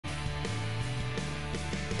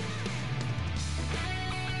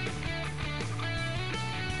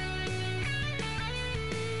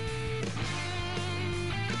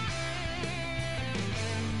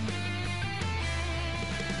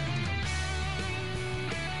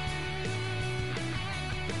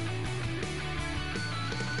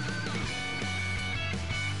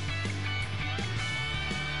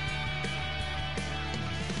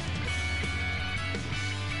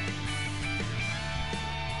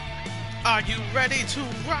Are you ready to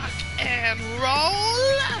rock and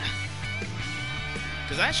roll?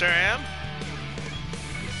 Because I sure am.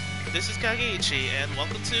 This is Kageiichi, and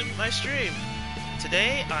welcome to my stream.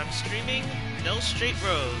 Today, I'm streaming No Straight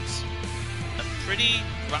Roads, a pretty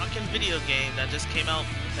rockin' video game that just came out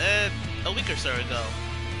a week or so ago.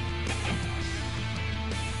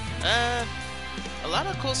 A lot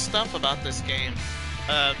of cool stuff about this game.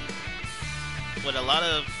 With a lot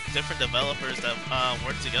of different developers that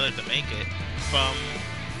worked together to make it. From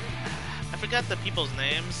I forgot the people's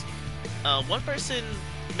names. One person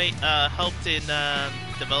helped in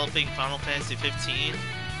developing Final Fantasy 15,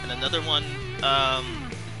 and another one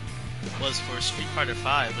was for Street Fighter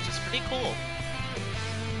 5, which is pretty cool.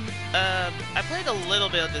 I played a little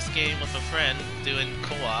bit of this game with a friend doing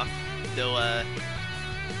co-op, though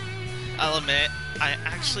I'll admit I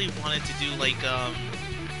actually wanted to do like a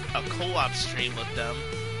co-op stream with them,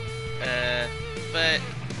 but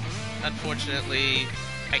unfortunately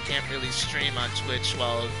I can't really stream on Twitch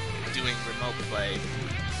while doing remote play,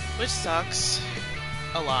 which sucks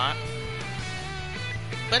a lot.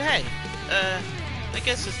 But hey, I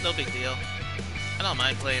guess it's no big deal. I don't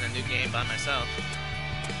mind playing a new game by myself,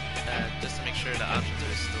 just to make sure the options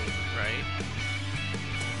are still right.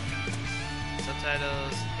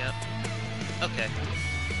 Subtitles, yep. Okay.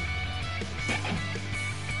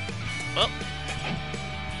 Well,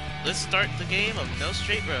 let's start the game of No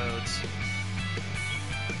Straight Roads.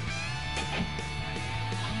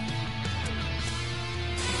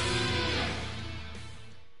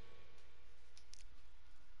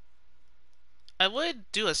 I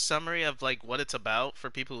would do a summary of like what it's about for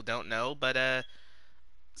people who don't know, but I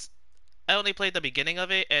only played the beginning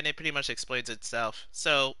of it and it pretty much explains itself.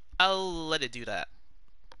 So I'll let it do that.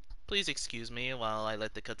 Please excuse me while I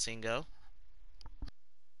let the cutscene go.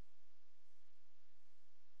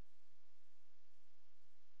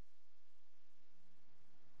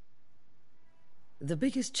 The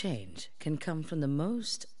biggest change can come from the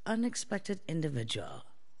most unexpected individual.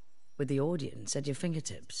 With the audience at your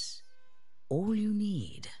fingertips, all you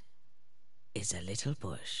need is a little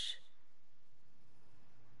push.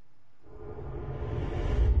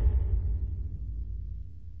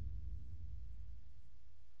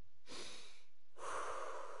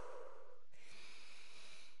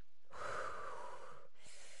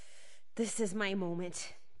 This is my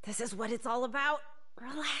moment. This is what it's all about.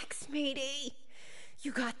 Relax, matey.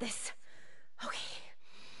 You got this. Okay.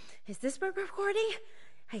 Is this we're recording?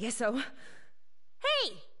 I guess so.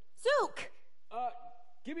 Hey, Zook!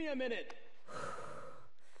 Give me a minute.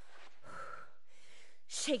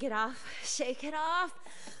 Shake it off. Shake it off.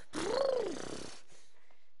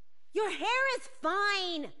 Your hair is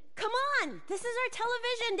fine. Come on. This is our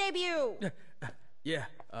television debut. Yeah,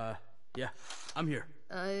 I'm here.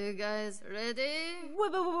 Are you guys ready?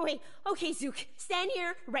 Wait. Okay, Zook. Stand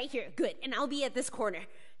here, right here. Good. And I'll be at this corner.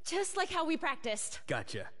 Just like how we practiced.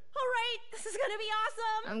 Gotcha. All right. This is gonna be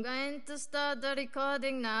awesome. I'm going to start the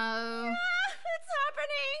recording now. It's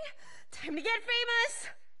happening. Time to get famous.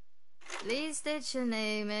 Please state your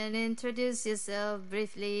name and introduce yourself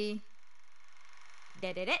briefly.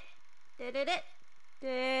 Heya!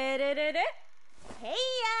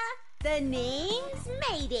 The name's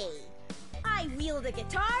Mayday. I wield a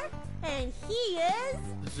guitar, and he is...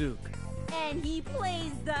 Zook. And he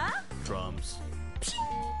plays the... Drums.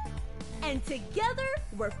 And together,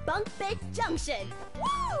 we're Bunk Bed Junction.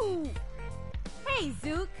 Woo! Hey,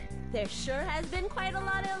 Zook. There sure has been quite a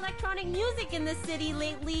lot of electronic music in the city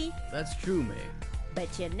lately. That's true, May.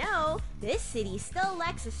 But you know, this city still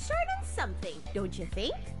lacks a certain something, don't you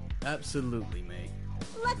think? Absolutely, May.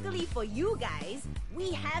 Luckily for you guys,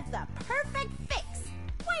 we have the perfect fix.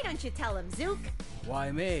 Why don't you tell him, Zook?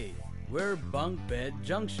 Why, May, we're Bunk Bed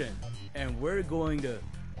Junction, and we're going to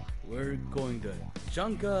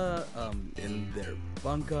Junka, in their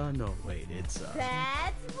bunka. No, wait, it's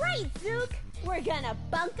That's right, Zook. We're gonna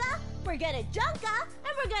bunka, we're gonna junka,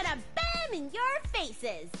 and we're gonna bam in your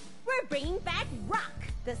faces. We're bringing back rock.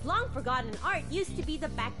 This long-forgotten art used to be the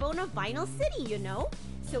backbone of Vinyl City, you know?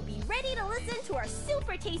 So be ready to listen to our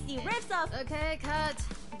super tasty riffs of... Okay, cut.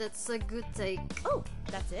 That's a good take. Oh,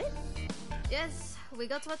 that's it? Yes, we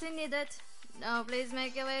got what we needed. Now please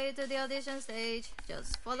make your way to the audition stage.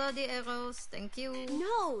 Just follow the arrows. Thank you.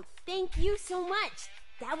 No, thank you so much.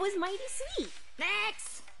 That was mighty sweet.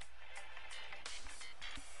 Next!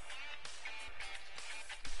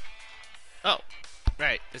 Oh,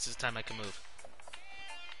 right. This is time I can move.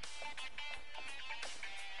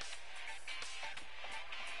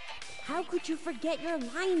 How could you forget your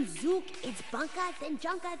line, Zook? It's bunka, then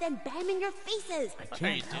junka, then bam in your faces. I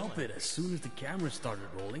can't help it. As soon as the camera started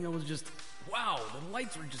rolling, I was just, wow, the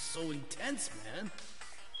lights were just so intense, man.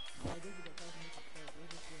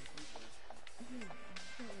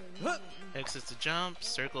 X is to jump,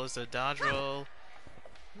 circle is to dodge roll.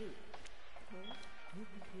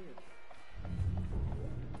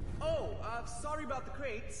 Oh, sorry about the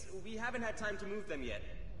crates. We haven't had time to move them yet.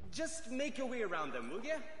 Just make your way around them, will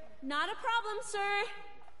ya? Not a problem, sir.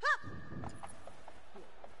 Hup.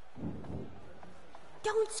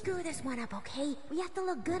 Don't screw this one up, okay? We have to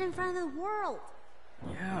look good in front of the world.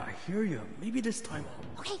 Yeah, I hear you. Maybe this time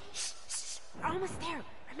I'll... Okay, shh, shh. We're almost there.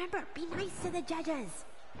 Remember, be nice to the judges.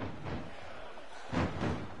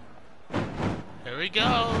 Here we go.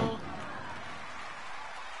 Are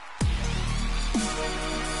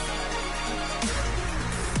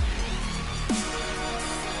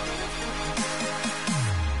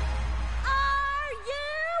you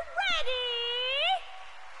ready?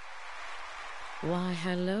 Why,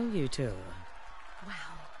 hello, you two. Wow.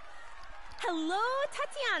 Hello,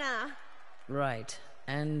 Tatiana. Right,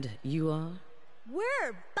 and you are?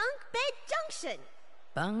 We're Bunk Bed Junction.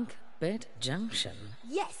 Bunk Bed Junction.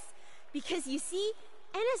 Yes, because you see,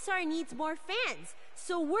 NSR needs more fans.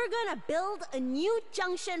 So we're gonna build a new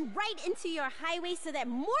junction right into your highway so that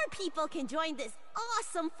more people can join this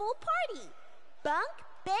awesome full party. Bunk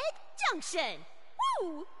Bed Junction.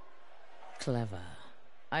 Woo! Clever.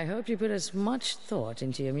 I hope you put as much thought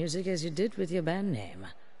into your music as you did with your band name.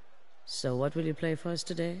 So what will you play for us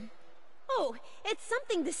today? Oh, it's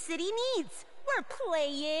something the city needs. We're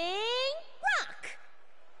playing rock.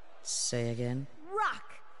 Say again? Rock.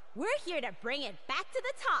 We're here to bring it back to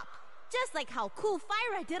the top. Just like how Cool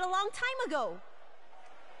Fyra did a long time ago.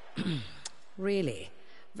 Really?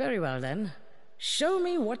 Very well then. Show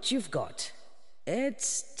me what you've got.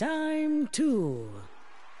 It's time to...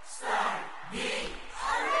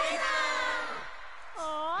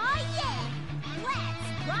 Oh yeah!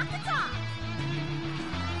 Let's rock the top!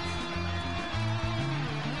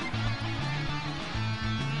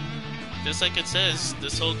 Just like it says,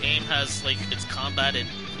 this whole game has like its combat and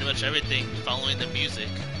pretty much everything following the music.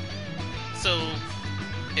 So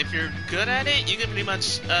if you're good at it, you can pretty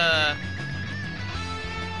much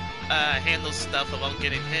handle stuff without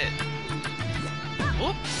getting hit.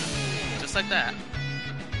 Whoop! Just like that.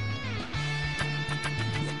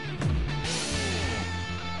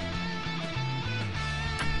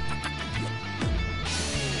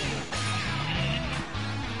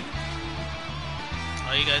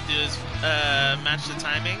 All you gotta do is match the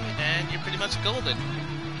timing, and you're pretty much golden.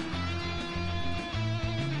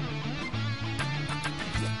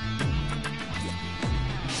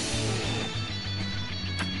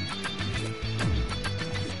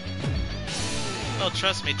 Oh,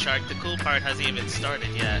 trust me, Chark, the cool part hasn't even started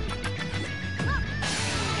yet.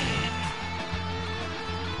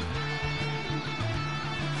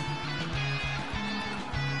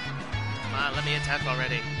 Come on, let me attack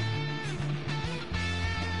already.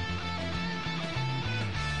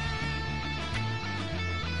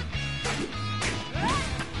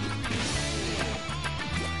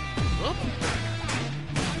 Whoop.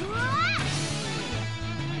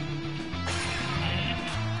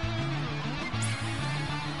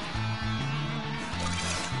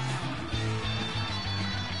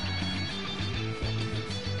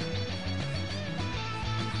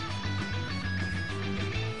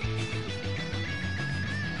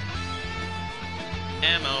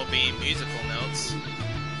 Ammo being musical notes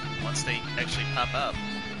once they actually pop up.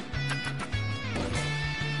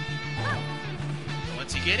 And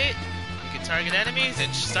once you get it, you can target enemies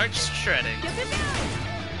and start shredding.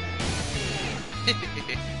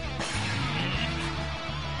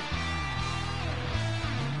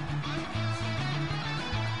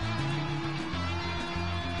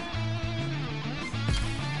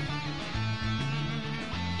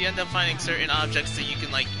 You end up finding certain objects that you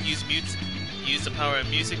can like use the power of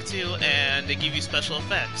music to, and they give you special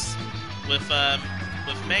effects. With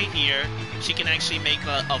May here, she can actually make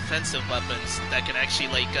offensive weapons that can actually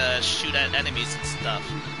like shoot at enemies and stuff,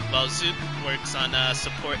 while Zook works on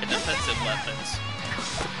support and defensive weapons.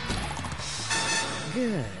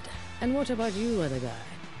 Good. And what about you, other guy?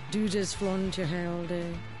 Do you just flaunt your hair all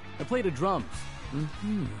day? I play the drums.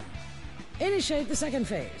 Mm-hmm. Initiate the second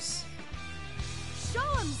phase.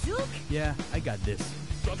 Show him, Zook! Yeah, I got this.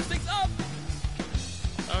 Drumsticks up!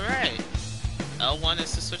 Alright. L1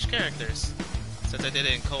 is to switch characters. Since I did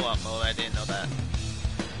it in co-op mode, I didn't know that.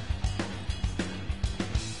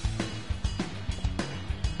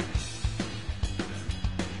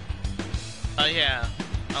 Oh yeah.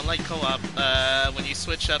 unlike co-op, when you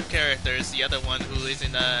switch up characters, the other one who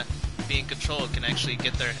isn't being controlled can actually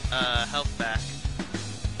get their health back.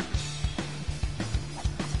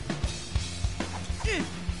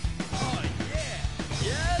 Oh yeah!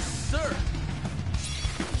 Yes, sir!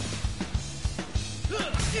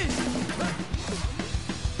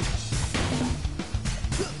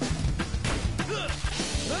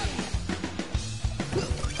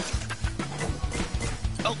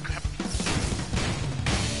 Oh crap.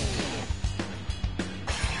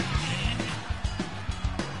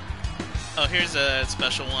 Oh, here's a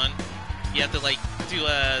special one. You have to like do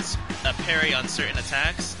a parry on certain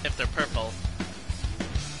attacks if they're purple.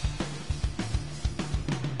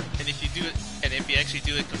 And if you do it, and if you actually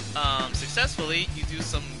do it successfully, you do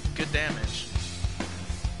some good damage.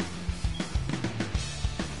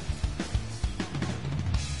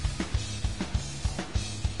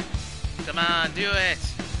 Come on, do it!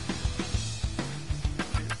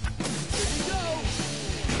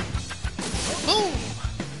 Boom!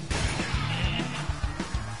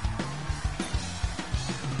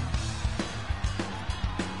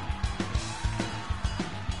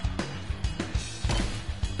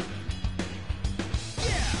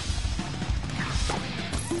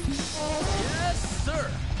 Yes,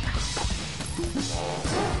 sir!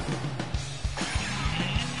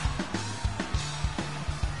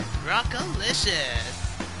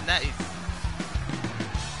 Rockalicious! Nice.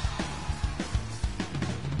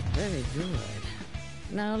 Very good.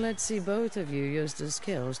 Now let's see both of you use the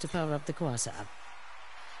skills to power up the Quasar.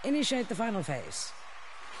 Initiate the final phase.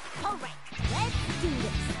 All right, let's do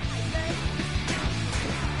this.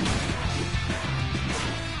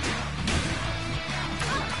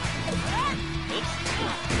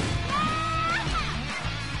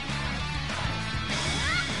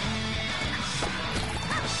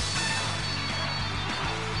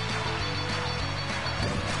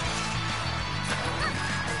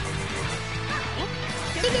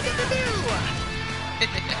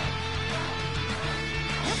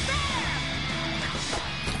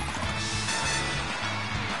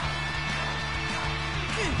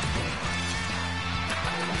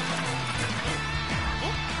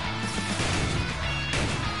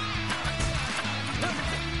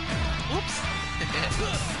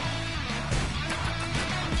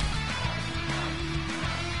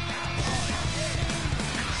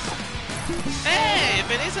 Hey,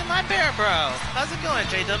 if it isn't my bear bro! How's it going,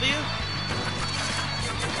 JW?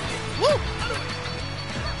 Woo!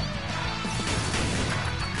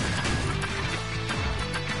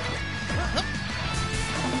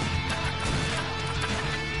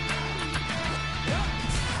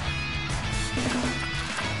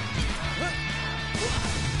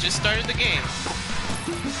 Just started the game.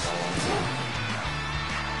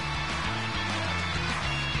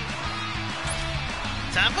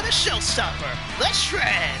 Time for the showstopper. Let's shred!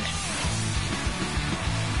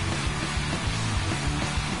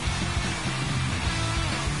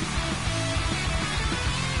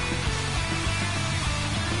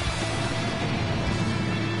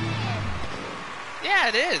 Yeah,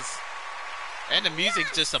 it is. And the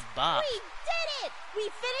music's just a bop. We did it! We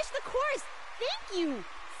finished the course! Thank you!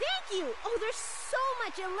 Thank you! Oh, there's so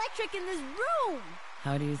much electric in this room!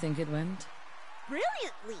 How do you think it went?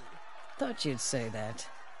 Brilliantly! Thought you'd say that.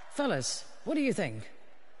 Fellas, what do you think?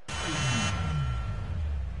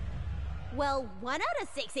 Well, 1 out of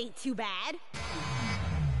 6 ain't too bad.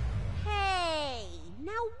 Hey,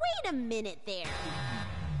 now wait a minute there.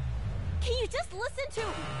 Can you just listen to...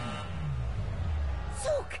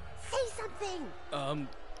 Zook, say something!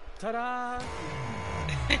 Ta-da!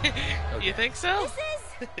 You think so? This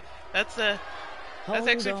is... That's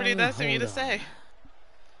actually pretty nice of you to say.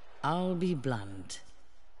 I'll be blunt.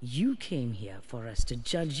 You came here for us to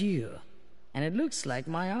judge you. And it looks like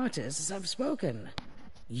my artists have spoken.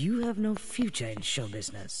 You have no future in show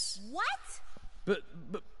business. What? But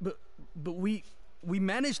we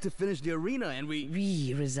managed to finish the arena and we...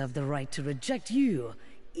 We reserve the right to reject you,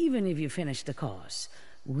 even if you finish the course.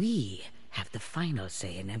 We have the final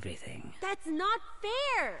say in everything. That's not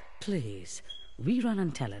fair! Please, we run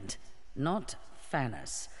on talent, not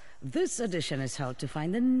fairness. This audition is held to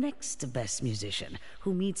find the next best musician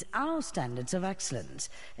who meets our standards of excellence,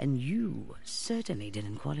 and you certainly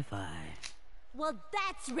didn't qualify. Well,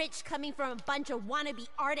 that's rich coming from a bunch of wannabe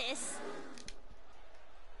artists.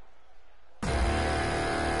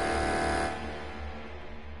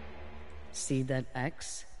 See that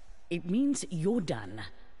X? It means you're done.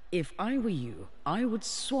 If I were you, I would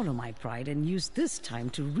swallow my pride and use this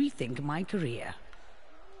time to rethink my career.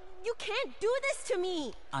 You can't do this to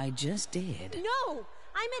me! I just did. No!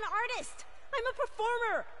 I'm an artist! I'm a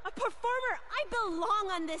performer! A performer! I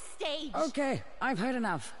belong on this stage! Okay, I've heard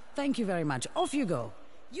enough. Thank you very much. Off you go.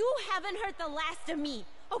 You haven't heard the last of me,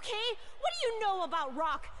 okay? What do you know about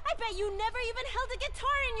rock? I bet you never even held a guitar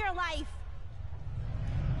in your life!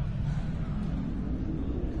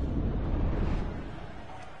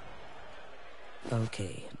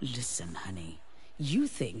 Okay, listen, honey. You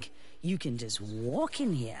think you can just walk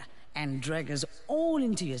in here and drag us all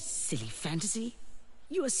into your silly fantasy?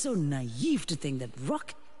 You are so naive to think that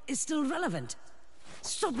rock is still relevant.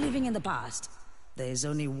 Stop living in the past. There's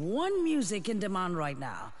only one music in demand right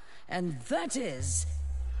now, and that is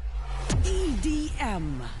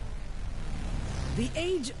EDM. The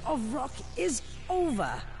age of rock is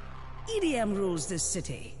over. EDM rules this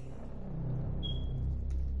city.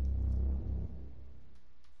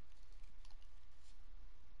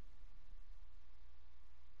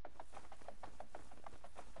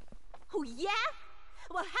 Oh, yeah?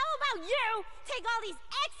 Well, how about you take all these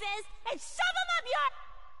X's and shove them up your...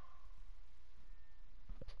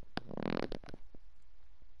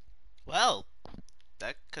 Well,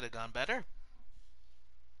 that could have gone better.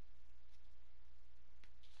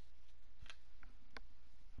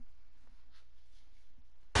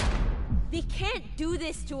 They can't do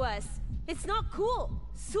this to us. It's not cool.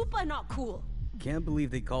 Super not cool. Can't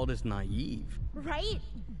believe they called us naive. Right?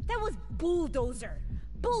 That was bulldozer.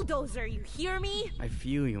 Bulldozer, you hear me? I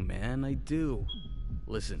feel you, man, I do.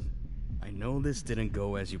 Listen, I know this didn't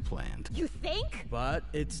go as you planned. You think? But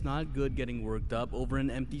it's not good getting worked up over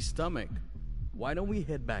an empty stomach. Why don't we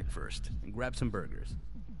head back first and grab some burgers?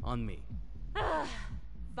 On me.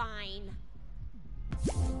 Fine.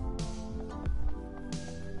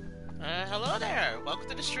 Hello there. Welcome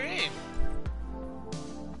to the stream.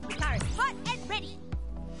 The car is hot and ready.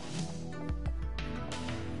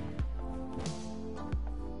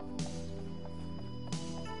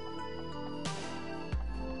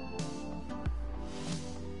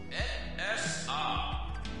 NSR.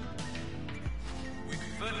 We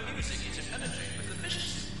convert music into energy with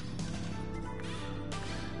efficiency.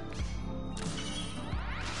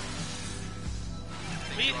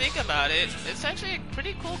 When you think about it, it's actually a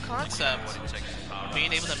pretty cool concept.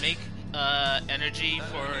 Being able to make energy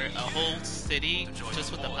for a whole city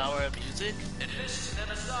just with the power of music.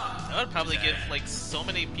 That would probably give like so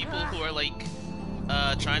many people who are like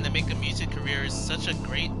trying to make a music career such a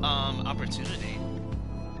great opportunity.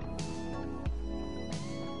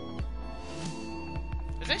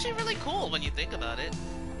 It's actually really cool when you think about it.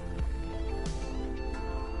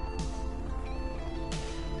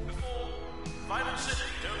 Before Final City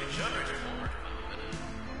only generated 400 million.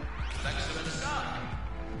 Thanks to NSR,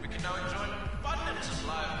 we can now enjoy 5 minutes of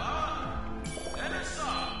live power.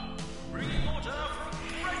 NSR, bringing water from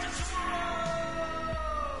greater tomorrow.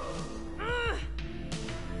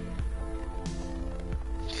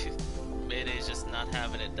 Mayday's just not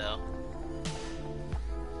having it though.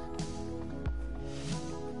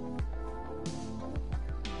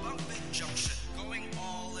 Junction, going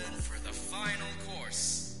all in for the final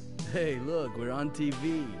course. Hey, look, we're on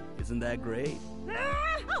TV. Isn't that great?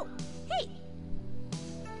 Oh, hey!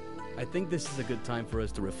 I think this is a good time for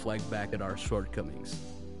us to reflect back at our shortcomings.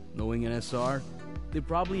 Knowing NSR, they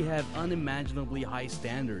probably have unimaginably high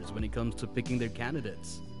standards when it comes to picking their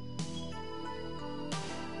candidates.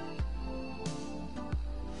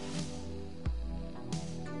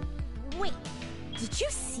 Wait, did you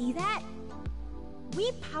see that? We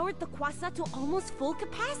powered the Quasar to almost full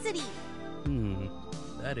capacity.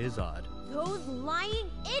 That is odd. Those lying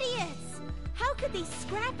idiots! How could they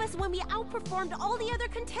scrap us when we outperformed all the other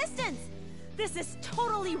contestants? This is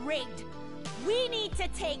totally rigged. We need to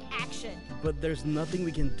take action. But there's nothing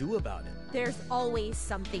we can do about it. There's always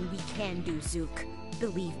something we can do, Zook.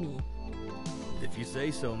 Believe me. If you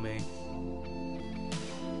say so, May.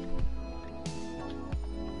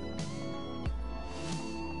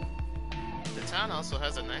 The town also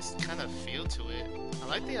has a nice kind of feel to it. I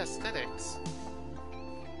like the aesthetics.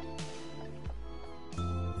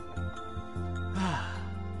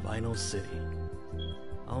 Final City.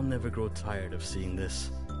 I'll never grow tired of seeing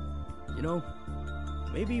this. You know,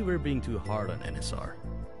 maybe we're being too hard on NSR.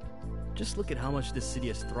 Just look at how much this city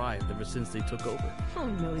has thrived ever since they took over. Oh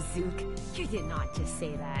no, Zook. You did not just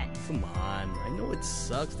say that. Come on, I know it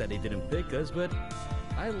sucks that they didn't pick us, but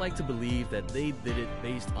I like to believe that they did it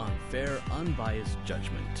based on fair, unbiased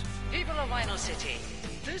judgment. People of Vinyl City,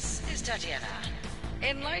 this is Tatiana.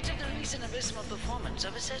 In light of the recent abysmal performance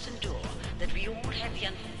of a certain duo that we all had the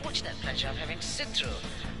unfortunate pleasure of having sit through,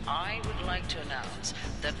 I would like to announce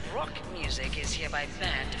that rock music is hereby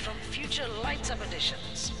banned from future Lights Up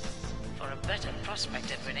editions. for a better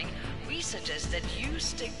prospect at winning, we suggest that you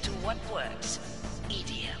stick to what works.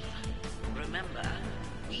 EDM. Remember,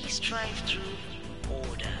 we strive through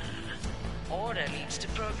order. Order leads to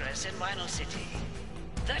progress in Vinyl City.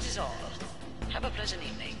 That is all. Have a pleasant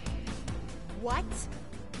evening. What?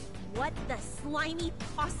 What the slimy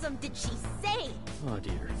possum did she say? Oh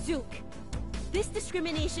dear. Zook, this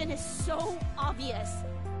discrimination is so obvious.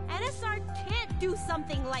 NSR can't do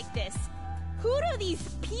something like this. Who do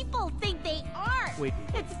these people think they are? Wait.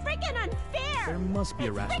 It's freaking unfair. There must be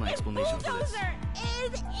a rational explanation for this.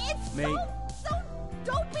 It's May. so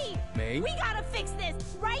dopey. May? We gotta fix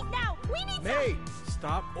this right now. We need May,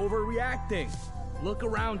 stop overreacting. Look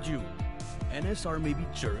around you. NSR may be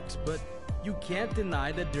jerks, but you can't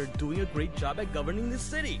deny that they're doing a great job at governing the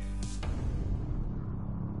city.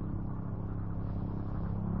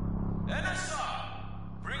 NSR,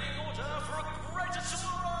 bringing order for a greater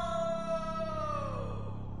tomorrow!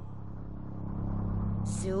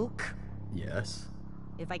 Zook, Yes?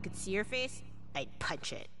 if I could see your face, I'd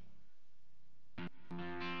punch it.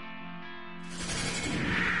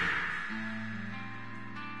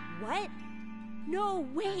 What? No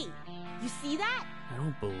way! You see that? I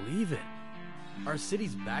don't believe it. Our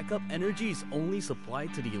city's backup energy is only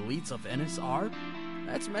supplied to the elites of NSR?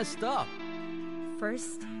 That's messed up.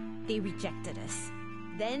 First, they rejected us.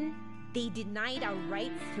 Then, they denied our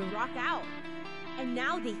rights to rock out. And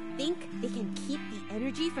now they think they can keep the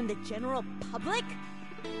energy from the general public?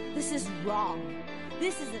 This is wrong.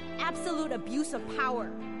 This is an absolute abuse of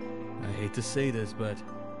power. I hate to say this, but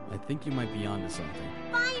I think you might be onto something.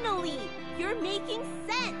 Finally! You're making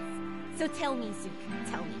sense! So tell me, Zook,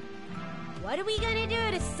 tell me. What are we gonna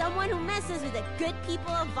do to someone who messes with the good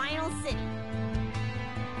people of Vinyl City?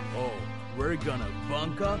 Oh, we're gonna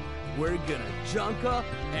bunka, we're gonna junka,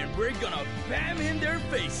 and we're gonna bam in their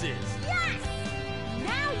faces! Yes!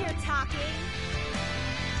 Now you're talking!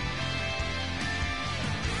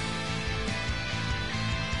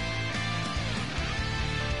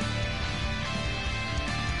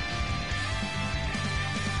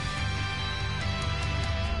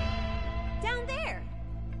 Down there!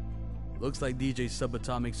 Looks like DJ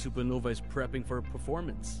Subatomic Supernova is prepping for a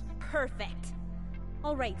performance. Perfect.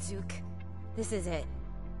 All right, Zook. This is it.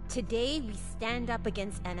 Today we stand up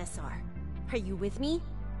against NSR. Are you with me?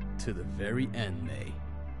 To the very end, May.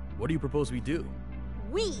 What do you propose we do?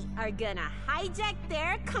 We are gonna hijack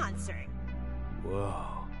their concert.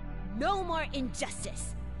 Whoa. No more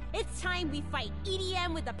injustice. It's time we fight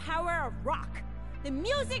EDM with the power of rock. The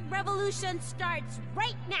music revolution starts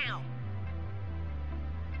right now.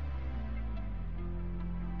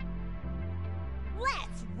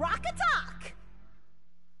 Let's rock a talk!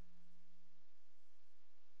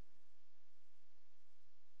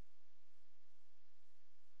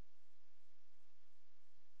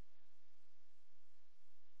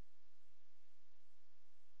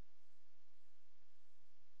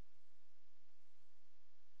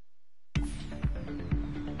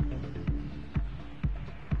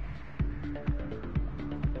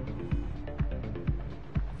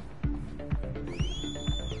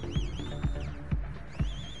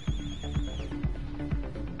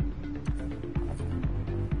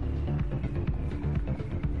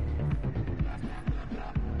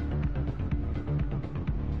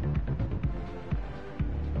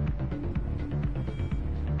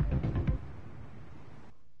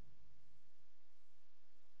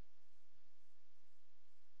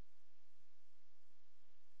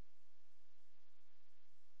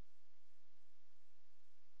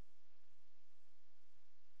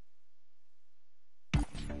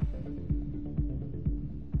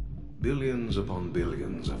 Billions upon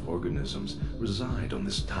billions of organisms reside on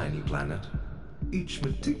this tiny planet, each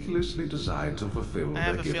meticulously designed to fulfill I their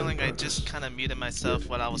have a given feeling I purpose. just kind of muted myself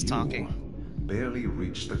while I was You talking. barely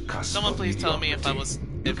reached the cusp Someone of please tell me if I mediocrity. was-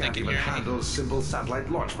 You if they can't can even hear me. handle a simple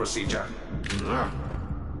satellite launch procedure. Ugh.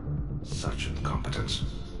 Such incompetence.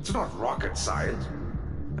 It's not rocket science.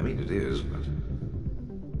 I mean, it is, but...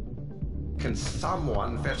 Can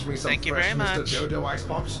someone fetch me some Thank you fresh very Mr. much. Dodo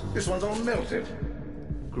icebox? This one's all melted.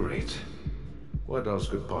 Great. What else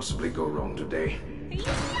could possibly go wrong today?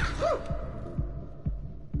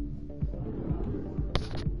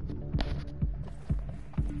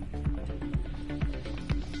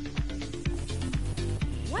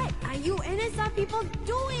 What are you NSR people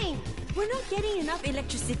doing? We're not getting enough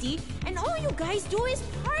electricity, and all you guys do is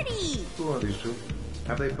party! Who are these two?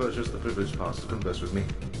 Have they purchased the privilege pass to converse with me?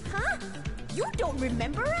 Huh? You don't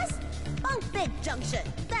remember us? Bunk Bed Junction,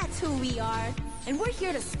 that's who we are. And we're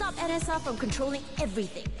here to stop NSR from controlling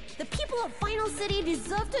everything. The people of Final City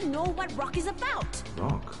deserve to know what rock is about.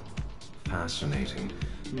 Rock? Fascinating.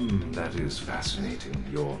 That is fascinating.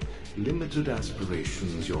 Your limited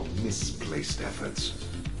aspirations, your misplaced efforts.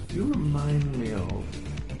 You remind me of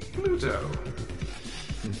Pluto.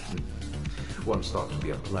 Once thought to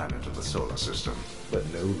be a planet of the solar system, but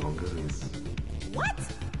no longer is. What?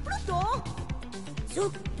 Pluto?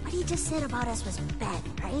 Zook, what he just said about us was bad,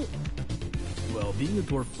 right? Well, being a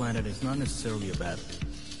dwarf planet is not necessarily a bad thing.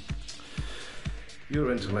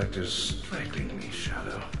 Your intellect is striking me,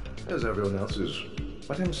 Shadow, as everyone else's.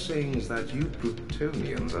 What I'm saying is that you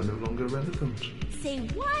Plutonians are no longer relevant. Say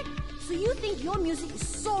what? So you think your music is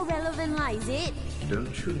so relevant, is it?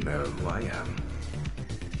 Don't you know who I am?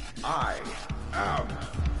 I am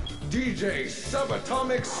DJ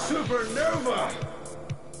Subatomic Supernova!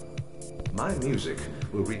 My music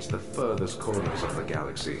will reach the furthest corners of the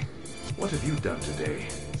galaxy. What have you done today,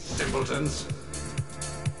 simpletons?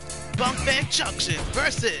 Bunkbed Junction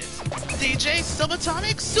versus DJ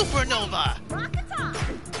Subatomic Supernova. Rockathon!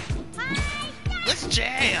 Hi! Let's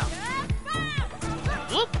jam.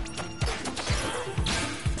 Whoop.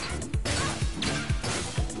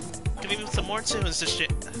 Give me some more tunes to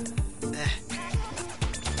shit.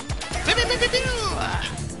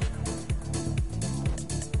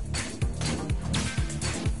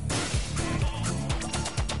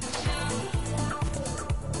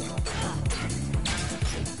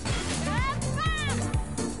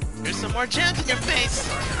 Here's some more jams in your face.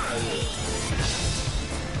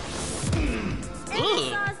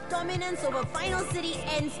 NSR's dominance over Final City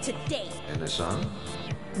ends today. NSR?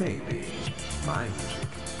 Maybe. My music.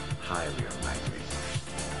 Highly unlikely.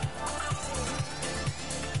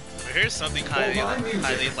 Here's something highly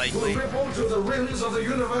likely. Will ripple to the rims of the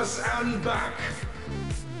universe and back.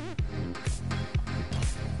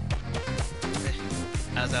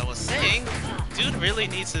 As I was saying, dude really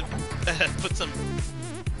needs to put some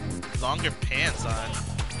longer pants on.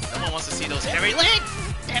 No one wants to see those hairy legs.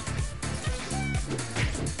 Yep.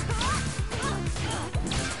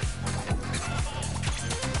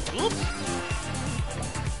 Whoop.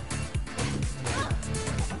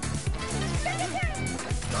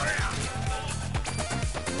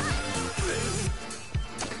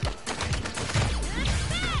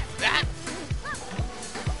 That.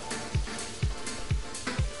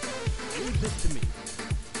 Leave this to me.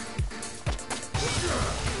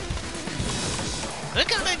 They're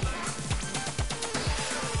coming.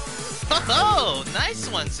 Oh, nice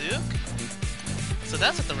one, Zook. So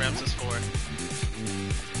that's what the Rams is for.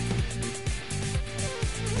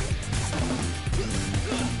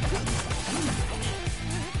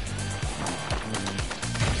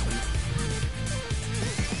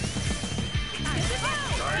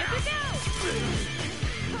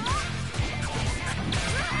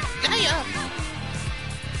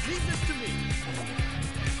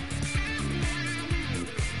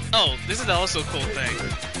 Oh, this is also a cool thing.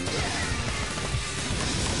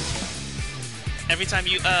 Every time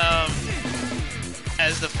you,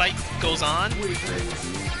 as the fight goes on,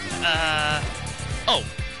 oh,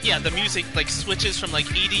 yeah, the music, like, switches from, like,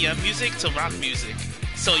 EDM music to rock music.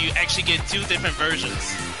 So you actually get two different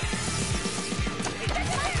versions.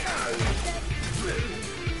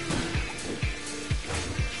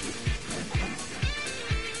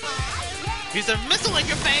 Here's a missile in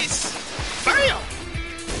your face! Bam!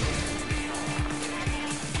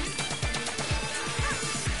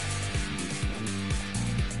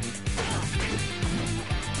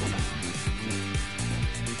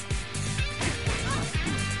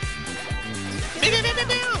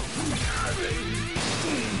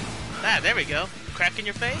 Ah, there we go. Crack in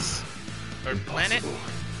your face? Or planet?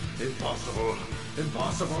 Impossible.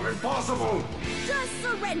 Impossible. Impossible. Just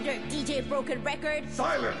surrender, DJ Broken Record.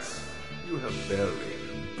 Silence. You have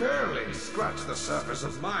barely scratched the surface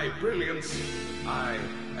of my brilliance. I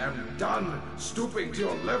am done stooping to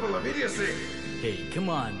your level of idiocy. Hey, come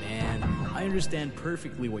on, man. I understand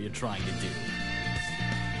perfectly what you're trying to do.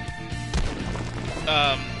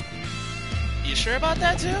 You sure about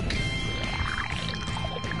that, Duke?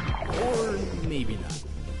 Or maybe not.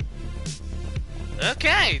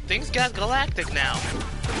 Okay, things got galactic now.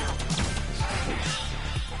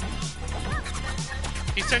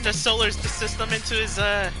 He turned the solar system into his,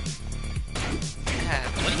 what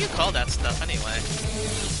do you call that stuff, anyway?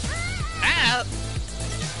 Ah!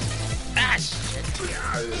 Ah, shit.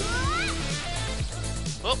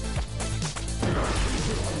 Oh.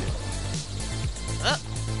 Oh.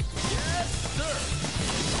 Yes, sir.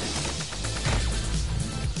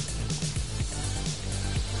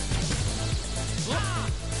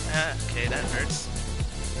 Okay, that hurts.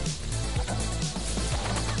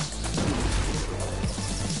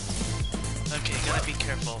 Okay, gotta be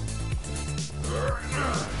careful.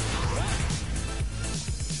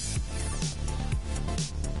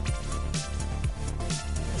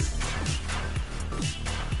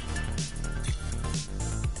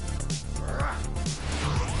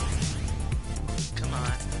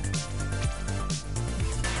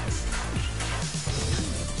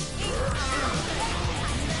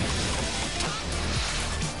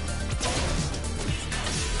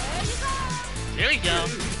 There you go.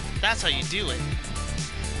 That's how you do it.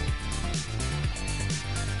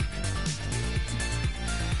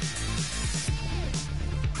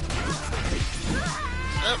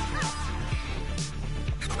 Oh.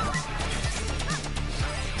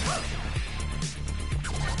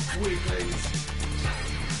 Weaklings.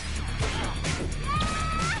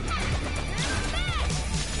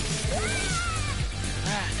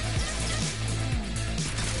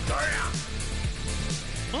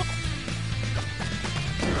 Oh.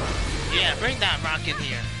 Yeah, bring that Rockin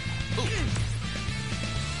here. Ooh.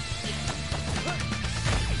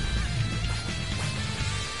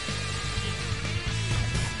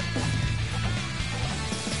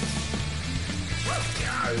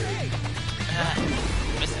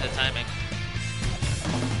 Missing the timing.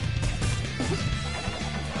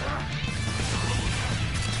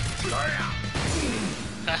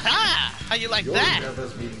 Haha! How you like Your that?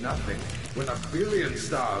 endeavors mean nothing when 1 billion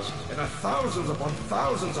stars and thousands upon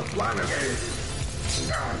thousands of planets.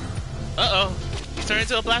 Uh-oh. He's turned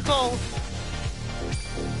into a black hole.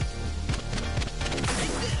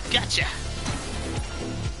 Gotcha.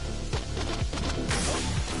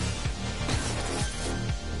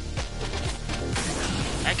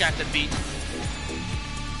 I got the beat.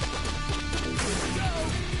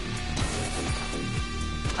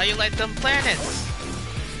 How you like them planets?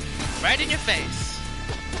 Right in your face.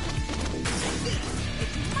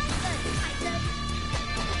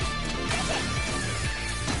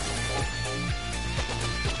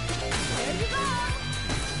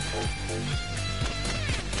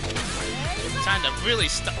 Time to really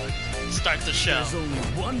start the show. There's only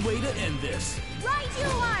one way to end this. Right you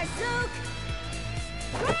are, Zook!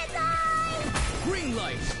 Red light! Green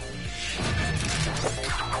light.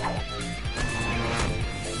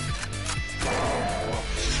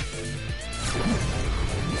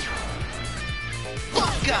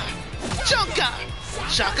 Bunga! Junka!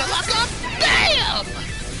 Shakalaka! BAM!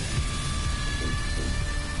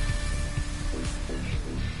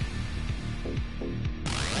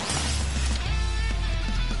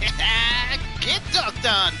 Get dunked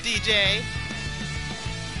on, DJ!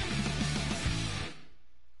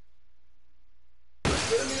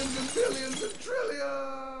 Billions and billions and trillions!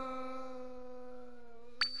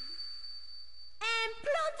 And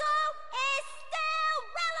Pluto is still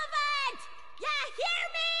relevant! Ya hear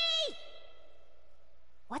me?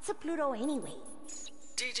 What's a Pluto anyway?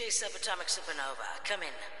 DJ Subatomic Supernova, come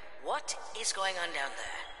in. What is going on down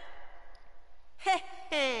there?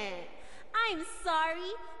 I'm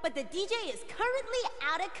sorry, but the DJ is currently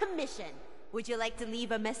out of commission. Would you like to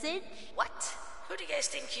leave a message? What? Who do you guys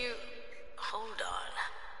think you... Hold on.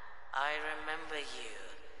 I remember you.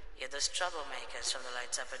 You're those troublemakers from the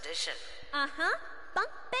Lights Up edition. Uh-huh. Bunk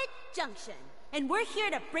Bed Junction. And we're here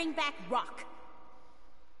to bring back Rock.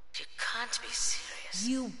 You can't be serious.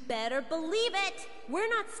 You better believe it. We're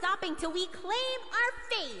not stopping till we claim our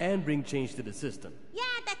fame. And bring change to the system. Yeah,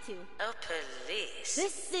 that too. Oh, police.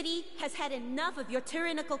 This city has had enough of your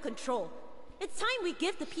tyrannical control. It's time we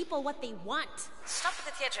give the people what they want. Stop with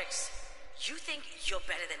the theatrics. You think you're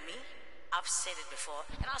better than me? I've said it before,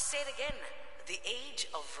 and I'll say it again. The age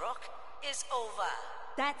of rock is over.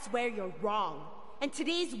 That's where you're wrong. And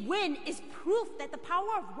today's win is proof that the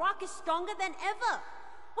power of rock is stronger than ever.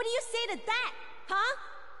 What do you say to that, huh?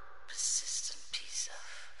 Persistent piece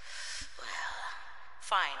of... Well,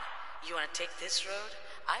 fine. You want to take this road?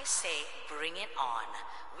 I say bring it on.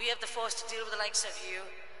 We have the force to deal with the likes of you.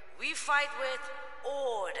 We fight with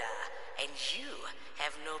order, and you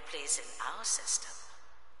have no place in our system.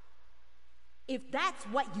 If that's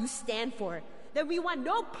what you stand for, then we want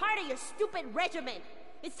no part of your stupid regiment.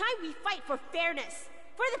 It's time we fight for fairness,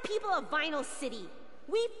 for the people of Vinyl City.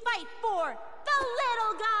 We fight for the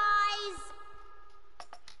little guys!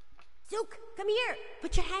 Zook, come here.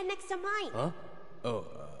 Put your hand next to mine. Huh? Oh,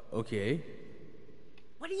 okay.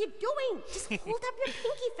 What are you doing? Just hold up your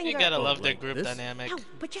pinky finger. You gotta Oh, love their like group this? dynamic. No,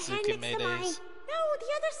 put your hand Zook next and to mine. Maydays. No,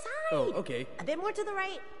 the other side. Oh, okay. A bit more to the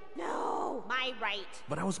right. No, my right.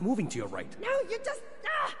 But I was moving to your right. No, you just...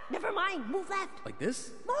 never mind. Move left. Like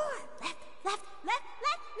this? More. Left, left, left,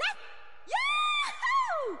 left, left.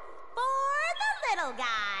 Yahoo! For the little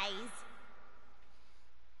guys.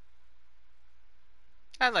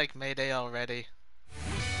 I like Mayday already.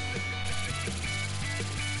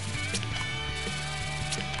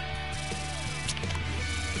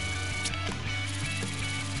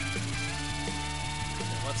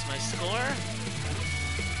 What's my score?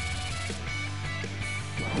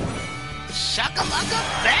 Shakalaka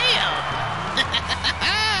BAM!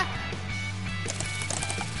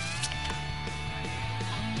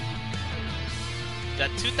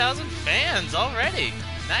 Got 2,000 fans already.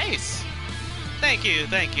 Nice. Thank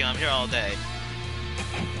you. I'm here all day.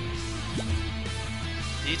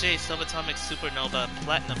 DJ Subatomic Supernova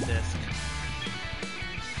Platinum Disc.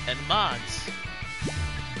 And mods.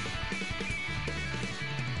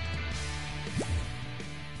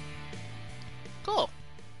 Cool.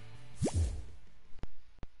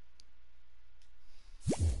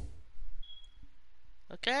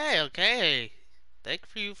 Okay. Thank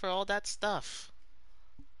you for all that stuff.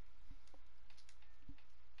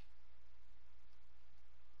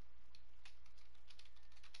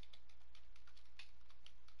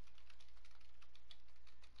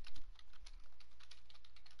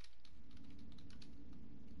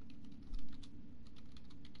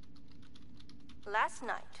 Last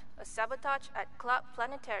night, a sabotage at Club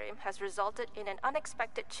Planetarium has resulted in an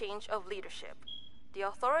unexpected change of leadership. The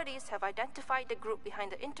authorities have identified the group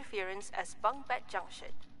behind the interference as Bunk Bed Junction,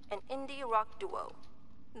 an indie rock duo.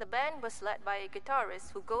 The band was led by a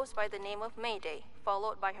guitarist who goes by the name of Mayday,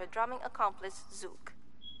 followed by her drumming accomplice, Zook.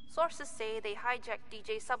 Sources say they hijacked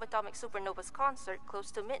DJ Subatomic Supernova's concert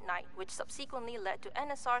close to midnight, which subsequently led to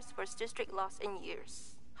NSR's first district loss in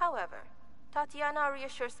years. However, Tatiana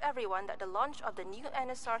reassures everyone that the launch of the new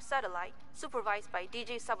NSR satellite, supervised by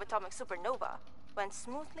DJ Subatomic Supernova, went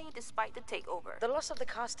smoothly despite the takeover. The loss of the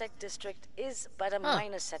Castec district is but a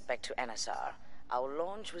minor setback to NSR. Our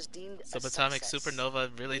launch was deemed a Subatomic success.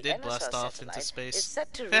 Supernova really The did blast NSR off into satellite space. is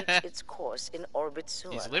set to reach its course in orbit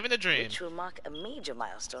soon. He's living a dream. Which will mark a major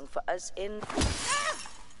milestone for us in...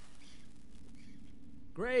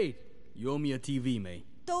 Great! You owe me a TV, May.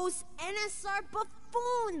 Those NSR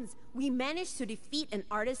buffoons! We managed to defeat an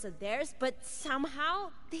artist of theirs, but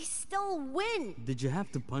somehow they still win. Did you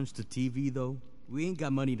have to punch the TV, though? We ain't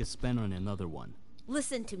got money to spend on another one.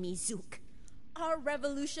 Listen to me, Zook. Our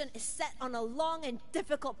revolution is set on a long and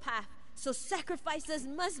difficult path, so sacrifices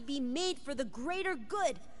must be made for the greater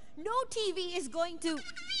good. No TV is going to...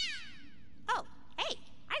 Oh, hey,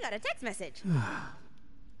 I got a text message.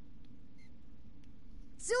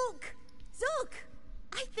 Zook! Zook!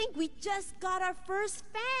 I think we just got our first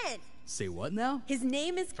fan. Say what now? His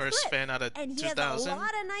name is First Cliff, fan out of and he 2000? has a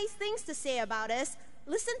lot of nice things to say about us.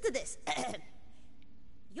 Listen to this.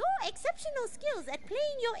 Your exceptional skills at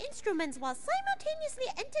playing your instruments while simultaneously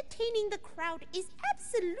entertaining the crowd is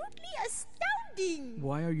absolutely astounding.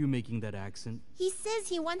 Why are you making that accent? He says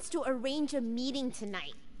he wants to arrange a meeting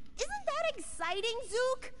tonight. Isn't that exciting,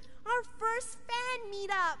 Zook? Our first fan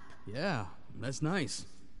meetup. Yeah, that's nice.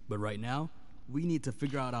 But right now, we need to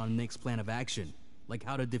figure out our next plan of action. Like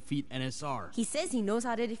how to defeat NSR. He says he knows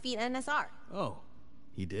how to defeat NSR. Oh,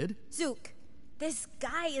 he did? Zook, this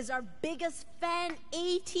guy is our biggest fan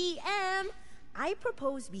ATM. I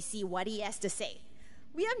propose we see what he has to say.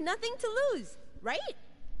 We have nothing to lose, right?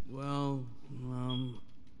 Well,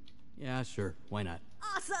 yeah, sure. Why not?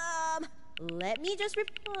 Awesome! Let me just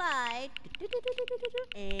reply.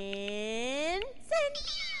 And send.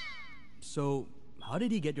 So, how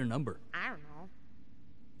did he get your number? I don't know.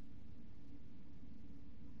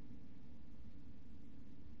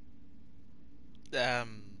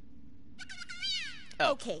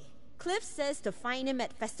 Oh. Okay, Cliff says to find him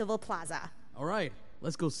at Festival Plaza. Alright,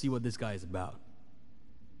 let's go see what this guy is about.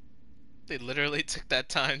 They literally took that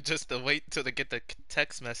time just to wait till they get the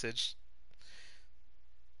text message.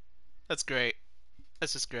 That's great.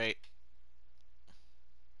 That's just great.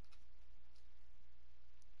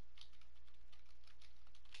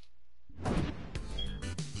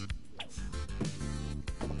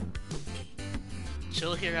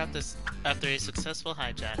 Chill here after a successful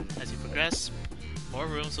hijack. As you progress, more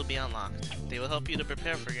rooms will be unlocked. They will help you to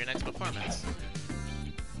prepare for your next performance.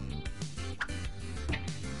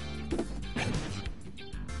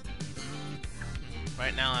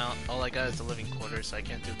 Right now, all I got is the living quarters, so I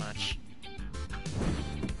can't do much.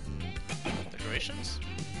 Decorations?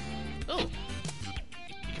 Oh!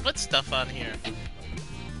 You can put stuff on here.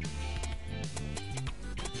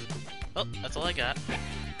 Oh, that's all I got.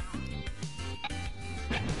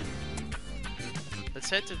 Let's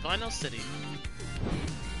head to Vinyl City.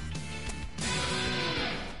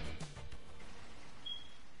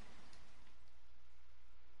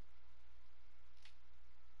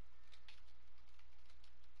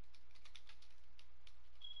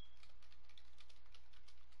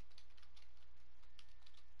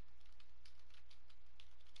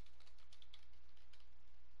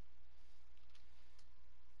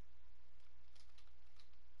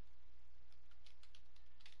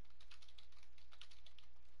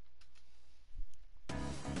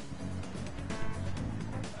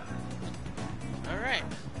 Alright.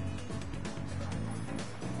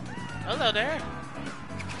 Hello there.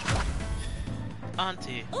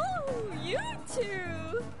 Auntie. Oh, you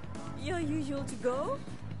two! Your usual to go?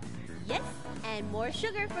 Yes, and more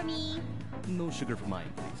sugar for me. No sugar for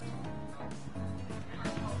mine, please.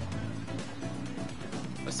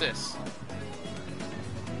 What's this?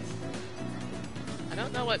 I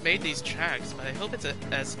don't know what made these tracks, but I hope it's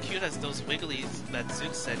as cute as those wigglies that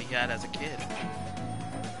Zook said he had as a kid.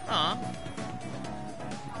 Aw.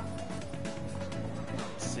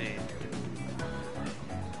 Let's see.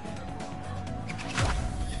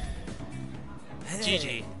 Hey,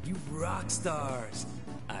 GG. you rock stars.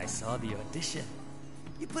 I saw the audition.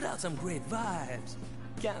 You put out some great vibes.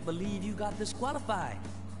 Can't believe you got disqualified.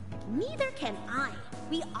 Neither can I.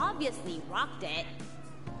 We obviously rocked it.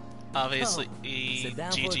 Obviously, sit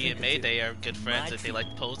down for a Gigi drink and or Mayday two. are good friends My if they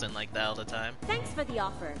like posing like that all the time. Thanks for the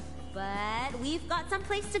offer, but we've got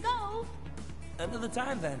someplace to go. Another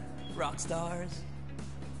time then, rock stars.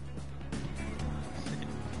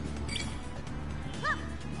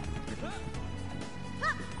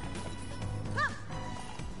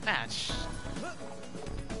 Match.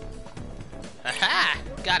 Aha!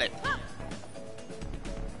 Got it.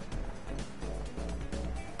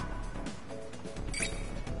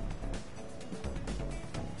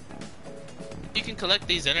 You can collect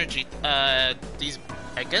these energy, these,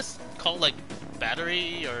 I guess, called like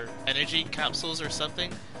battery or energy capsules or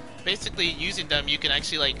something. Basically, using them, you can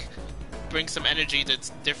actually like bring some energy to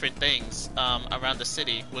different things around the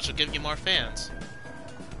city, which will give you more fans.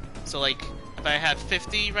 So like, if I have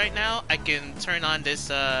 50 right now, I can turn on this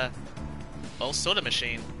old soda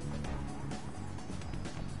machine.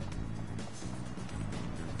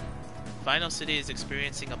 Final City is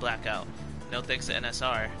experiencing a blackout. No thanks to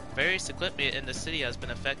NSR. Various equipment in the city has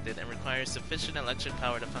been affected and requires sufficient electric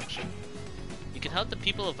power to function. You can help the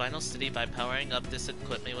people of Vinyl City by powering up this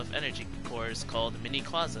equipment with energy cores called mini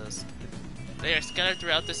quasas. They are scattered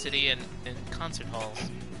throughout the city and in concert halls.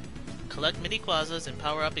 Collect mini quasas and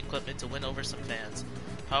power up equipment to win over some fans.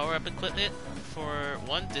 Power up equipment for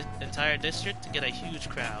one entire district to get a huge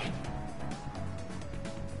crowd.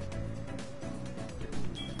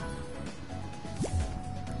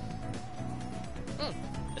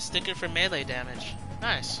 A sticker for melee damage.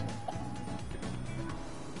 Nice.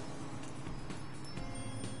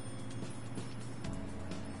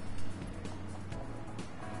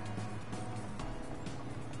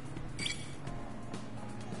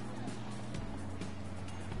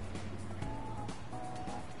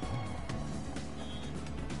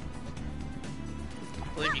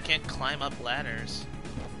 I believe you can't climb up ladders.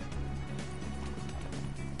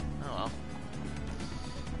 Oh well.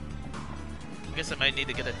 I guess I might need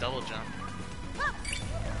to get a double jump.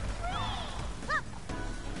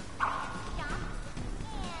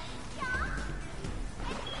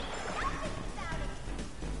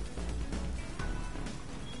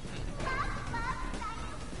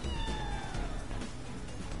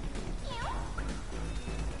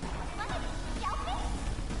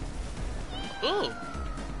 Ooh!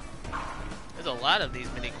 There's a lot of these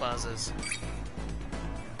mini quasas.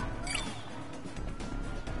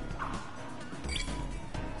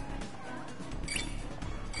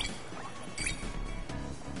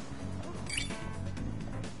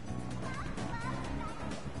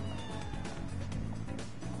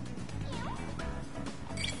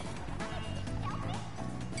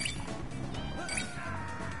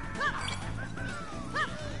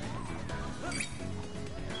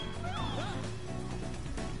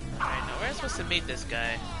 Alright, now where am I supposed to meet this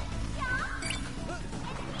guy?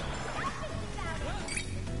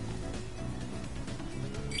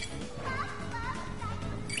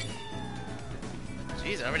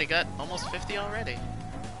 Jeez, I already got almost 50 already.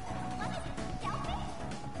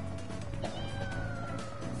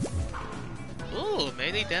 Ooh,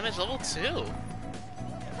 melee damage level 2.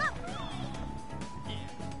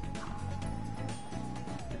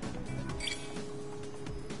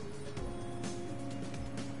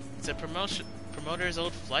 It's a promoter's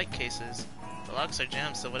old flight cases. The locks are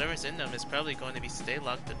jammed, so whatever's in them is probably going to be stay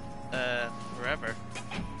locked forever.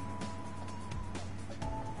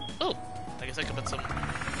 Oh, I guess I could put some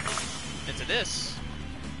into this.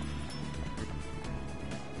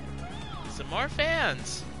 Some more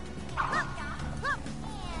fans.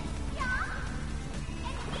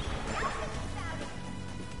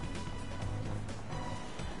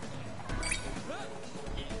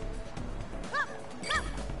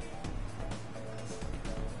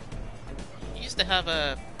 Used to have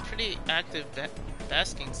a pretty active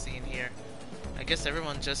basking scene here. I guess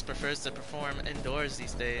everyone just prefers to perform indoors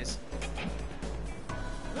these days.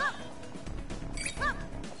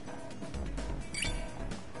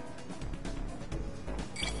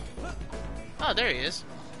 Oh, there he is.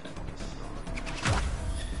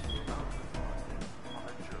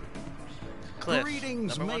 Cliff.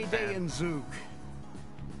 Greetings, Number one Mayday fan. and Zook.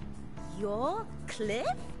 You're Cliff?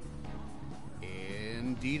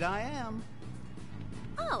 Indeed I am.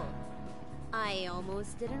 Oh, I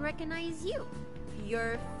almost didn't recognize you.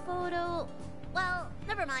 Your photo... Well,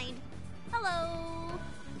 never mind. Hello.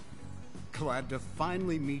 Glad to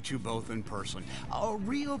finally meet you both in person. A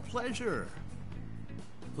real pleasure.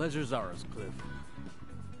 Pleasure's ours, Cliff.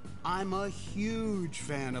 I'm a huge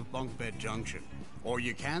fan of Bunk Bed Junction. Or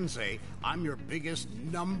you can say, I'm your biggest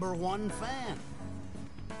 #1 fan.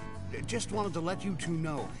 Just wanted to let you two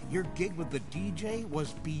know, your gig with the DJ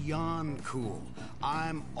was beyond cool.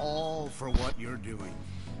 I'm all for what you're doing.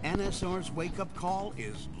 NSR's wake-up call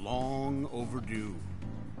is long overdue.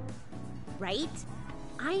 Right?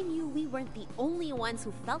 I knew we weren't the only ones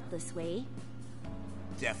who felt this way.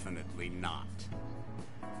 Definitely not.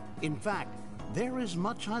 In fact, there is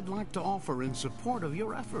much I'd like to offer in support of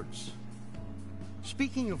your efforts.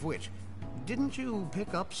 Speaking of which, didn't you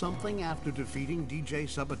pick up something after defeating DJ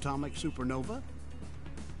Subatomic Supernova?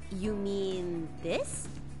 You mean this?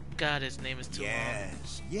 God, his name is too long.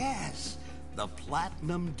 Yes. The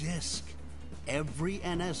Platinum Disc. Every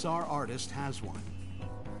NSR artist has one.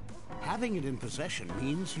 Having it in possession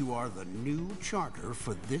means you are the new charter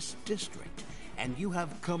for this district, and you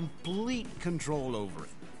have complete control over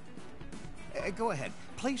it. Go ahead,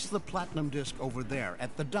 place the Platinum Disc over there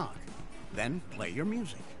at the dock. Then play your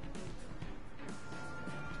music.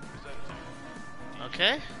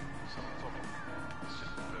 Okay.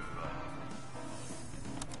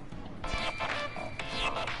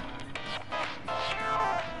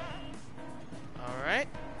 Alright,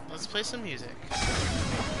 let's play some music.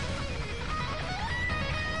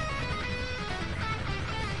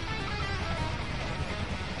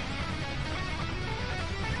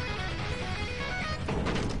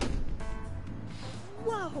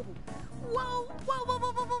 Whoa!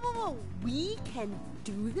 We can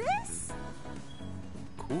do this?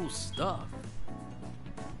 Cool stuff.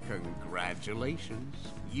 Congratulations.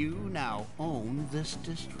 You now own this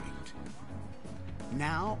district.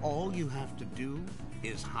 Now all you have to do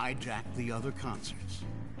is hijack the other concerts.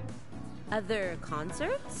 Other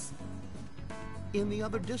concerts? In the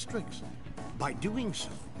other districts. By doing so,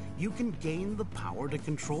 you can gain the power to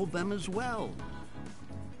control them as well.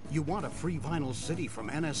 You want a free vinyl city from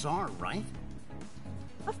NSR, right?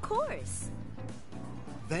 Of course.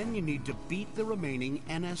 Then you need to beat the remaining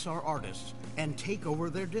NSR artists and take over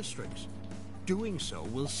their districts. Doing so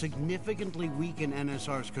will significantly weaken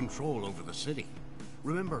NSR's control over the city.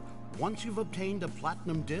 Remember, once you've obtained a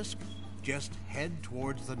platinum disc, just head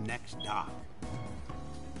towards the next dock.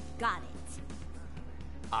 Got it.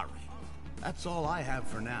 All right. That's all I have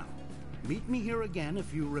for now. Meet me here again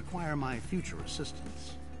if you require my future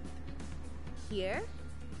assistance. Here?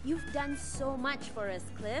 You've done so much for us,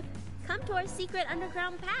 Cliff. Come to our secret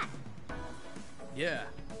underground path. Yeah,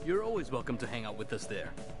 you're always welcome to hang out with us there.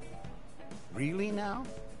 Really now?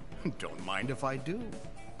 Don't mind if I do.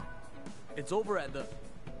 It's over at the...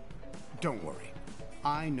 Don't worry.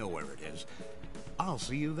 I know where it is. I'll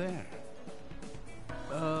see you there.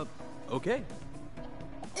 Okay.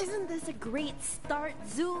 Isn't this a great start,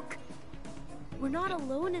 Zook? We're not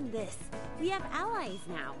alone in this. We have allies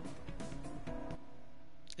now.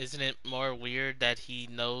 Isn't it more weird that he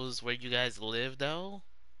knows where you guys live, though?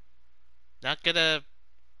 Not gonna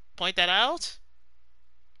point that out?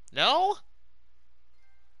 No?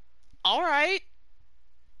 Alright.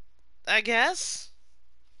 I guess.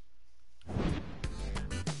 You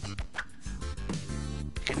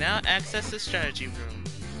can now access the strategy room.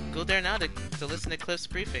 Go there now to listen to Cliff's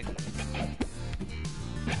briefing.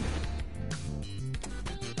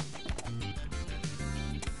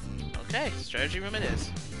 Okay, strategy room it is.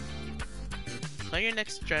 Plan your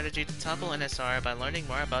next strategy to topple NSR by learning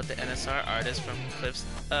more about the NSR artists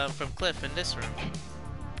from Cliff in this room.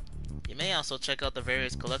 You may also check out the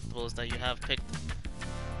various collectibles that you have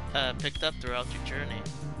picked up throughout your journey.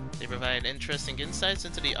 They provide interesting insights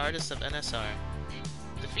into the artists of NSR.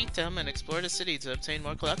 Defeat them and explore the city to obtain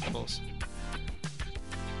more collectibles.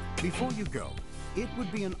 Before you go, it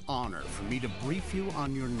would be an honor for me to brief you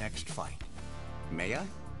on your next fight. May I?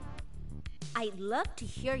 I'd love to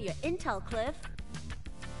hear your intel, Cliff.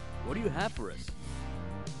 What do you have for us?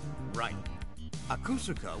 Right.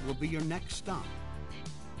 Akusuka will be your next stop.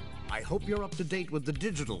 I hope you're up to date with the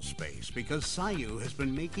digital space, because Sayu has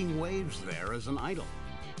been making waves there as an idol.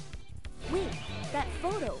 Wait, that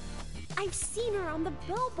photo. I've seen her on the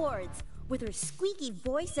billboards, with her squeaky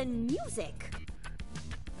voice and music.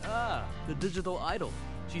 Ah, the digital idol.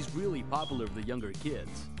 She's really popular with the younger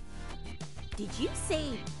kids. Did you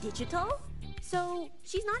say digital? So,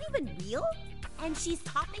 she's not even real? And she's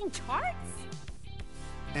topping charts?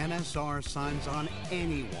 NSR signs on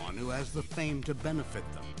anyone who has the fame to benefit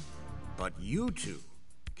them. But you two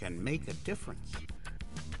can make a difference.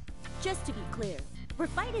 Just to be clear, we're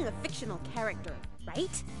fighting a fictional character,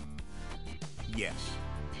 right? Yes.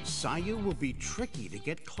 Sayu will be tricky to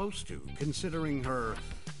get close to, considering her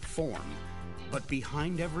form. But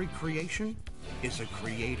behind every creation is a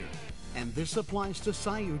creator. And this applies to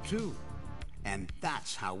Sayu too. And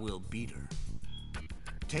that's how we'll beat her.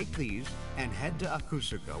 Take these and head to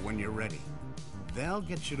Akusuka when you're ready. They'll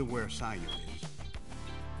get you to where Sayu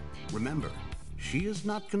is. Remember, she is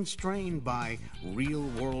not constrained by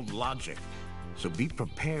real-world logic, so be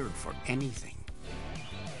prepared for anything.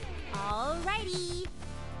 Alrighty.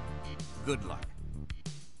 Good luck.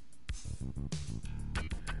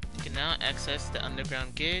 You can now access the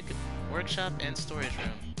underground gig, workshop, and storage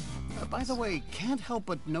room. By the way, can't help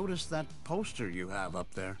but notice that poster you have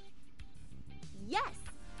up there. Yes,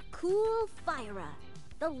 Cool Fyra,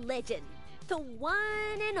 the legend, the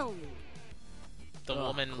one and only. The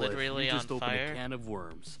woman Cliff, literally you on just opened fire. a can of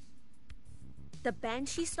worms. The band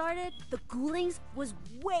she started, the Ghoulings, was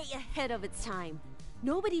way ahead of its time.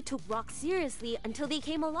 Nobody took rock seriously until they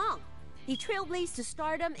came along. They trailblazed to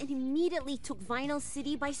stardom and immediately took Vinyl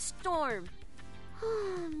City by storm.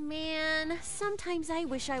 Oh man, sometimes I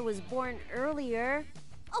wish I was born earlier.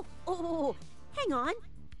 Oh, hang on.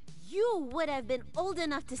 You would have been old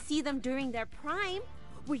enough to see them during their prime.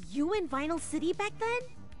 Were you in Vinyl City back then?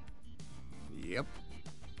 Yep.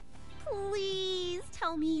 Please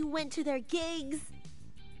tell me you went to their gigs.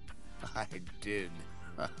 I did.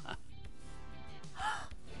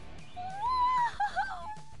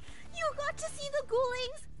 You got to see the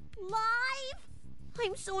Ghoulings live?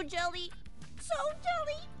 I'm so jelly. So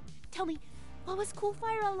jelly. Tell me, what was Cool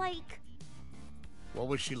Fyra like? What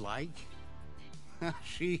was she like?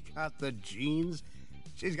 She got the jeans.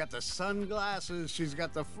 She's got the sunglasses. She's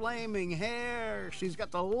got the flaming hair. She's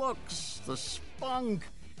got the looks, the spunk.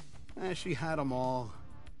 She had them all.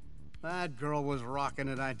 That girl was rocking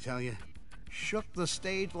it, I tell you. Shook the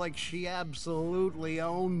stage like she absolutely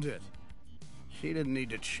owned it. She didn't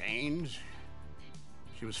need to change.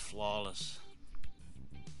 She was flawless.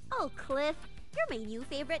 Oh, Cliff, you're my new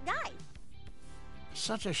favorite guy.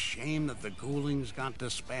 Such a shame that the Ghoulings got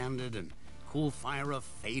disbanded and Cool Fyra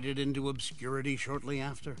faded into obscurity shortly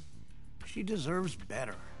after. She deserves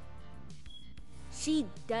better. She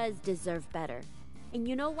does deserve better. And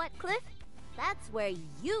you know what, Cliff? That's where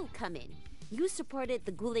you come in. You supported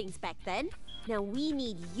the Ghoulings back then. Now we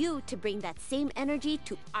need you to bring that same energy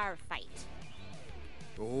to our fight.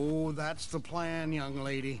 Oh, that's the plan, young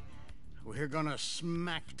lady. We're gonna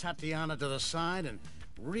smack Tatiana to the side and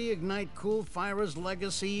reignite Cool Fyra's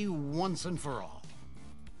legacy once and for all.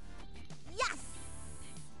 Yes!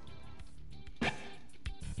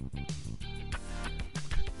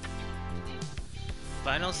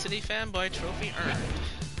 Vinyl City Fanboy Trophy earned.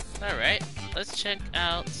 Alright, let's check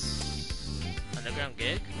out Underground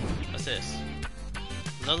Gig. What's this?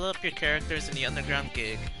 Level up your characters in the Underground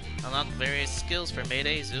Gig. Unlock various skills for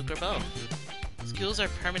Mayday, Zook, or both. Skills are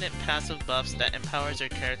permanent passive buffs that empowers your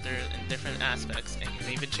character in different aspects and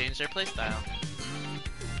can even change their playstyle.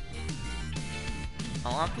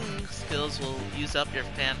 Unlocking skills will use up your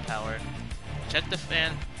fan power. Check the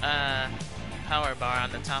fan power bar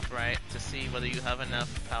on the top right to see whether you have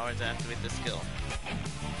enough power to activate the skill.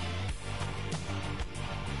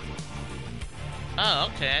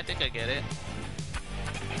 Oh, okay, I think I get it.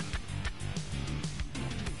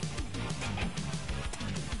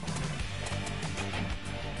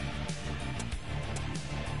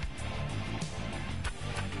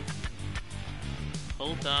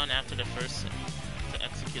 Hold down after the first to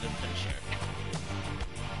execute a finisher.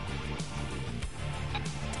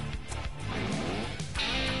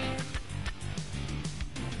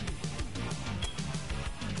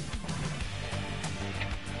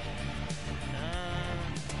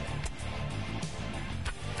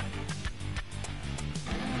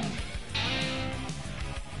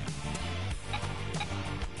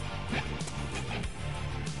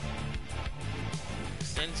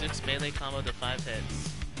 Extend Zook's melee combo to 5 hits.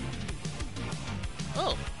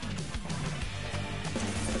 Oh!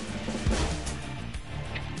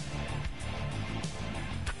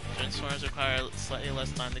 Transformers require slightly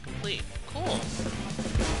less time to complete. Cool!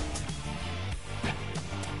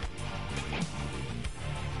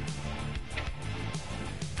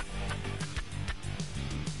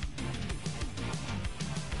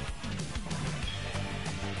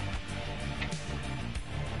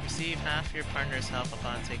 Receive half your partner's health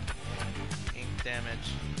upon taking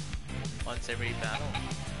damage once every battle.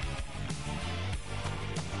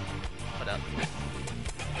 But up.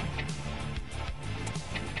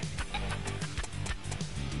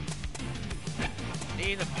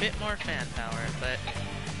 Need a bit more fan power, but...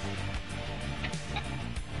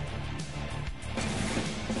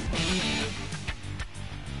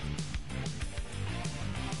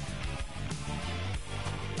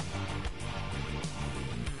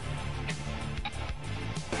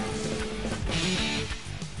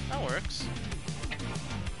 that works.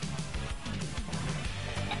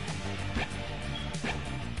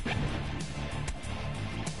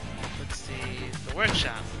 Let's see... the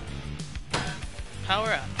workshop.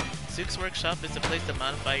 Power up. Zook's workshop is a place to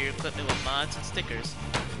modify your equipment with mods and stickers.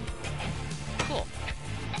 Cool.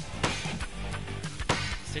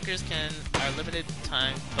 Stickers are limited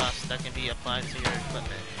time buffs that can be applied to your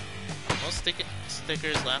equipment. Most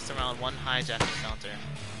stickers last around one hijack encounter.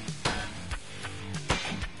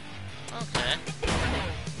 Okay.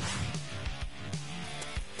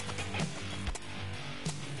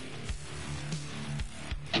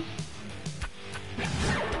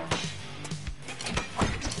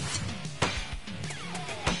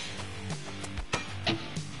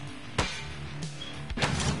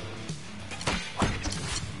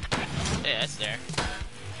 There.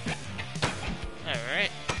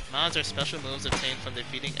 Alright. Mods are special moves obtained from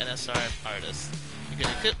defeating NSR artists. You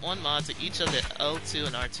can equip one mod to each of the L2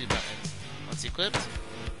 and R2 buttons. Once equipped,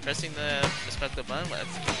 pressing the respective button will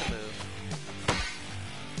execute the move.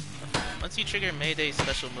 Once you trigger Mayday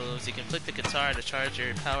special moves, you can flick the guitar to charge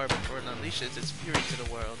your power before it unleashes its fury to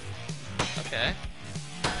the world. Okay.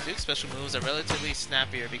 Zook's special moves are relatively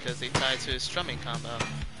snappier because they tie to his strumming combo.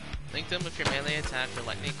 Link them with your melee attack for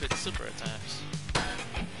lightning quick super attacks.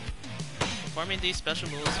 Performing these special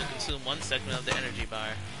moves will consume 1 segment of the energy bar.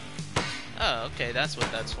 Oh, okay, that's what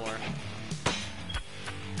that's for.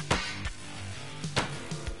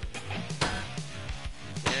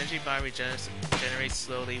 The energy bar regenerates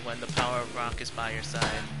slowly when the power of rock is by your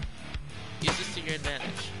side. Use this to your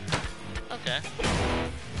advantage. Okay.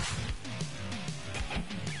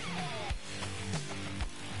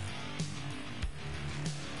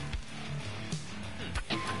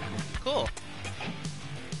 Cool.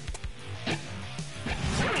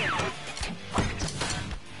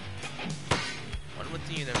 One with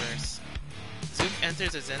the universe. Zook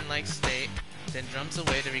enters a zen-like state, then drums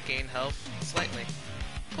away to regain health slightly.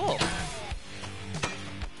 Cool.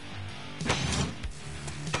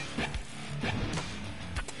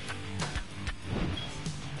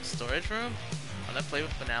 Storage room? Wanna play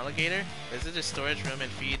with an alligator? Visit the storage room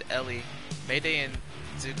and feed Ellie, Mayday, and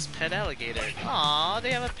Zook's pet alligator. Aww,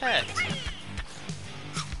 they have a pet.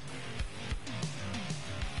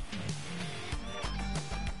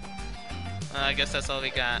 I guess that's all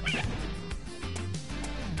we got.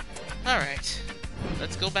 Alright.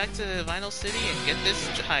 Let's go back to Vinyl City and get this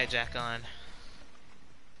hijack on.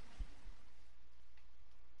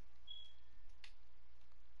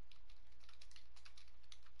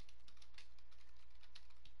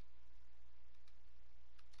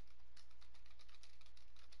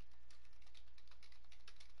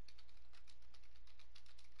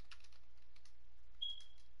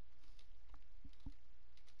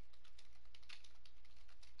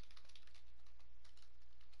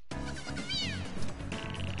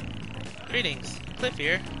 Greetings, Cliff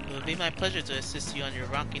here. It would be my pleasure to assist you on your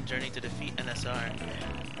rocking journey to defeat NSR.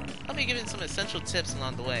 I'll be giving some essential tips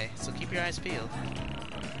along the way, so keep your eyes peeled.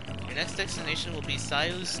 Your next destination will be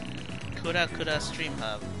Sayu's Kura Kura Stream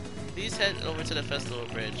Hub. Please head over to the festival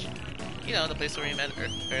bridge. You know, the place where we met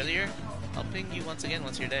earlier? I'll ping you once again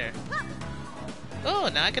once you're there. Oh,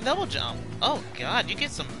 now I can double jump. Oh god, you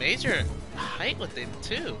get some major height with it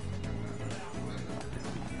too.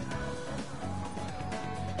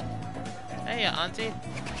 Hey, Auntie.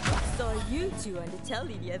 Saw you two on the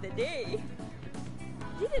telly the other day.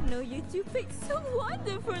 Didn't know you two picked so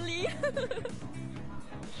wonderfully.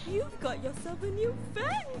 You've got yourself a new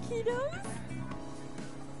fan, kiddos.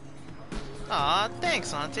 Aw,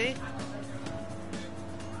 thanks, Auntie.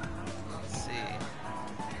 Let's see.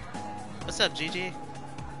 What's up, Gigi?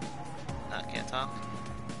 Nah, can't talk.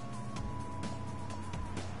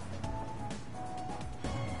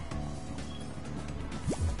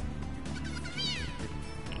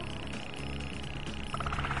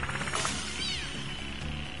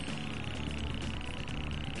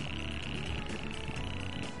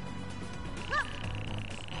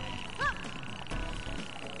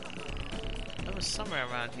 Somewhere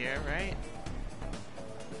around here, right?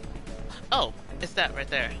 Oh, it's that right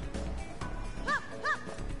there.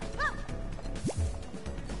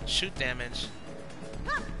 Shoot damage.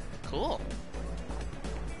 Cool.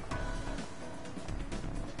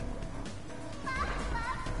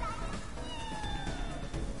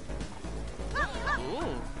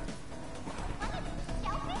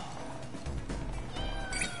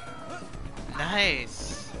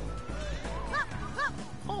 Nice.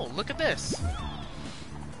 Oh, look at this.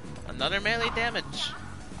 Another melee damage.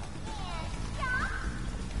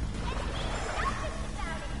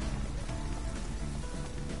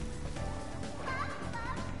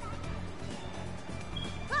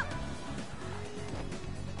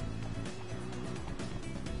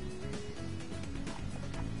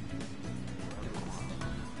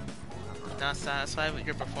 Not satisfied with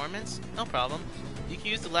your performance? No problem. You can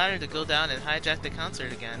use the ladder to go down and hijack the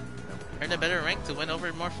concert again. Earn a better rank to win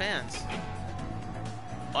over more fans.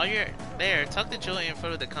 While you're there, talk to Joey in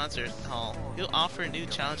front of the concert hall. He'll offer new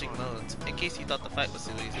challenging modes, in case you thought the fight was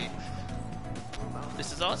too easy.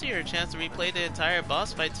 This is also your chance to replay the entire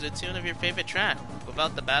boss fight to the tune of your favorite track,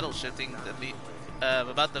 without the battle shifting the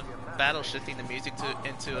music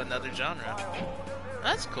into another genre.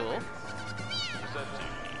 That's cool.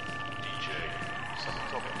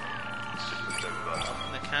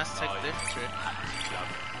 The cast tech diff trick.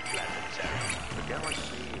 The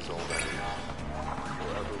galaxy is already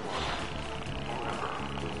forever one.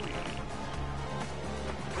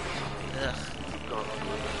 Ugh. You've gone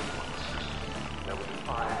through it once. There will be 5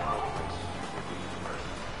 more places with the universe.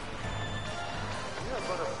 We are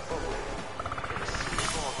but a bubble in a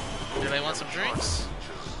sea of... Anybody want some drinks?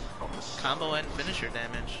 Combo and finisher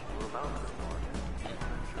damage.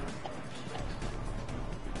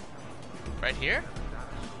 Right here?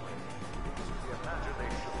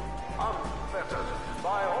 Unfettered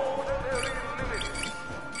by ordinary limits.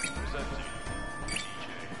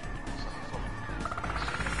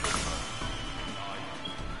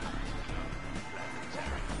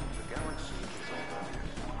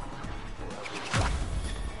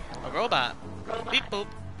 A robot. Beep boop.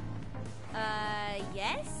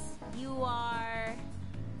 Yes? You are...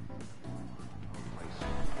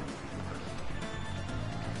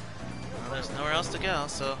 Well, there's nowhere else to go,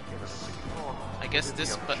 so I guess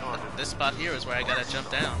this spot here is where I gotta jump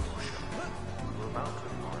down.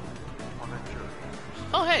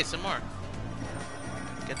 Oh hey, some more.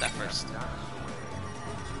 Get that first. Hey,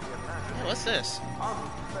 what's this?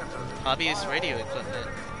 Hobbyist radio equipment.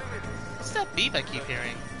 What's that beep I keep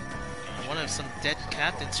hearing? I wonder if some dead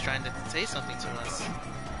captain's trying to say something to us.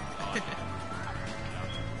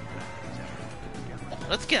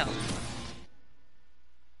 Let's go.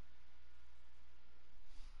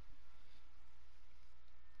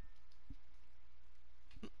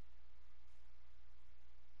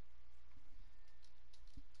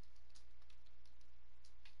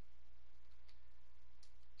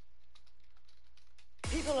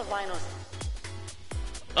 People of Vinyl.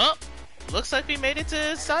 Oh, looks like we made it to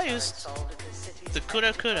Sayus. The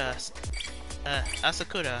Kura Kura.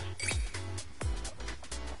 Asakura.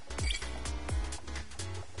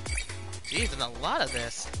 Jeez, there's a lot of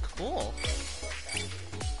this. Cool.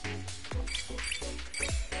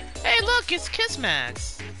 Hey, look, it's Kiss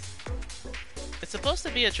Max. It's supposed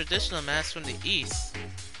to be a traditional mask from the East.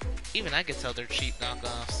 Even I could tell they're cheap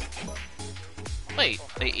knockoffs. Wait,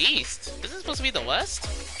 the East? Isn't it supposed to be the West?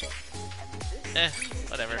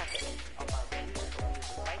 Whatever.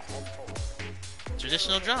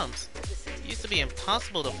 Traditional drums. It used to be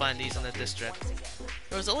impossible to find these in the district.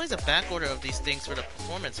 There was always a back order of these things for the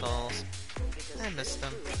performance halls. I missed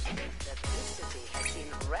them. This city has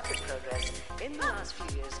seen rapid progress in the last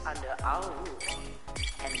few years under our rule.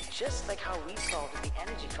 And just like how we solved the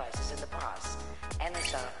energy crisis in the past,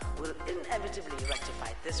 NSR will inevitably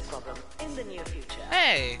rectify this problem in the near future.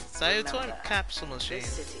 Hey! Sayu toy capsule machine.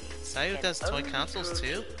 Sayu does toy consoles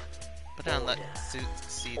too? But I don't let Suit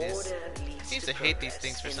see this. He seems to hate these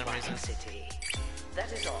things for some reason.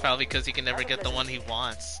 That is all. Probably because he can never get the one he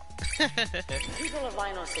wants. People of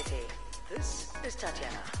Vinyl City, this is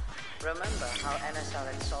Tatiana. Remember how NSR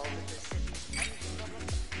had solved the city's energy problem?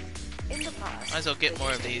 In the past, Might as well get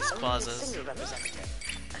more of these quasas. A quasas. single representative,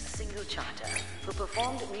 a single charter, who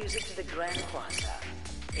performed music to the Grand Quasar.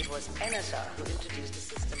 It was NSR who introduced the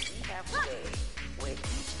system we have today, where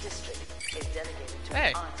each district is dedicated to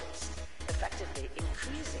an artist, effectively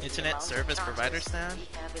increasing Internet the service amount of provider charters stand? we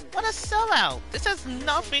have in What a sellout! This has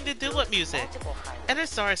nothing to do with music.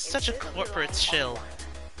 NSR is such a corporate shill.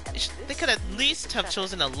 They could at least have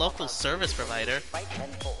chosen a local service provider.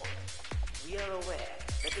 We are aware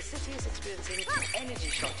that the city is experiencing an energy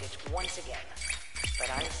shortage once again. But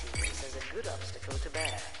I see this as a good obstacle to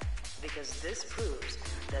bear, because this proves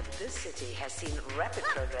that this city has seen rapid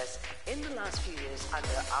progress in the last few years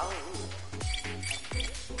under our rule.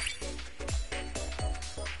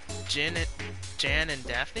 Jan and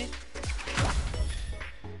Daphne?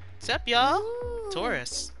 What's up, y'all?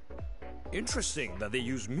 Taurus. Interesting that they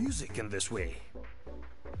use music in this way.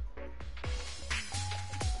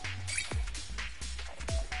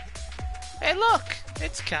 Hey, look!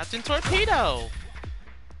 It's Captain Torpedo!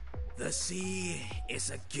 The sea is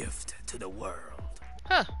a gift to the world.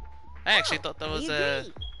 Huh. I actually thought that was a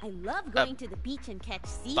I love going to the beach and catch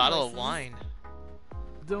sea bottle of horses. wine.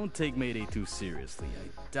 Don't take Mayday too seriously. I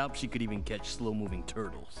doubt she could even catch slow-moving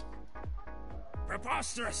turtles.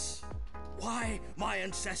 Preposterous! Why, my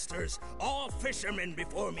ancestors, all fishermen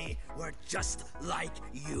before me, were just like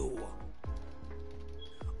you.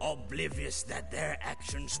 Oblivious that their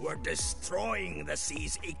actions were destroying the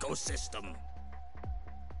sea's ecosystem.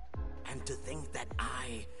 And to think that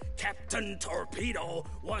I, Captain Torpedo,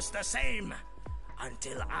 was the same,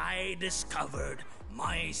 until I discovered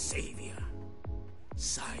my savior,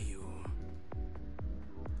 Sayu.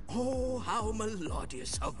 Oh, how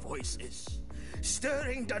melodious her voice is,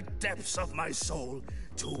 stirring the depths of my soul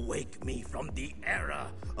to wake me from the error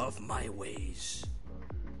of my ways.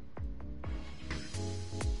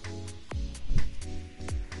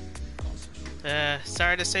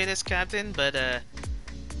 Sorry to say this, Captain, but,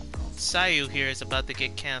 Sayu here is about to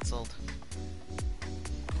get cancelled.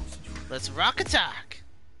 Let's rock attack!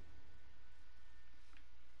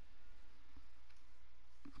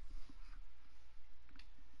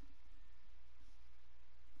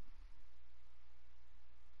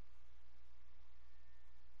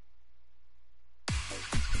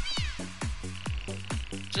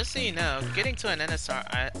 Just so you know, getting to an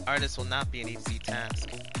NSR artist will not be an easy task.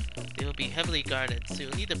 They will be heavily guarded, so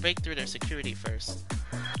you'll need to break through their security first.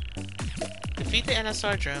 Defeat the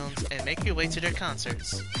NSR drones and make your way to their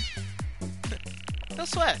concerts. No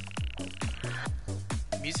sweat!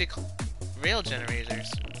 Music rail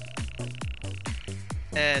generators.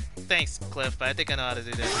 Thanks, Cliff, but I think I know how to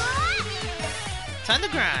do that. Time to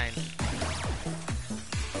grind!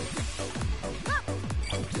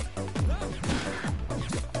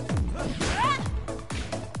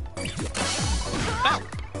 Bow!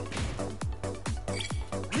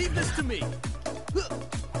 Leave this to me!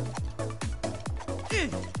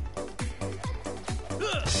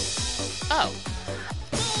 Oh.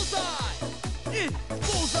 Bullseye!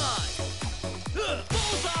 Bullseye!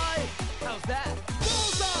 Bullseye! How's that?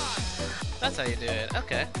 Bullseye! That's how you do it.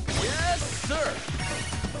 Okay. Yes, sir!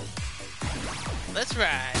 Let's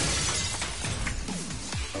ride!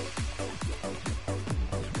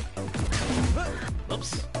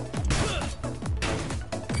 Oops.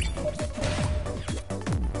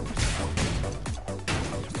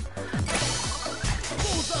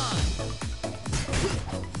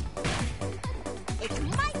 It's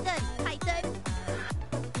my turn, Titan.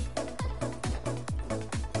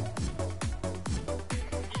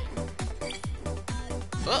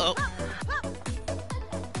 Uh-oh.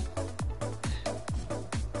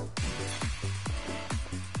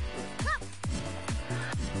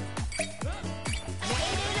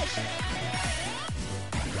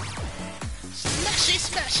 Smashy,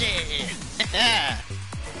 smashy!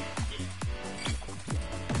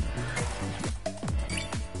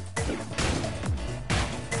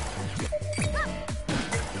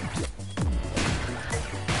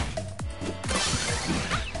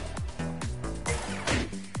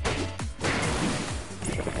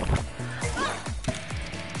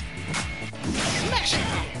 Smash it!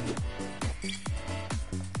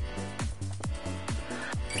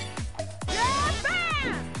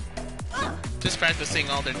 Just practicing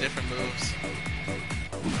all their different moves.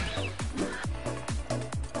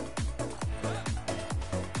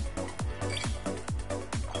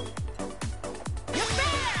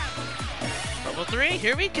 Level 3,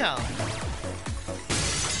 here we go.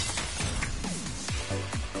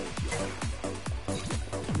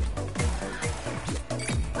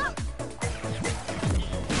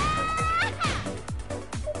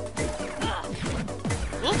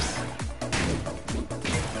 Whoops.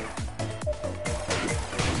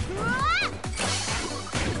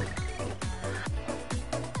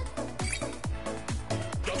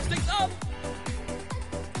 Drumsticks up!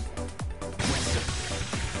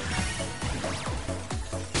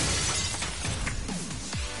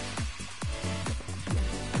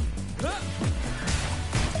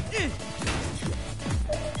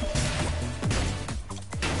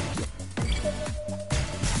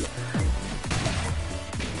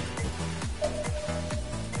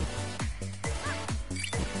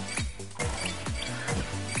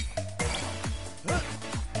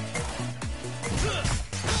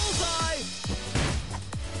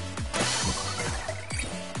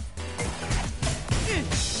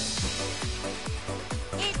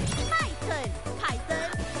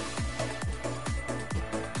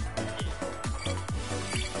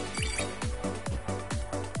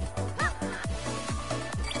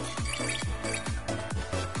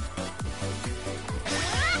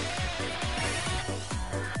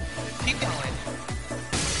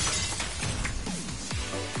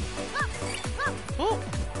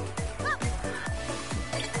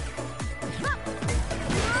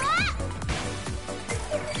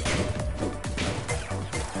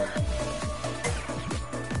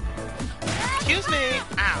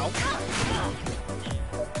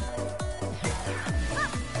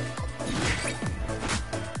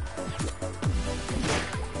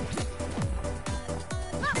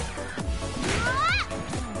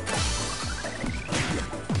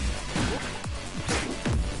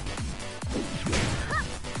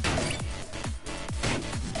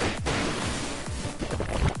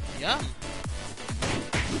 Yum.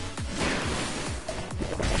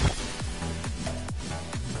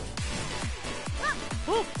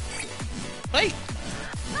 Woo. Wait.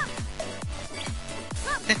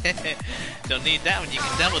 Don't need that when you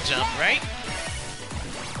can double jump, right?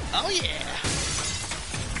 Oh yeah.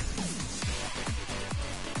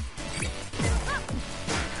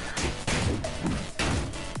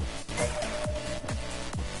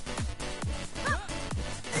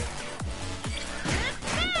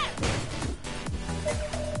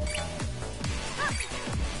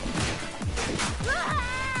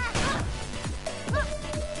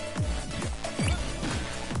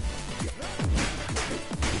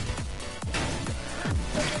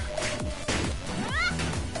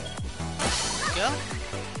 Go.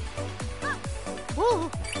 Woo.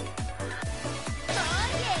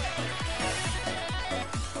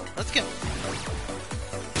 Let's go.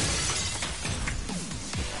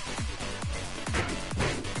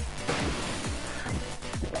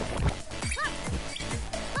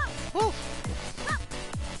 Woo.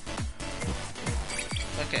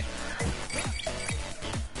 Okay.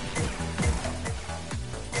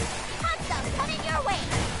 Panda, coming your way.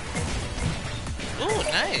 Ooh,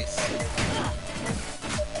 nice.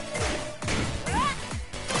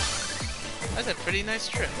 That's a pretty nice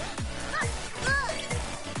trick.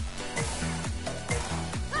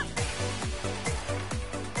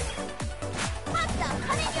 Panda,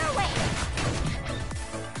 coming your way.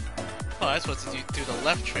 Oh, I was supposed to do the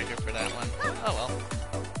left trigger for that one. Oh well.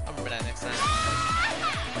 I'll remember that next time.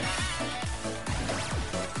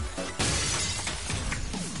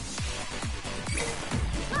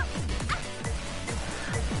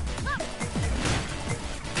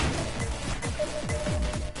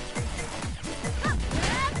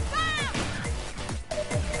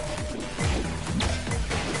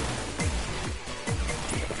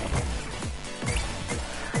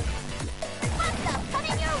 Panda,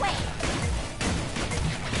 coming your way.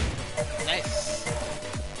 Nice.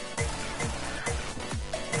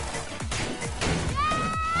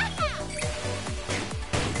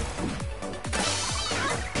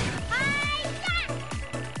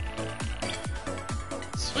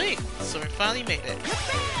 Sweet. So we finally made it.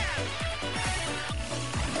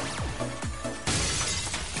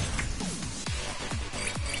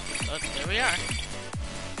 Oh, there we are.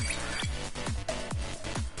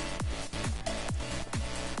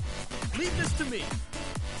 Leave this to me.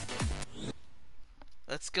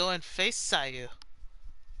 Let's go and face Sayu.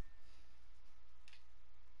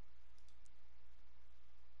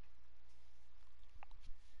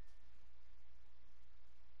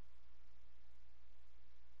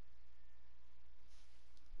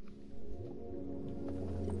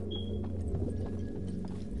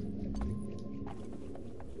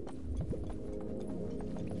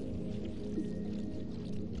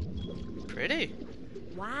 Pretty.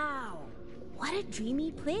 Wow, what a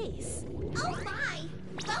dreamy place. Oh my!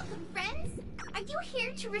 Welcome, friends! Are you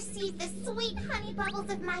here to receive the sweet honey bubbles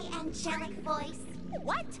of my angelic voice?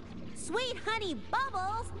 What? Sweet honey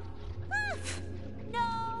bubbles?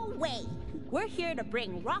 No way. We're here to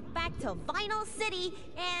bring rock back to Vinyl City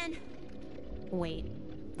and... Wait,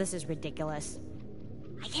 this is ridiculous.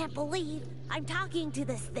 I can't believe I'm talking to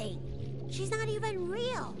this thing. She's not even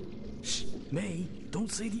real. Shh, May,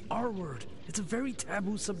 don't say the R word. It's a very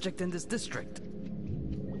taboo subject in this district.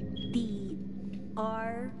 The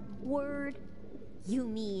R word? You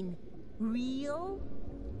mean real?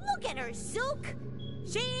 Look at her, Zook!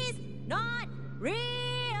 She's not real!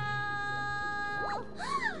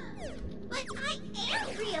 But I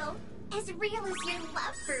am real! As real as your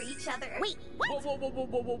love for each other. Wait, what?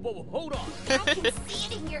 Whoa, hold on. I can see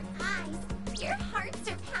it in your eyes. Your hearts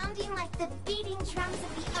are pounding like the beating drums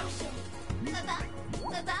of the ocean. Bubba?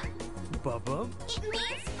 Bubba? It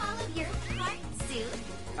means follow your heart, Zook.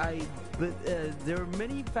 But there are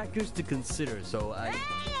many factors to consider, so I...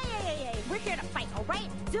 Hey! We're here to fight, alright?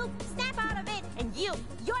 Zook, snap out of it, and you're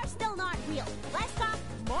still not real. Let's talk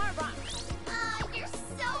more rock. You're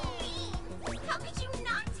so mean. How could you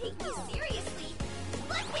not take me seriously?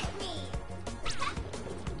 Look at me.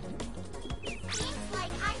 Seems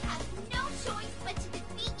like I have no choice but to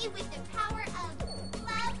defeat you with the power of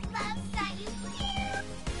love, Sayu.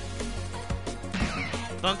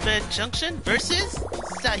 Bunk Bed Junction versus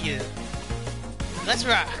Sayu. Let's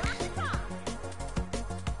rock.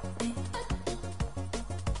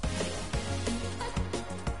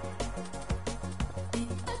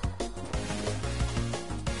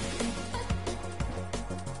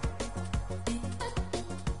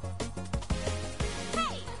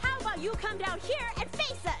 you come down here and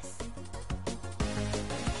face us!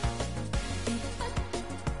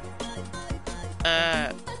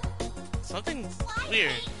 Something's Why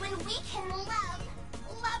weird. hate when we can love?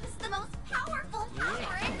 Love is the most powerful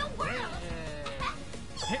power in the world!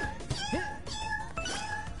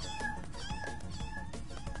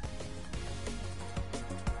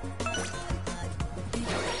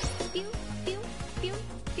 Pew, pew, pew,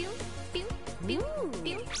 pew, pew, pew,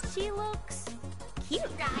 pew. She looks cute.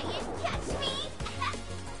 Ryan, catch me!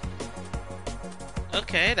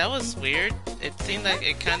 Okay, that was weird. It seemed like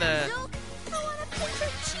it kind of.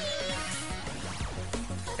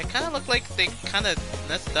 It kind of looked like they kind of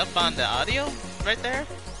messed up on the audio right there.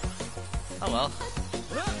 Oh well.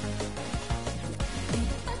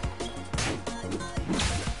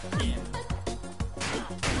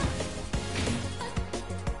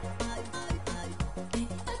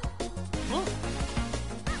 Whoa.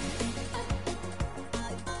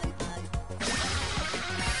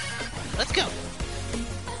 Let's go.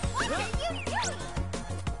 What are you doing?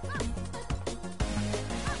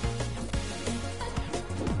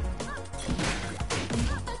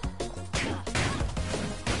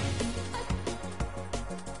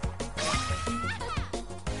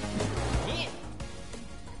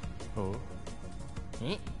 Oh.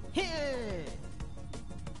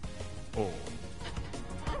 Oh.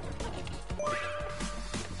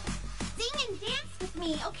 Sing and dance with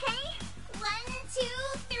me, okay? 1, 2,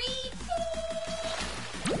 3, peace!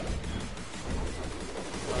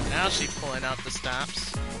 Well, now she's pulling out the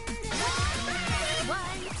stops. 1,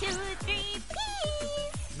 2, 3,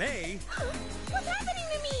 peace! May? What's happening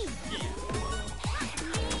to me?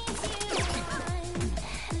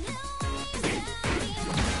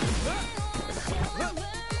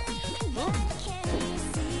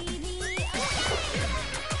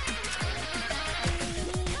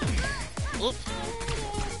 Oops.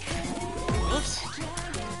 Oops.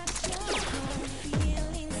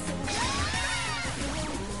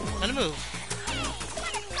 Gonna move.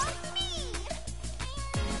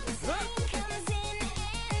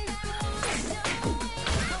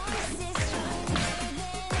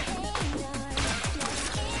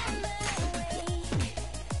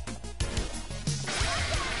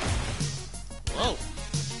 Whoa.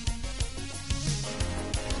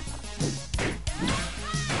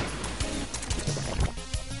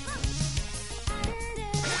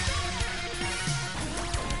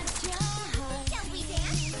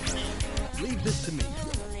 Leave this to me.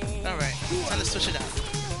 Alright, time to switch it out.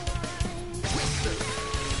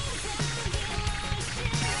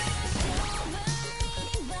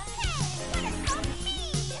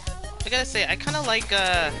 I gotta say, I kinda like,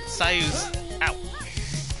 Sayu's... Ow.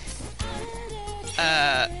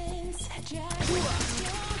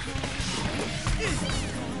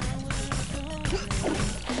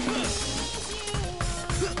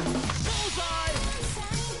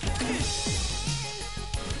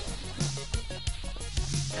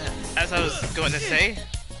 As I was going to say,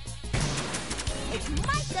 It's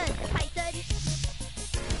my turn, Python!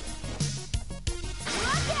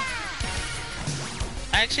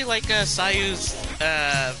 I actually like Sayu's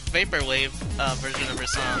Vaporwave version of her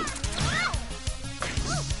song.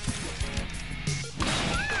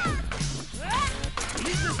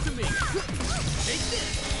 Leave this to me. Take this.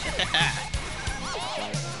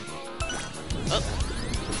 Oh,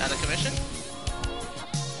 out of commission?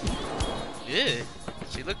 Ew,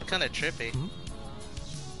 she looked kind of trippy.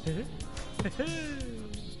 I'm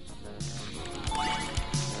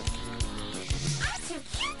too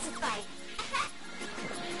cute to fight!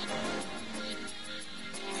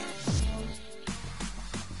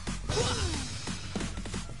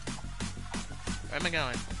 Where am I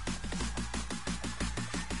going?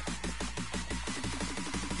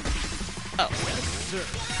 Oh. Yes, sir.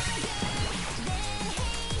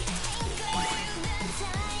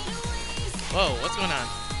 Whoa, what's going on?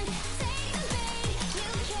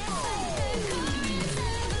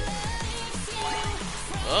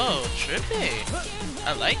 Oh, trippy.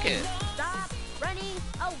 I like it. Stop running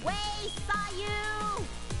away, Sayu!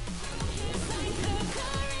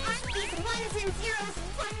 Aren't these ones and zeros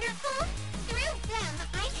wonderful? Through them,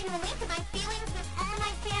 I can link my feelings with all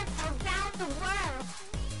my fans around the world.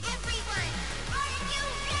 Everyone, are you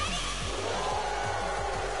ready?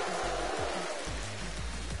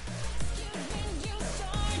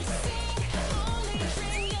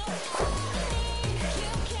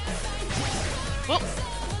 Whoa.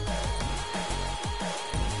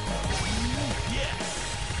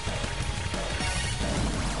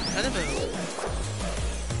 Kind of move.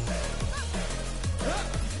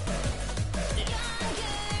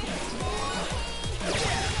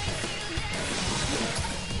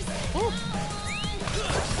 Whoa.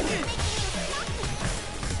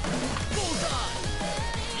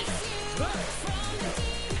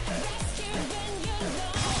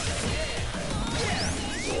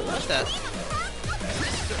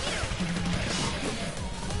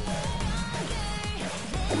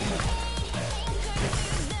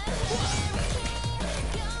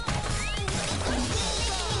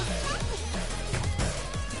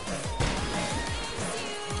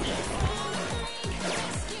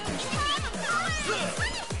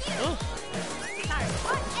 Ooh.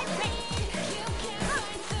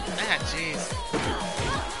 Ah, jeez.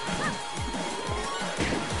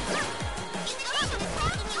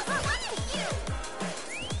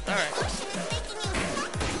 Alright.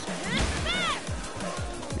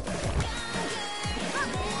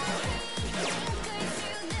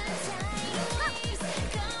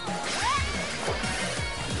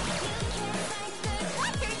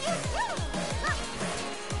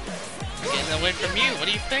 Getting away from you, what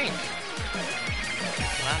do you think?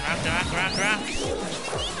 Come on, rock.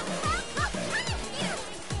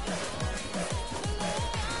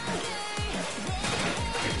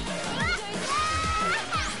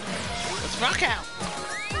 Let's rock out!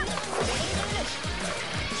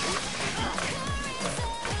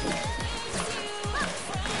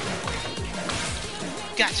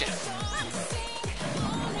 Gotcha!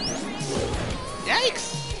 Yikes!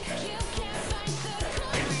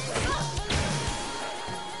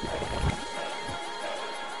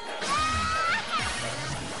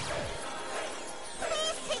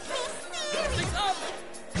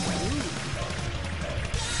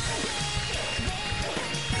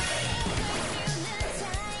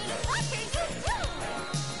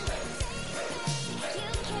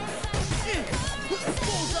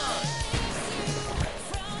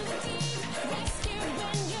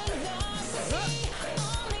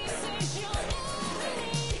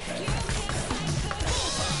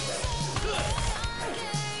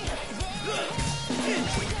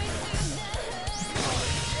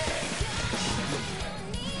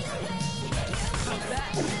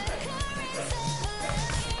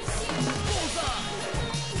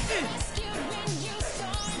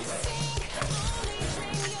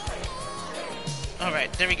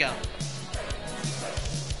 Alright, there we go.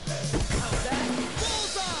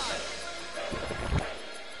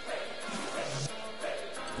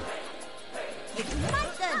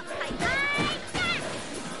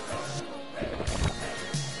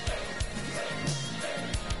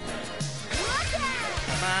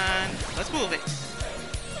 Come on, let's move it.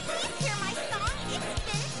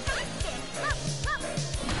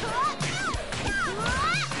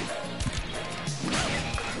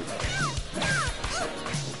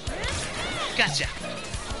 Gotcha!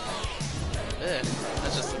 Ugh,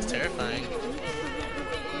 that just looks terrifying.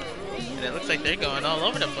 And it looks like they're going all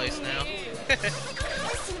over the place now.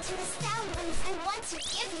 Listen to the sound waves I want to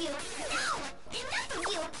give you. No! Enough of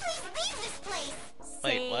you! Please leave this place!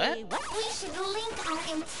 Wait, what? We should link our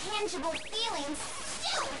intangible feelings.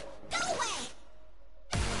 Still, go away!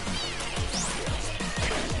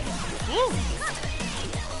 Woo!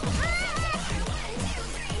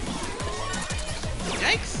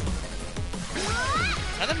 Yikes!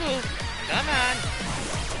 Another move! Come on!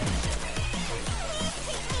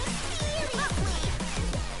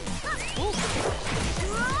 Ooh.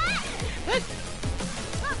 What?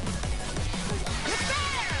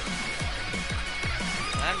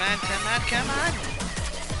 Come on!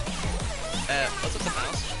 What's with the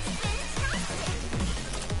mouse?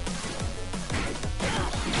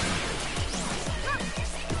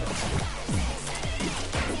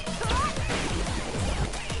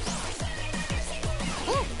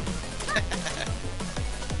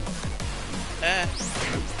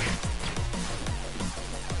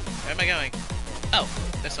 Where am I going? Oh,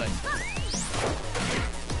 this way.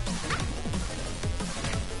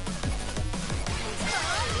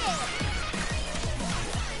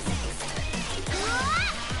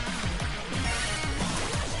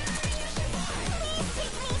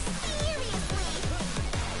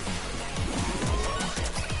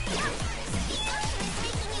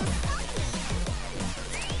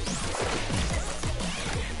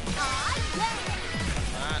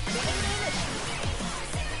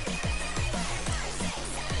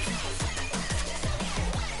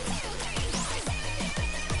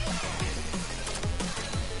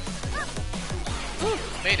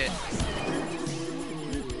 Made it.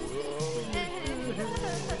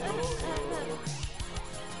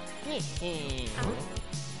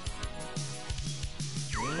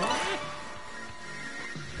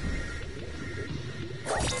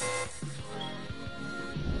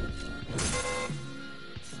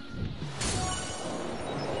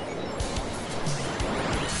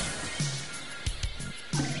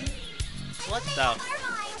 What the?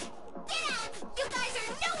 Get out! You guys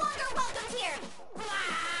are no longer welcome here!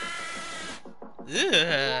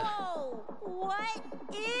 Ugh. Whoa! What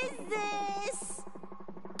is this?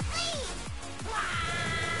 Please!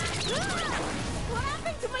 What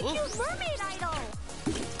happened to my cute mermaid idol?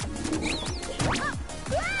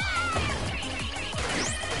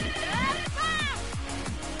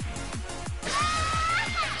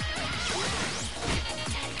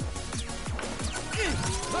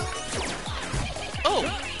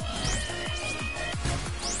 Oh!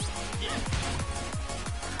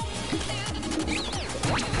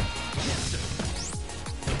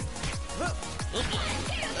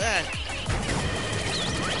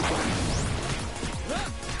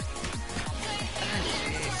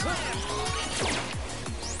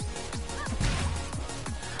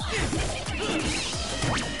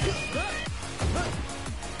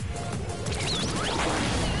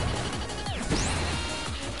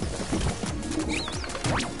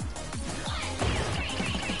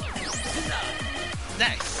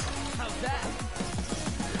 Nice. How's that?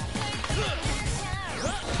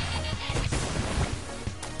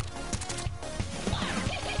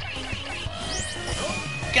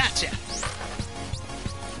 Gotcha.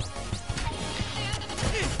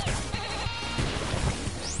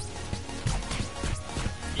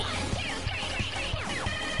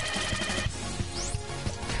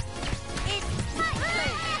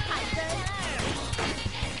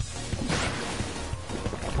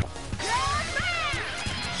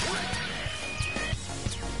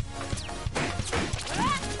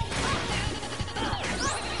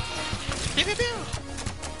 Pew, pew, pew.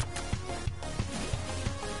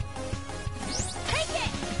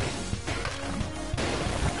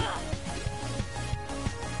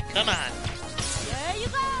 Come on. There you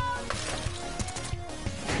go.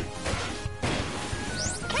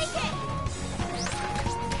 Take it.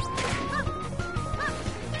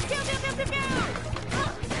 Pew, pew, pew, pew, pew.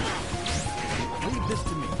 Leave this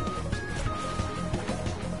to me.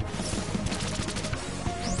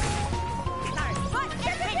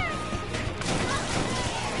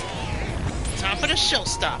 Time for the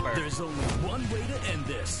showstopper. There's only one way to end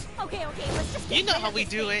this. Okay, let's just You know how we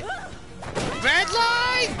do it. Red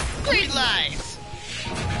line, green lights.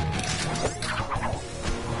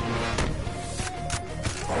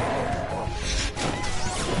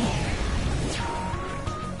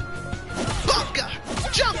 Bunka,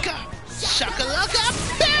 junka, shakalaka,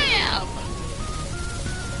 bam!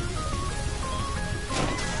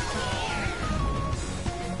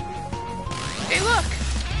 Hey, look!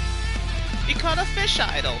 You caught a fish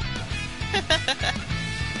idol.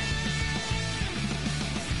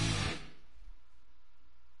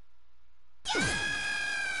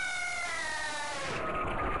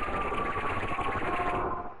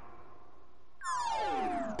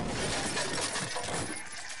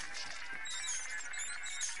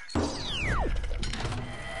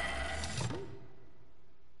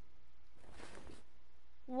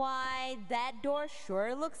 Why, that door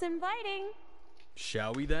sure looks inviting.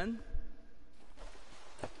 Shall we then?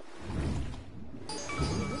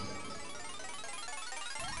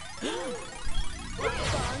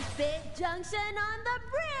 Bunk Bit Junction on the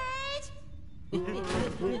bridge.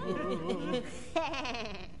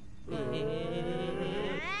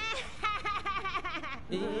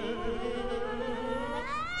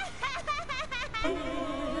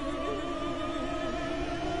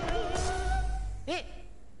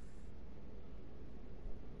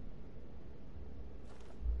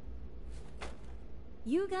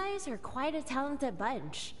 You guys are quite a talented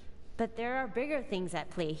bunch, but there are bigger things at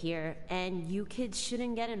play here, and you kids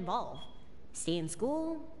shouldn't get involved. Stay in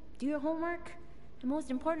school, do your homework, and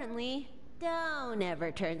most importantly, don't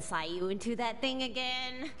ever turn Sayu into that thing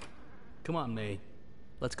again. Come on, May.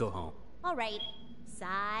 Let's go home. All right,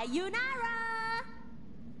 sayonara!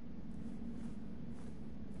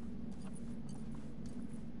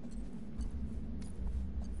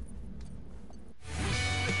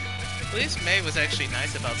 At least May was actually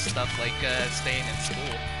nice about stuff like staying in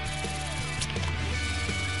school.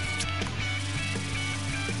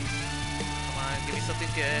 Come on, give me something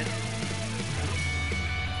good.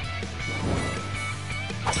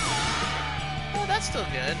 Oh, that's still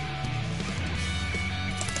good.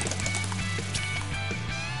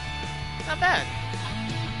 Not bad.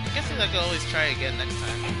 I guess I could always try again next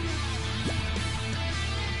time.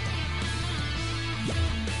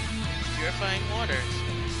 Purifying waters.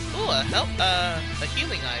 Ooh, a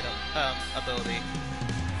healing item, ability.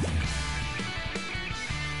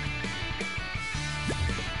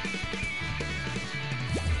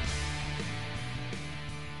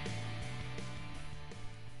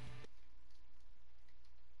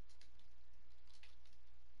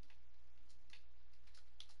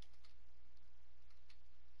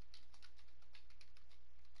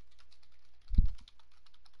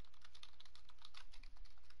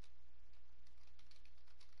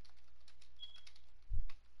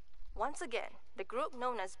 Once again, the group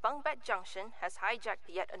known as Bungbat Junction has hijacked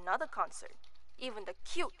yet another concert. Even the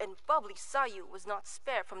cute and bubbly Sayu was not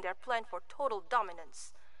spared from their plan for total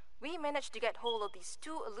dominance. We managed to get hold of these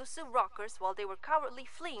two elusive rockers while they were cowardly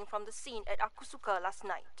fleeing from the scene at Akusuka last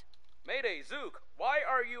night. Mayday, Zook! Why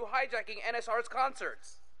are you hijacking NSR's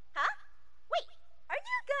concerts? Huh? Wait, are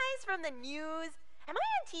you guys from the news? Am I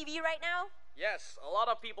on TV right now? Yes, a lot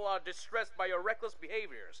of people are distressed by your reckless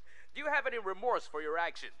behaviors. Do you have any remorse for your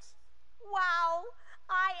actions? Wow,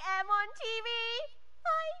 I am on TV.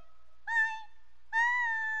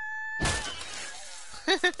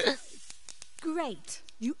 Great.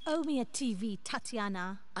 You owe me a TV,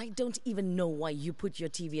 Tatiana. I don't even know why you put your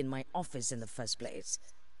TV in my office in the first place.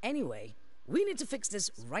 Anyway, we need to fix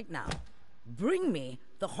this right now. Bring me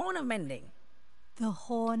the Horn of Mending. The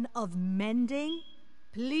Horn of Mending?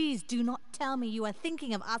 Please do not tell me you are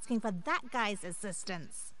thinking of asking for that guy's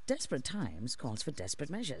assistance. Desperate times calls for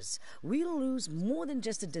desperate measures. We'll lose more than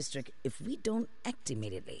just a district if we don't act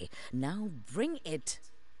immediately. Now bring it.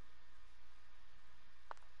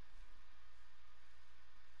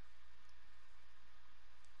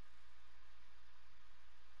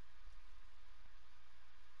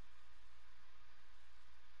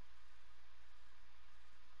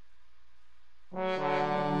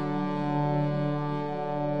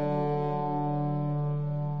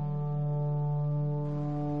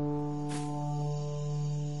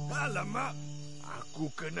 Alamak, aku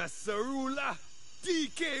kena serulah.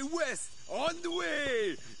 DK West on the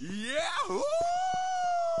way. Yahoo!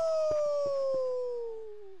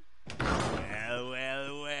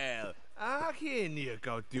 Well. Akhirnya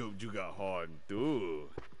kau tiup juga horn tu.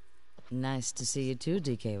 Nice to see you too,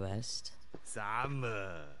 DK West.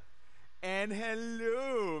 Sama. And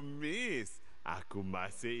hello, miss. Aku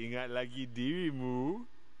masih ingat lagi dirimu.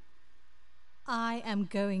 I am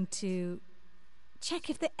going to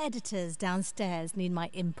check if the editors downstairs need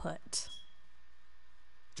my input.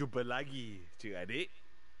 Jumpa lagi, cik adik.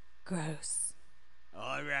 Gross.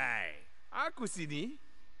 Alright. Aku sini.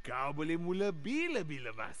 Kau boleh mula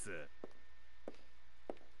bila-bila masa.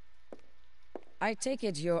 I take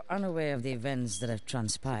it you're unaware of the events that have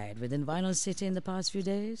transpired within Vinyl City in the past few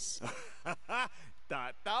days?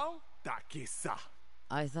 Tak tahu, tak kisah.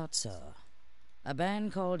 I thought so. A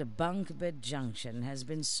band called Bunkbed Junction has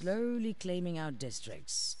been slowly claiming our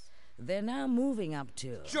districts. They're now moving up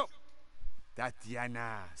to... Cuk!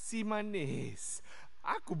 Tatiana, si manis.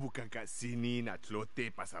 Aku bukan kat sini nak celoteh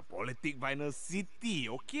pasal politik Vinyl City,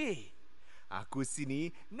 okey? Aku sini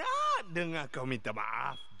nak dengar kau minta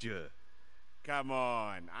maaf je. Come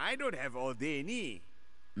on, I don't have all day ni.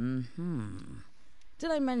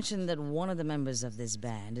 Did I mention that one of the members of this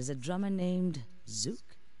band is a drummer named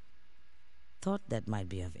Zook? Thought that might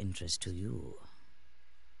be of interest to you.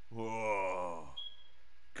 Oh,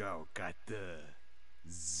 kau kata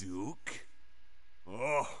Zook?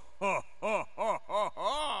 Oh, ho, ho, ho, ho,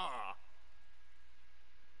 ho.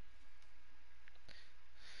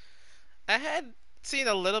 I had seen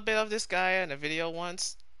a little bit of this guy in a video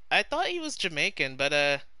once. I thought he was Jamaican, but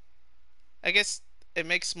I guess it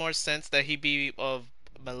makes more sense that he be of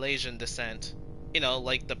Malaysian descent. You know,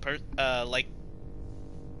 like the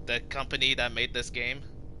company that made this game.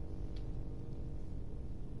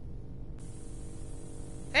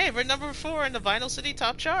 Hey, we're number 4 in the Vinyl City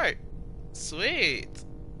top chart. Sweet.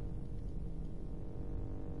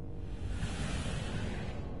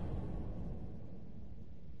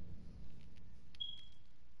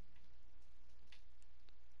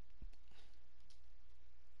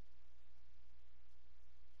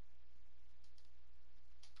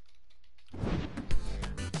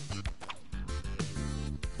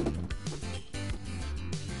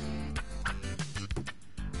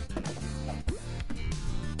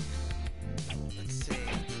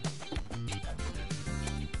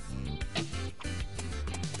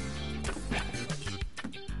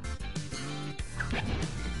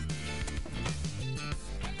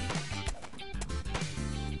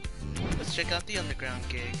 Check out the underground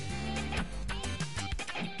gig.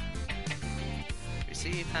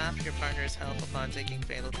 Receive half your partner's health upon taking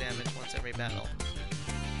fatal damage once every battle.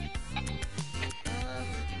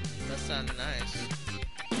 That sounds nice.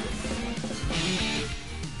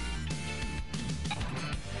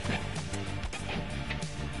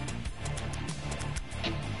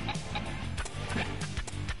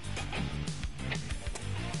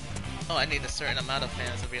 Oh, I need a certain amount of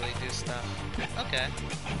fans to really do stuff. Okay.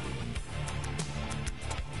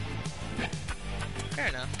 Fair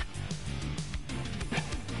enough.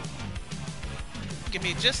 Give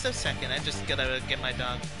me just a second. I just gotta get my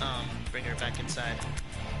dog, bring her back inside.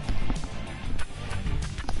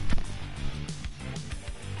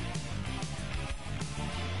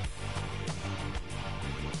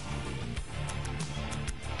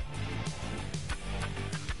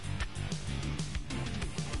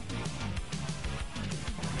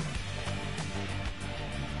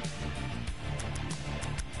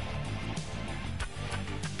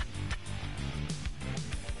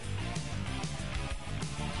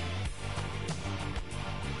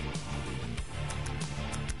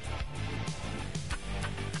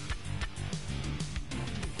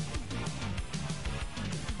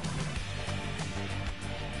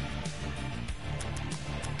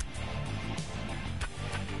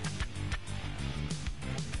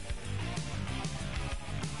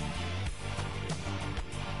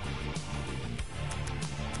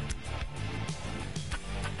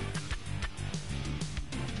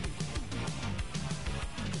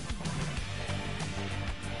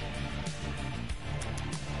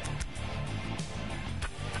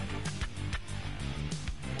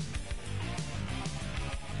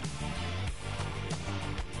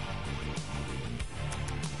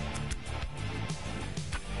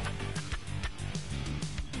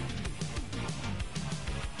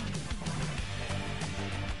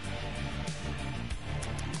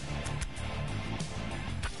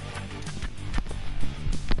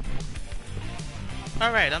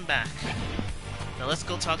 Alright, I'm back. Now let's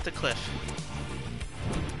go talk to Cliff.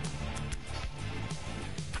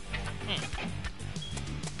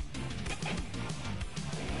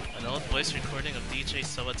 An old voice recording of DJ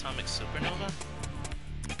Subatomic Supernova?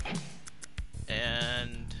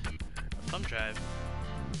 And a thumb drive.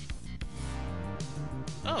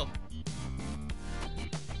 Oh.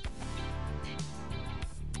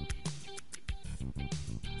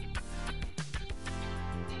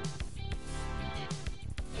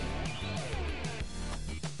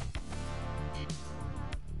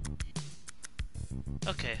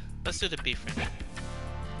 Okay, let's do the beef ring.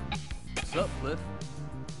 What's up, Cliff?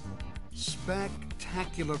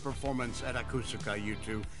 Spectacular performance at Akusuka, you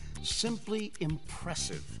two. Simply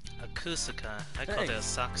impressive. Akusuka. I called it a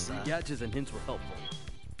Saksa. The gadgets and hints were helpful.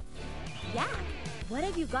 Yeah. What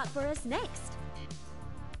have you got for us next?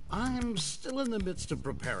 I'm still in the midst of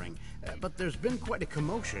preparing, but there's been quite a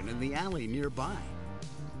commotion in the alley nearby.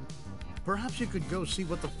 Perhaps you could go see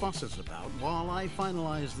what the fuss is about while I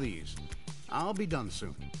finalize these. I'll be done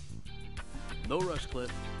soon. No rush,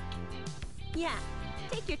 Cliff. Yeah,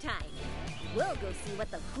 take your time. We'll go see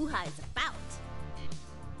what the hoo-ha is about.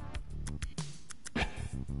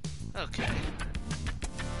 Okay.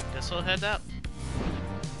 Guess we'll head out.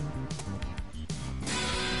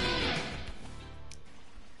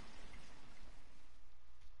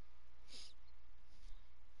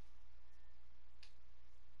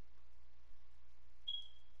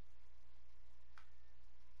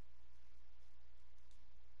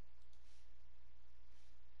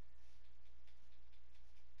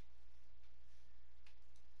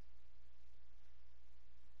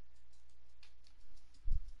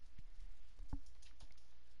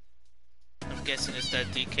 I'm guessing it's that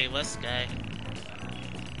DK West guy.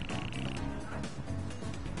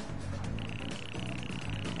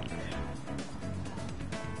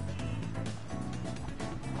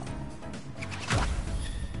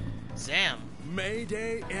 Zam.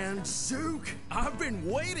 Mayday and Zook! I've been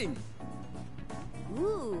waiting!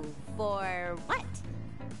 Ooh, for what?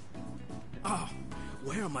 Oh,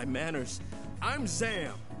 where are my manners? I'm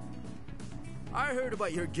Zam. I heard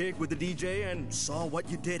about your gig with the DJ and saw what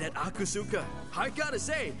you did at Akusuka. I gotta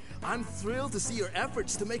say, I'm thrilled to see your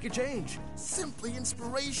efforts to make a change. Simply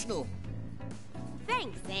inspirational.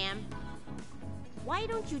 Thanks, Sam. Why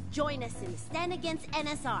don't you join us in the stand against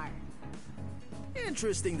NSR?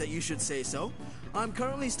 Interesting that you should say so. I'm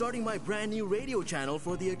currently starting my brand new radio channel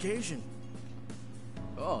for the occasion.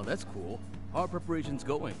 Oh, that's cool. How are preparations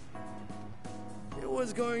going? It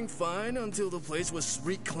was going fine until the place was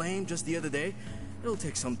reclaimed just the other day. It'll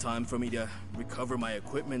take some time for me to recover my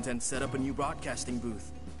equipment and set up a new broadcasting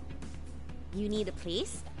booth. You need a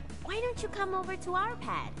place? Why don't you come over to our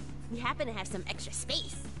pad? We happen to have some extra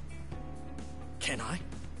space. Can I?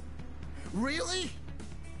 Really?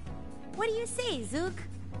 What do you say, Zook?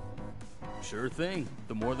 Sure thing.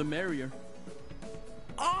 The more the merrier.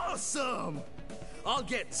 Awesome! I'll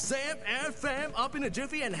get Sam and Fam up in a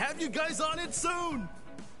jiffy and have you guys on it soon!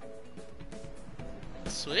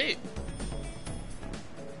 Sweet.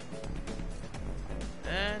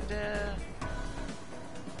 And,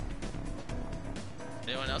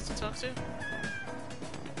 anyone else to talk to?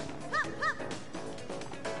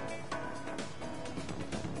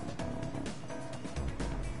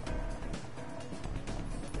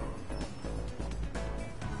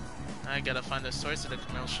 I gotta find the source of the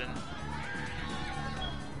commotion.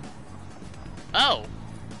 Oh!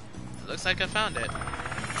 It looks like I found it.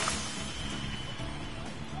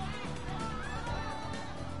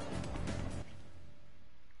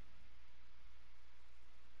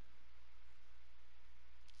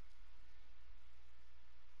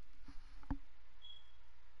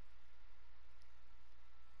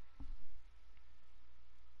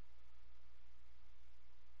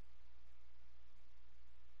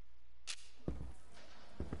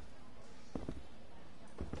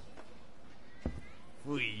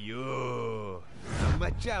 Fuyo.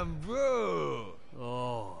 Macam bro.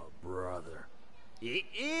 Oh, brother.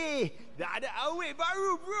 Dah ada awet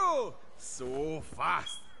baru bro. So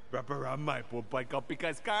fast. Berapa ramai perempuan kau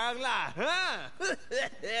pikat sekarang lah, ha?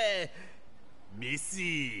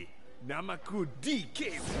 Missy, namaku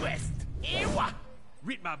DK West. Ewa,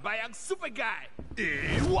 ritma bayang super guy.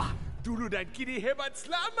 Ewa, dulu dan kini hebat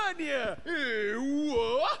selamanya.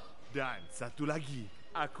 Ewa. Dan satu lagi,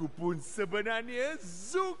 aku pun sebenarnya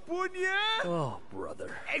Zook punya. Oh,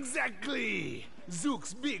 brother. Exactly.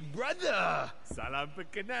 Zook's big brother. Salam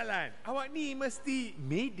perkenalan. Awak ni mesti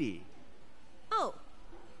Mayday. Oh.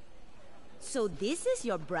 So this is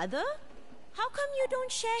your brother? How come you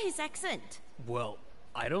don't share his accent? Well,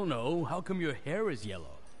 I don't know. How come your hair is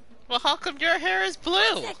yellow? Well, how come your hair is blue?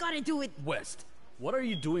 What's that got to do with... West, what are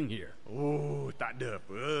you doing here? Oh, tak ada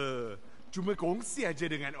apa. Cuma kongsi aja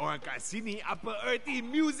dengan orang kat sini apa erti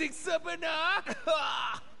music sebenar.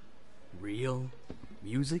 Real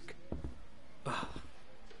music?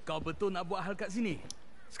 Kau betul nak buat hal kat sini?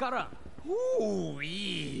 Sekarang?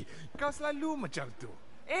 Hui, kau selalu macam tu.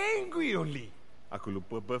 Angry only. Aku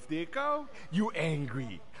lupa birthday kau, you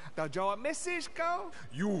angry. Tak jawab message kau,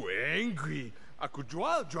 you angry. Aku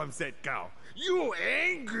jual drum set kau, you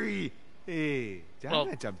angry. Jangan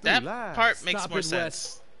macam tu that lah. part makes Stop more it,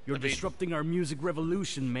 sense. Wes. You're disrupting our music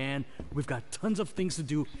revolution, man. We've got tons of things to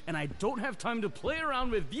do, and I don't have time to play around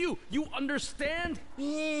with you. You understand?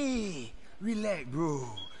 Relax, bro.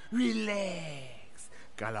 Relax.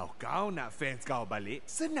 Kalau kau nak fans kau balik,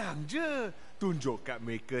 senang je. Tunjuk kat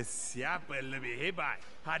mereka siapa lebih hebat.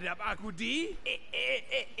 Hadap aku di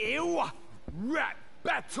rap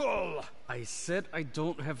battle. I said I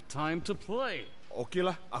don't have time to play.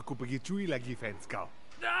 Okeylah, aku pergi curi lagi fans kau.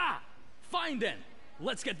 Fine then.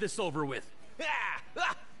 Let's get this over with.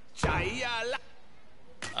 Cayalah.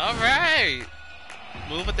 All right.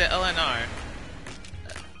 Move with the LNR.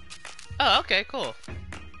 Oh, okay, cool.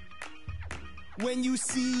 When you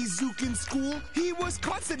see Zook in school, he was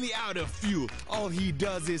constantly out of fuel. All he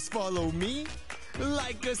does is follow me.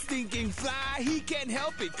 Like a stinking fly, he can't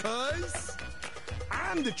help it, cuz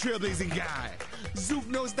I'm the trailblazing guy. Zook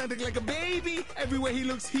knows nothing like a baby. Everywhere he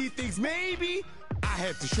looks, he thinks maybe I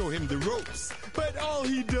have to show him the ropes. But all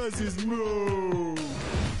he does is move.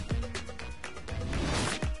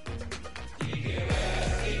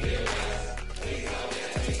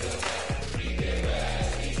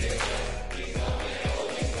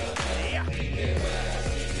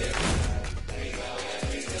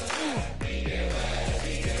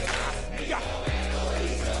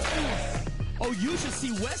 Oh, you should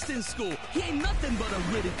see West in school. He ain't nothing but a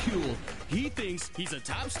ridicule. He thinks he's a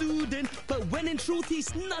top student, but when in truth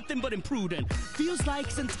he's nothing but imprudent. Feels like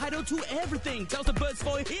he's entitled to everything. Tells the birds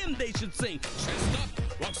for him they should sing. Chest up,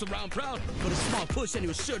 walks around proud, but a small push and he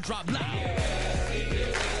was sure drop loud.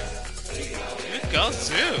 Good go,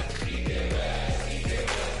 Zook.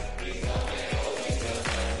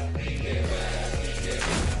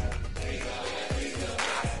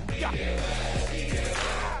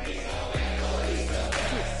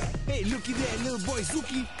 Hey, looky there, little boy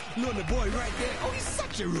Zuki. Little boy right there. Oh, he's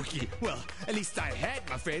such a rookie. Well, at least I had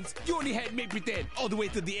my friends. You only had me pretend all the way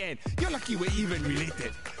to the end. You're lucky we're even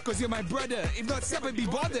related. Cause you're my brother. If not, never be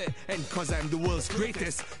bothered. And cause I'm the world's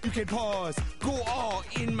greatest, you can pause. Go all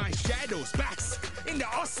in my shadows. Bask in the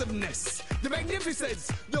awesomeness, the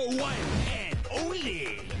magnificence, the one and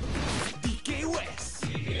only DK West.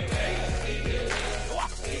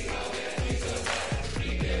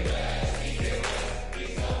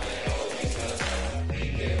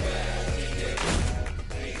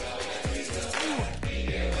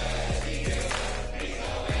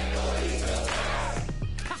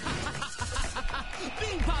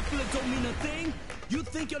 Being popular don't mean a thing. You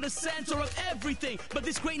think you're the center of everything, but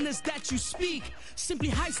this greatness that you speak simply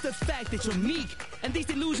hides the fact that you're meek. And these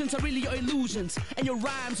illusions are really your illusions, and your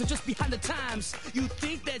rhymes are just behind the times. You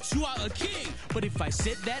think that you are a king, but if I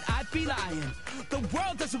said that, I'd be lying. The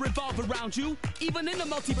world doesn't revolve around you. Even in the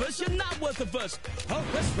multiverse, you're not worth a verse. Oh,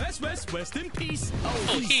 rest in peace.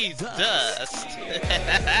 Oh, he's dust.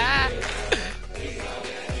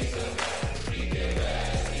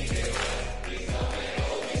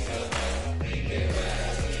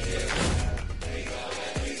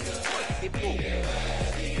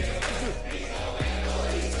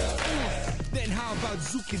 Then how about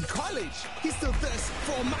Zook in college? He still thirsts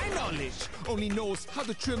for my knowledge. Only knows how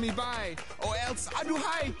to trail me by. Or else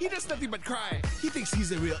aduhai, he does nothing but cry. He thinks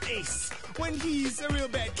he's a real ace when he's a real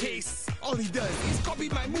bad case. All he does is copy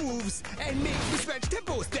my moves and make mismatched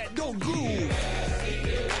tempos that don't groove.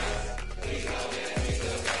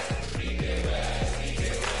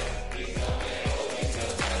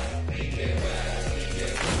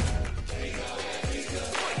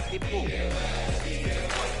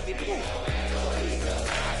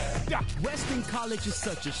 Western College is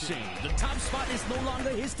such a shame. The top spot is no longer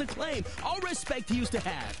his to claim. All respect he used to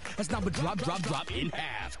have has now been drop in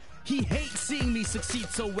half. He hates seeing me succeed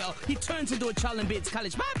so well. He turns into a child and bids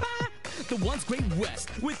college bye-bye. The once great West,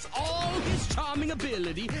 with all his charming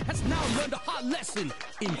ability, has now learned a hard lesson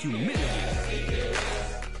in humility.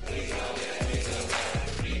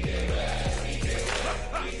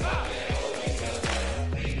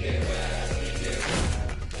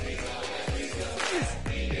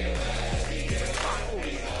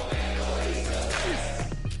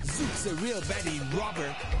 He's a real baddie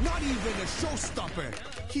robber, not even a showstopper.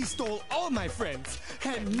 He stole all my friends,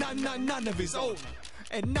 and none of his own.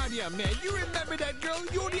 And Nadia, man, you remember that girl?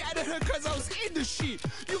 You only added her cause I was in the sheet.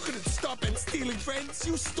 You couldn't stop at stealing friends.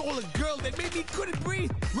 You stole a girl that made me couldn't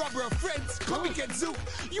breathe. Robber of friends, copycat Zook.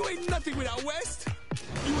 You ain't nothing without West.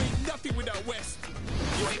 You ain't nothing without West.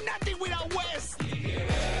 You ain't nothing without West.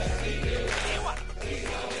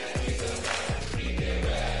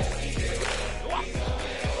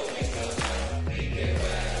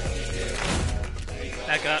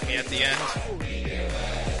 That got me at the end.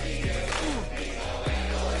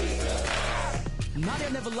 Nadia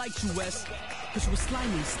never liked you, Wes, because you were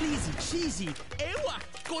slimy, sleazy, cheesy. Ewa,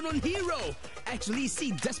 con hero. Actually,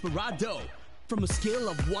 see, desperado. From a scale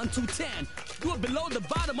of 1 to 10, you are below the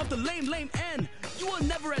bottom of the lame end. You were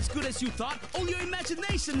never as good as you thought. Only your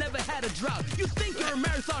imagination never had a drought. You think you're a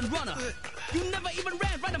marathon runner. You never even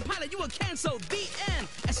ran right on pilot. You were canceled. The end.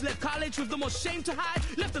 As you left college with the most shame to hide,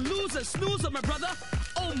 left a loser, snoozer, my brother.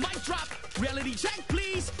 Oh, mic drop. Reality check,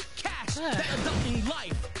 please. Cash. That adulting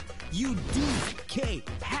life. You DK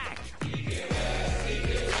hack.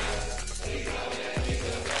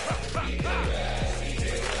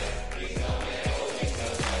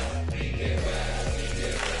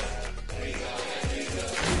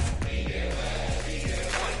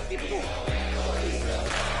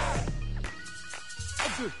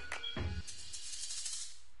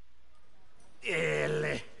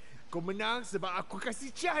 Eleh, kau menang sebab aku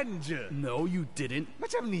kasih chance je. No, you didn't.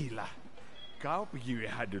 Macam ni lah. Kau pergi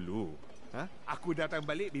rehat dulu. Ha? Aku datang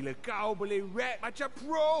balik bila kau boleh rap macam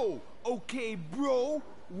pro. Okay, bro.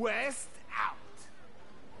 West out.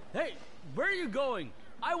 Hey, where are you going?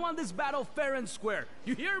 I want this battle fair and square.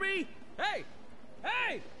 You hear me? Hey!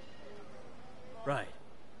 Hey! Right.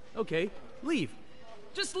 Okay, leave.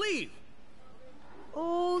 Just leave.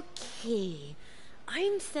 Okay.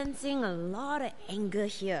 I'm sensing a lot of anger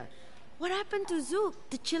here. What happened to Zook,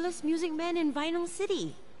 the chillest music man in Vinyl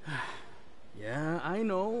City? Yeah, I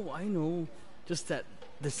know. Just that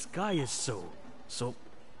this guy is so...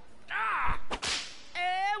 Ah!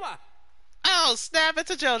 Ewa! Oh, snap,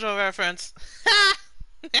 it's a JoJo reference.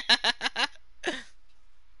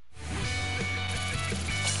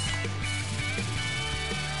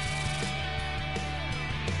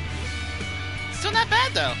 Still not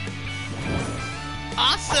bad, though.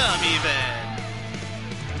 Awesome, even.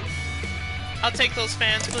 I'll take those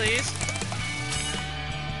fans, please.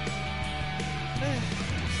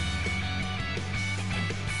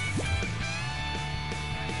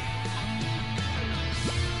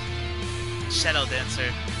 Shadow Dancer.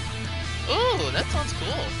 Ooh, that sounds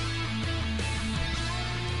cool.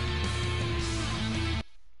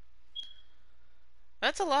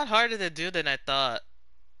 That's a lot harder to do than I thought.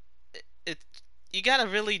 You gotta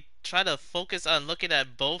really try to focus on looking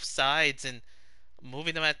at both sides and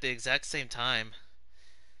moving them at the exact same time.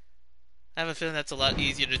 I have a feeling that's a lot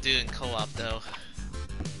easier to do in co-op, though.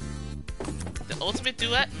 The Ultimate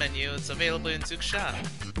Duet menu is available in Zook's shop.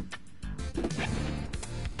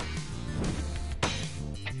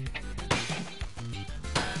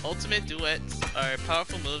 Ultimate Duets are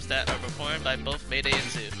powerful moves that are performed by both Mayday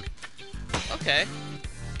and Zook. Okay.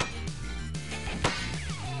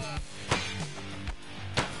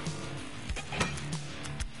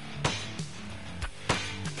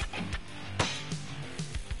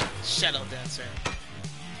 Shadow Dancer.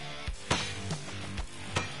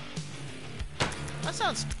 That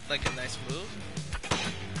sounds like a nice move.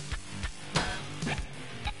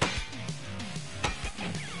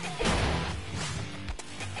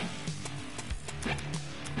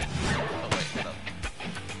 Oh wait, hold up.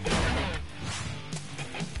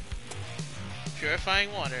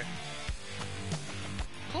 Purifying water.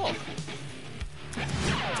 Cool.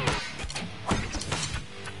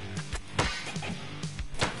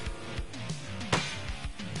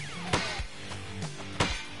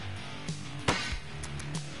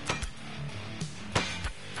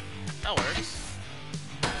 That works.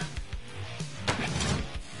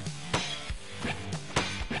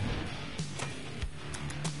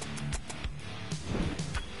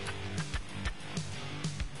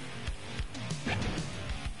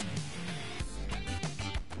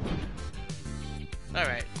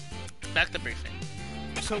 Alright, back to briefing.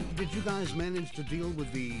 So, did you guys manage to deal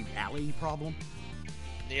with the alley problem?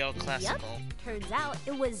 Neoclassical. Yup. Turns out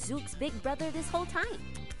it was Zook's big brother this whole time.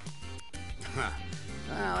 Huh.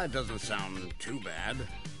 Well, that doesn't sound too bad.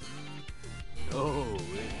 Oh,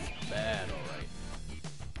 it's bad,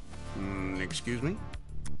 alright. Excuse me?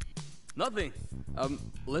 Nothing.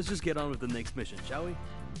 Let's just get on with the next mission, shall we?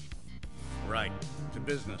 Right. To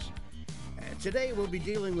business. Today we'll be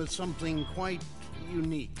dealing with something quite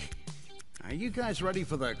unique. Are you guys ready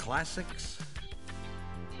for the classics?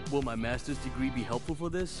 Will my master's degree be helpful for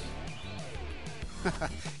this?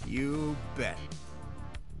 You bet.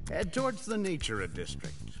 Head towards the Nature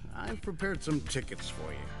District. I've prepared some tickets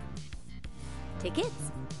for you.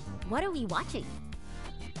 Tickets? What are we watching?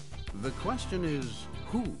 The question is,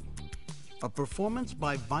 who? A performance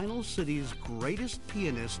by Vinyl City's greatest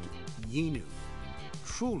pianist, Yinu.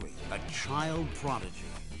 Truly a child prodigy.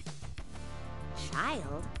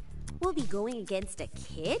 Child? We'll be going against a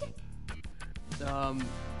kid?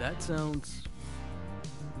 That sounds...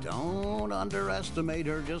 Don't underestimate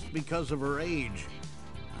her just because of her age.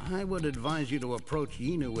 I would advise you to approach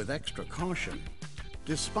Yinu with extra caution.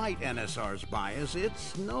 Despite NSR's bias,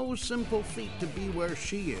 it's no simple feat to be where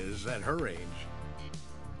she is at her age.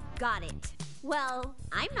 Got it. Well,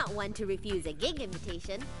 I'm not one to refuse a gig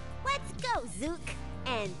invitation. Let's go, Zook!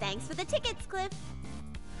 And thanks for the tickets, Cliff.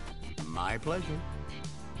 My pleasure.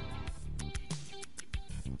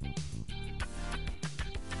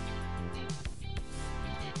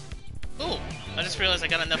 Ooh, I just realized I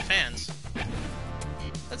got enough fans.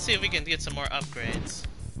 Let's see if we can get some more upgrades.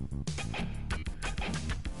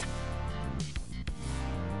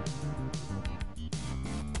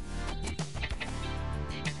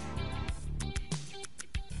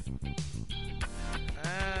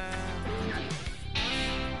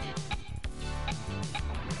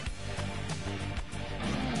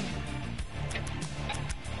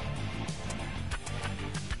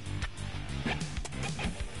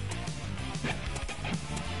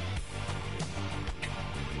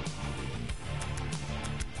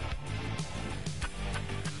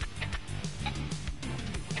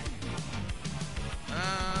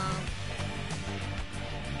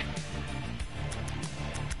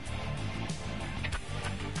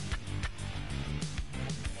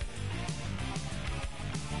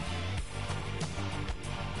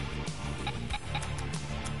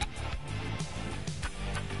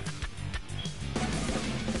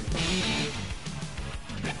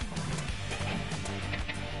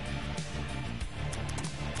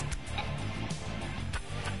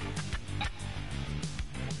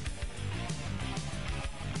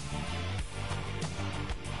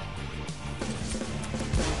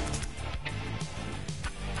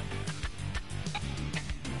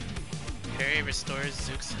 Parry restores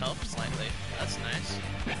Zook's health slightly. That's nice.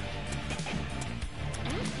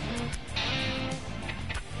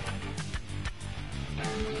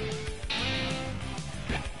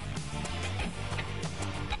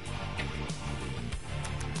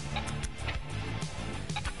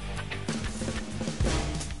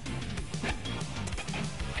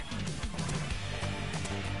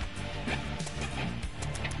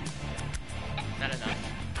 Not enough.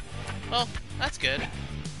 Well, that's good.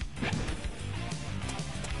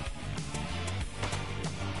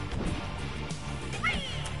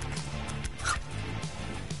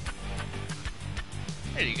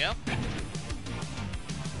 There you go.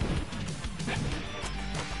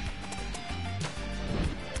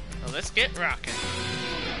 Well, let's get rocking.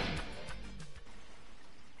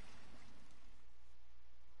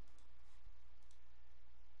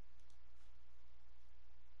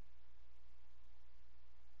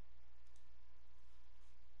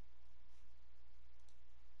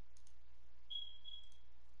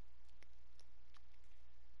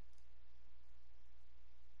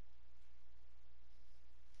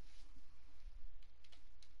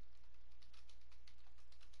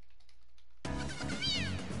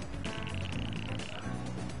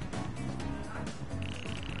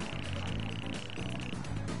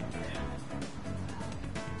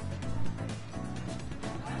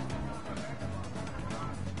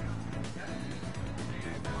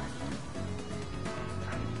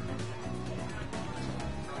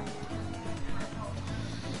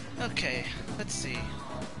 Okay, let's see.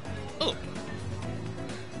 Oh!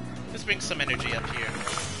 Let's bring some energy up here.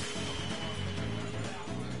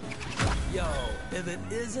 Yo, if it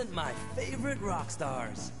isn't my favorite rock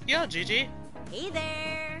stars. Yo, Gigi. Hey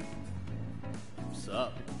there! What's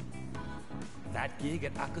up? That gig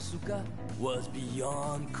at Akasuka was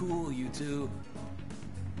beyond cool, you two.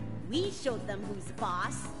 We showed them who's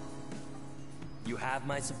boss. You have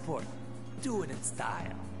my support. Do it in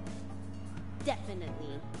style.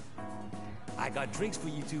 Definitely. I got drinks for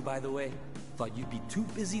you two, by the way. Thought you'd be too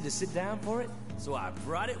busy to sit down for it, so I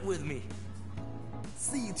brought it with me.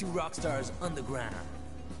 See you two rock stars underground.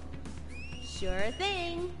 Sure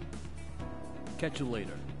thing. Catch you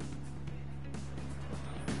later.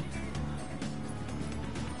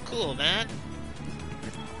 Cool, man.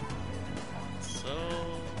 So,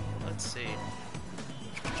 let's see.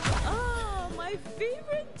 Oh, my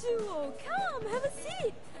favorite Duo, come, have a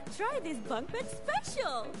seat. Try this bunk bed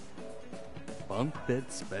special. Bunk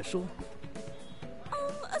bed special?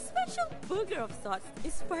 A special burger of sorts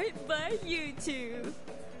inspired by you two.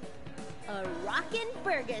 A rockin'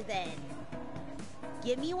 burger then.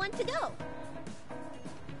 Give me one to go.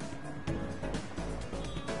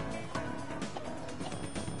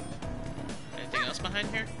 Anything else behind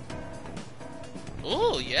here?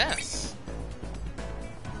 Ooh, yes.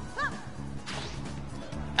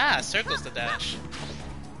 Ah, circles to dash.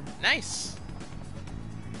 Nice.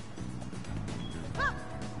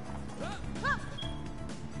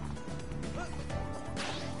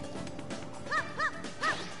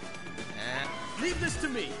 Leave this to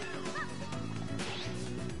me.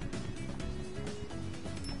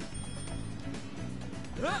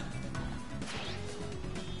 The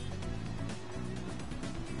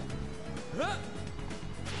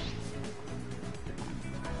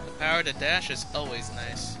power to dash is always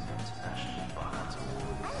nice.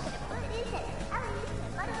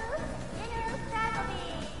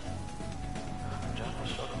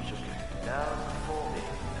 Now performing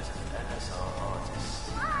as an NSR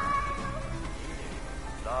artist.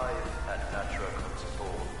 Live at Natra Concert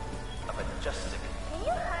Hall, a majestic. Can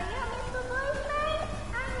you hurry up, Mr. Boyfriend?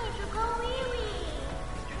 I need to go wee-wee.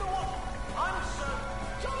 You know what? I'm so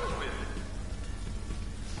done with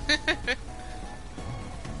it.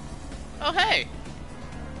 Oh, hey!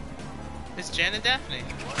 It's Jan and Daphne.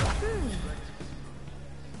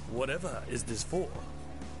 Whatever is this for?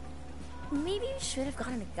 Maybe you should have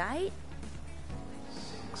gotten a guide.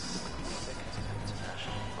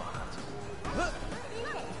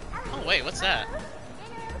 Oh, wait, what's that?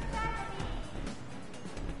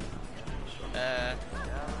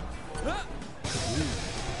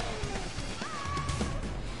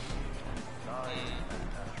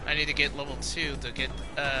 I need to get level 2 to get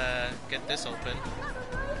this open.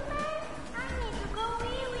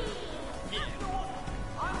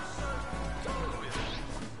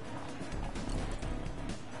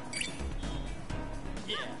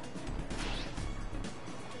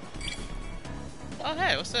 Oh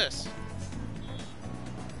hey, what's this?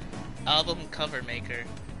 Album cover maker.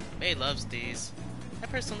 May loves these. I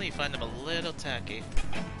personally find them a little tacky.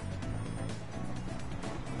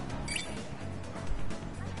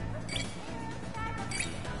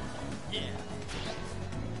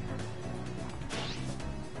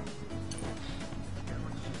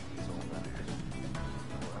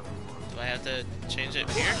 Do I have to change it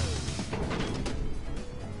here?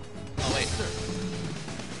 Oh wait.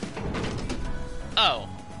 Oh,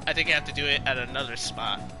 I think I have to do it at another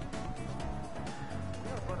spot.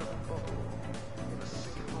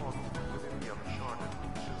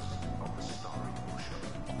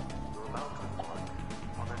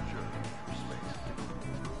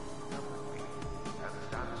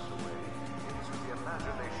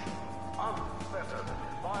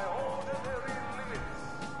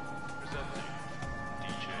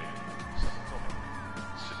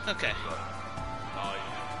 Okay.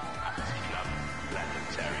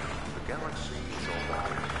 The galaxy is all that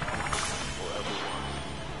for everyone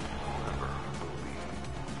who ever will be.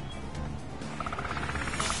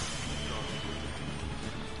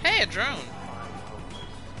 Hey, a drone!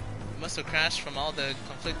 It must have crashed from all the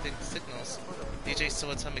conflicting signals. DJ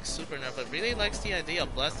Subatomic Supernova really likes the idea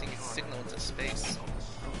of blasting its signal into space.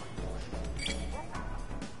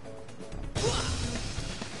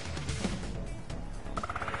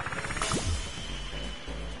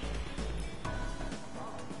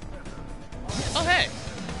 Oh hey!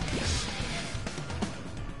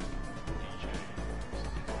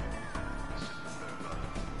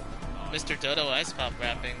 Mr. Dodo Ice Pop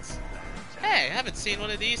wrappings. Hey, I haven't seen one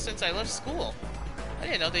of these since I left school. I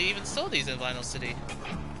didn't know they even sold these in Vinyl City.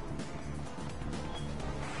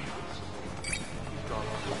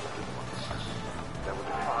 That would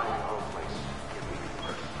define our place in the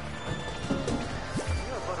universe.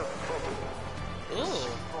 We are but a bubble. Ooh.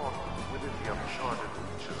 Caught within the uncharted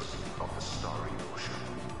reaches of the starry ocean.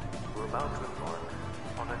 We're about to embark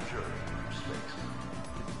on a journey through space.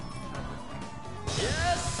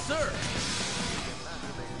 Yes, sir.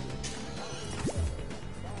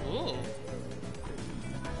 Ooh.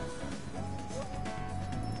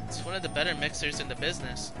 It's one of the better mixers in the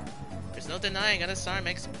business. There's no denying NSR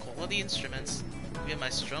makes quality instruments. Even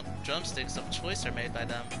my drumsticks of choice are made by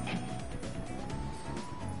them.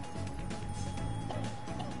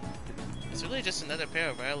 It's really just another pair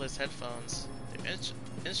of wireless headphones. Their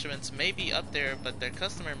instruments may be up there, but their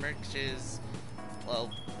customer merch is,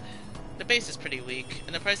 well, the bass is pretty weak,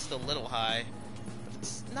 and the price is a little high. But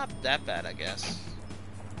it's not that bad, I guess.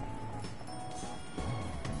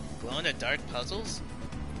 Glow-in-the-dark puzzles?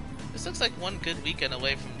 This looks like one good weekend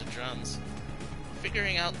away from the drums.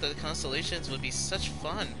 Figuring out the constellations would be such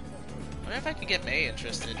fun. Wonder if I could get May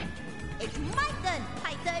interested. It's my turn,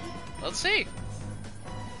 Python. Let's see.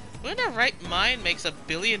 Who in their right mind makes a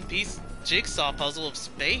billion-piece jigsaw puzzle of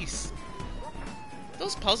space?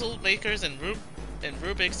 Those puzzle makers and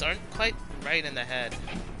Rubik's aren't quite right in the head.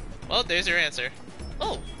 Well, there's your answer.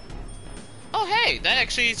 Oh. Oh, hey, that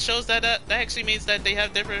actually shows that that actually means that they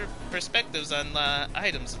have different perspectives on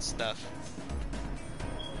items and stuff.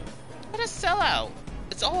 What a sellout!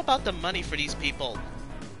 It's all about the money for these people.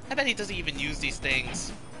 I bet he doesn't even use these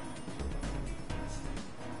things.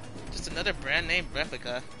 Just another brand name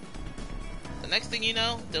replica. The next thing you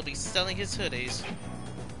know, they'll be selling his hoodies.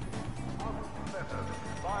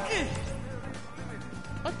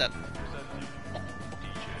 What the?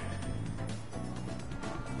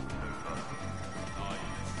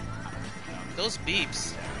 Those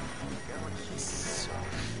beeps.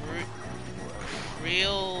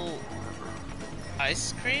 Real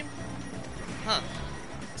ice cream? Huh.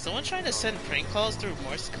 Is someone trying to send prank calls through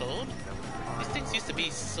Morse code? These things used to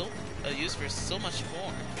be so used for so much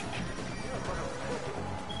more.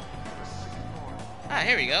 Ah,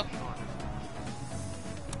 here we go.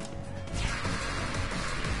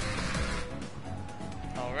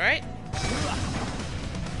 Alright.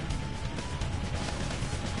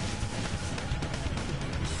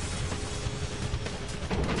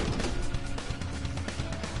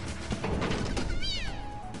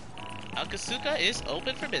 Akasuka is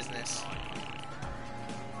open for business.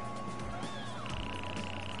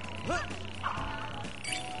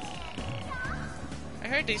 I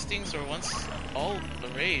heard these things were once all the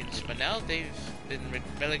rage, but now they've been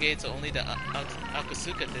relegated to only the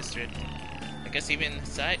Akasuka district. I guess even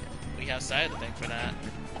we have side of the thing for that.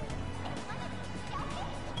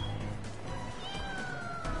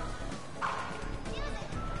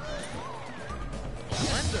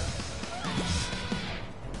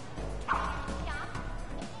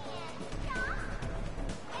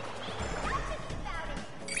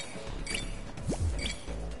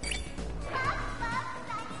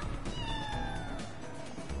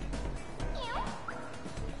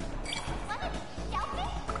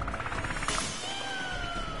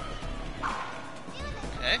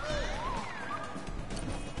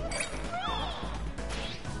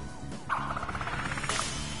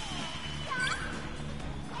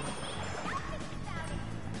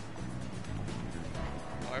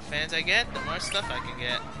 Fans I get, the more stuff I can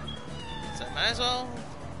get. So I might as well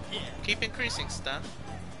keep increasing stuff.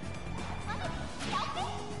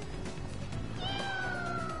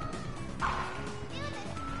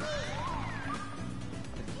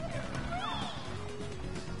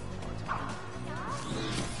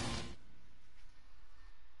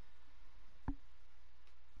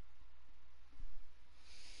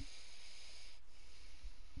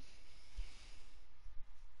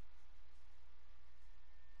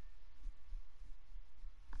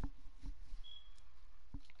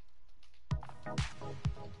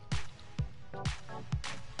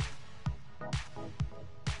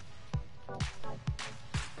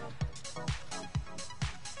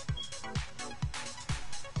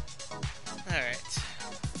 Alright.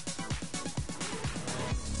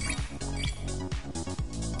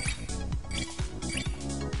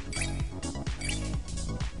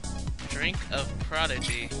 Drink of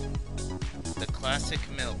Prodigy. The classic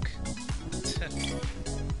milk.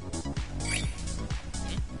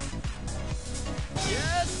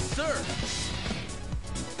 Yes, sir!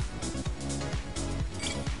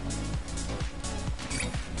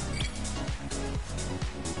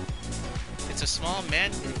 It's a small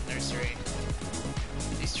mangrove nursery.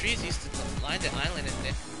 These trees used to line the island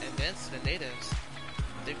and dance to the natives.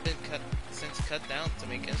 They've been since cut down to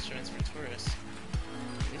make instruments for tourists.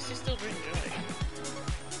 At least they still bring joy.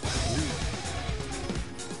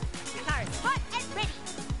 Cars hot and ready.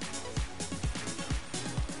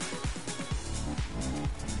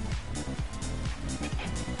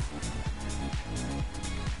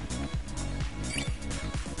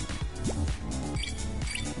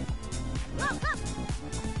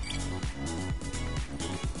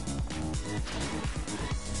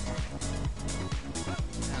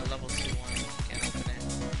 Level 2-1. Can't open it.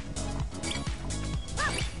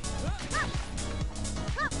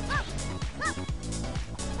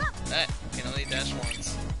 That can only dash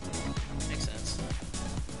once. Makes sense.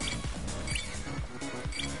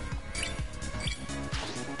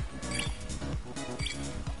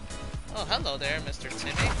 Oh, hello there, Mr.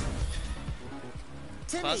 Timmy.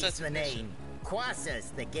 Timmy's the name.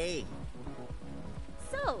 Quassa's the game.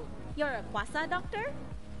 So, you're a Quassa doctor?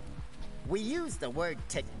 We use the word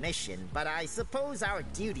technician, but I suppose our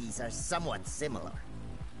duties are somewhat similar.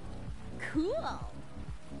 Cool.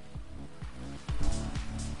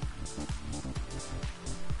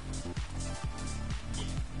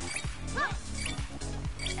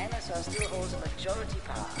 NSR still holds a majority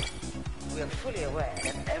power. We are fully aware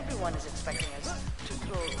that everyone is expecting us to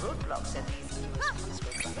throw roadblocks at these newest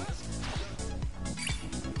Facebook runners.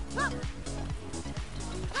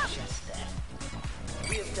 Just that.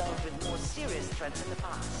 We have dealt with more serious threats in the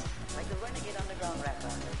past, like the renegade underground rapper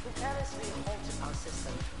who carelessly halted our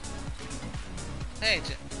system. Hey,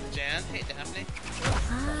 Jan. Hey, Daphne.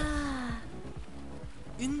 Ah,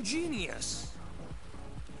 Ingenious.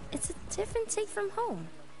 it's a different take from home.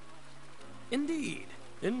 Indeed.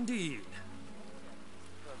 Indeed.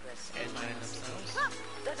 Progress Enjoying themselves.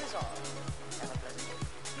 That is all. Have a pleasant day.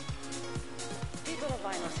 People of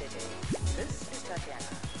Vinyl City, this is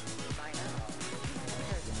Tatiana. By now, you've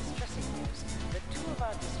heard the distressing news that 2 of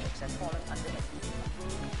our districts have fallen under a new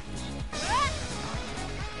rogue leadership.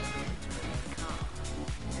 Calm.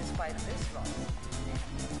 Despite this loss,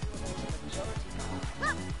 majority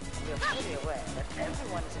power. We are fully aware that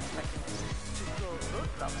everyone is expecting us to throw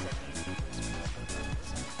roadblocks at these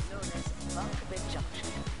known as Bunker Junction,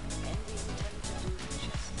 and we intend to do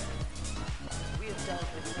just that. We have dealt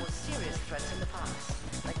with more serious threats in the past,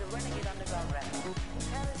 like the renegade underground rapper who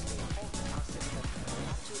carelessly halted our system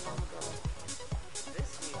not too long ago.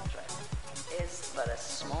 This new threat is but a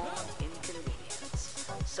small inconvenience.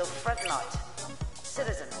 So fret not.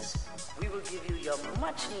 Citizens, we will give you your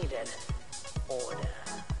much-needed order.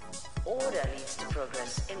 Order leads to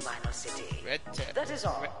progress in Vinyl City. That is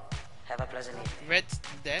all. Have a pleasant evening. Red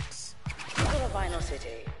Dex. People of Vinyl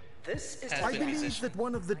City, this is I believe that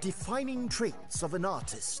one of the defining traits of an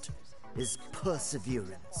artist is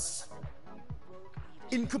perseverance.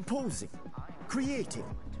 In composing, creating,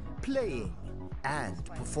 playing, and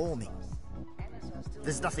performing.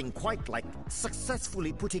 There's nothing quite like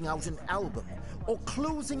successfully putting out an album or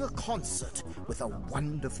closing a concert with a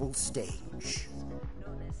wonderful stage.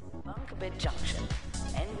 Bunker Junction,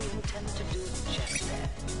 and we intend to do just that.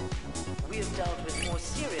 We have dealt with more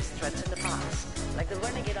serious threats in the past, like the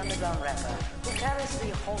renegade underground rapper who carelessly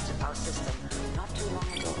halted our system not too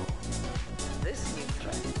long ago. This new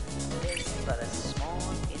threat is but a small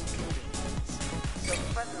inconvenience. So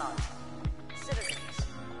fret not. Citizens,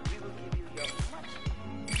 we will give you your much...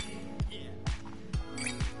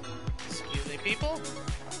 Excuse me, people.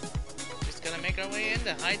 Just gonna make our way in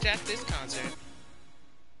to hijack this concert.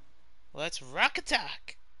 Let's rock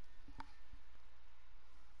attack!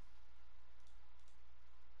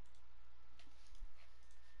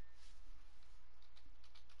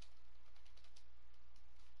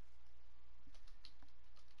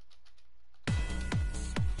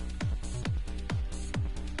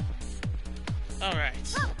 Alright.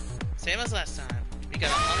 Same as last time. We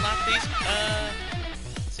gotta unlock these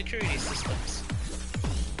security systems.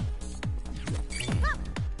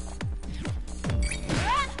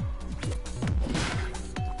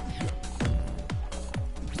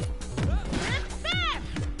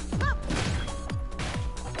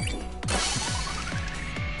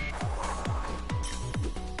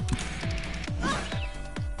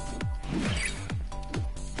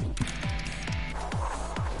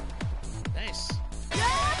 Nice.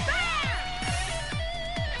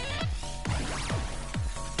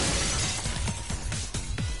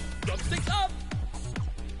 Drumsticks up!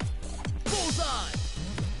 Bullseye!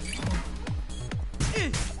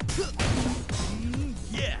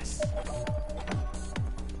 Yes!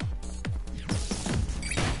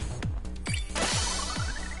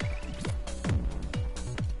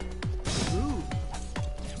 Ooh.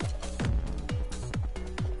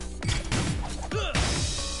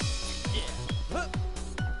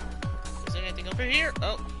 Is there anything over here?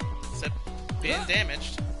 Oh, except being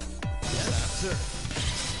damaged. Yes, sir.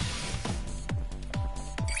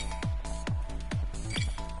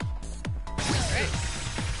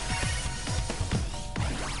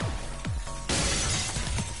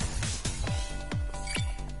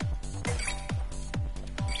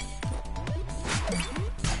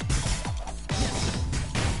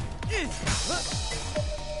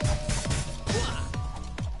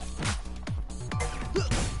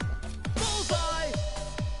 Bullseye!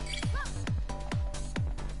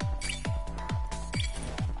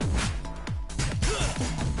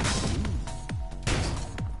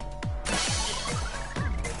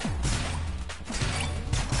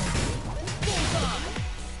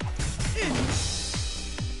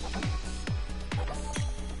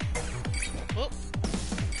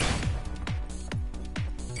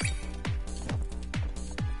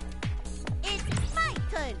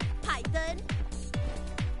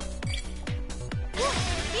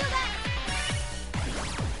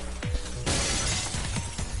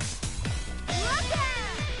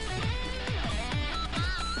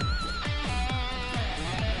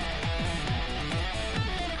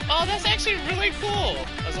 that's actually really cool.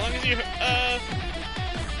 As long as you're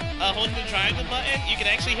holding the triangle button, you can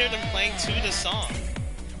actually hear them playing to the song.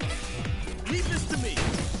 Leave this to me.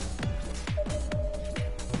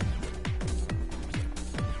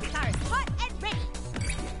 Cars hot and ready.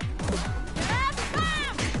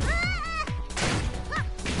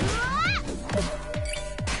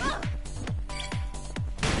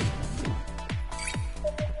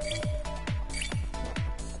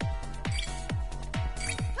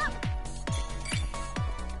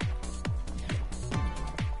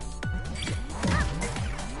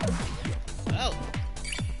 Well.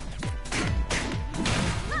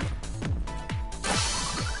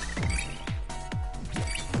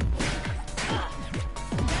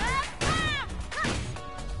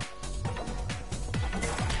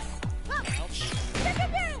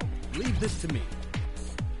 Leave this to me.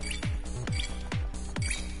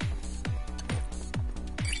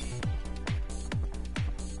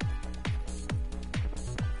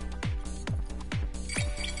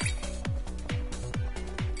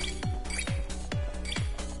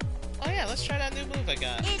 Oh yeah, let's try that new move I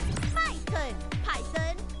got. It's Python.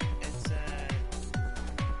 Python. It's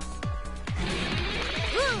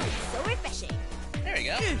Ooh, so refreshing. there we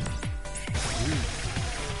go.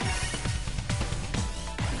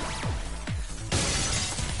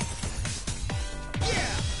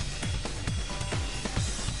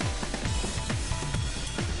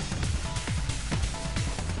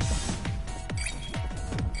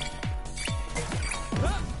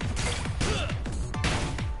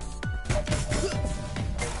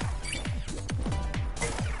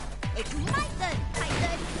 It's Python.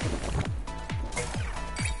 Python.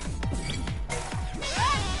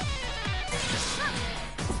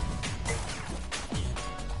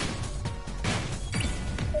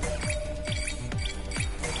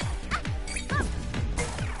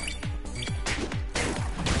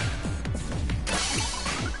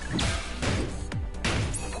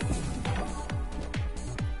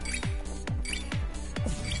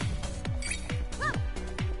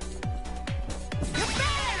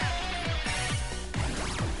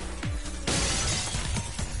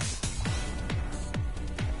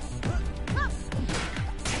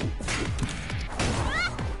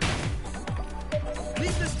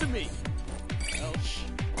 Leave this to me. Ouch.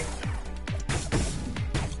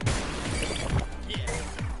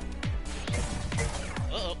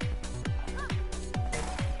 Uh-oh.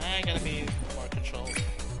 I gotta be more controlled.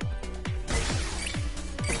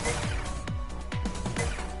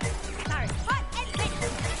 Cars hot and ready.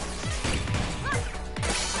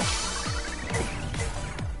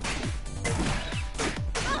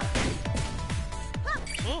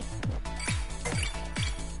 Oh,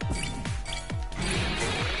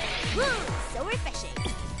 Ooh, so refreshing.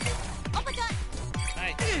 Oh my god.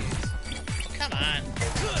 hi. Oh, come on.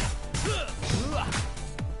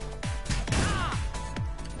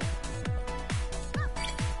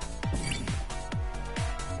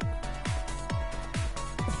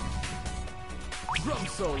 Drum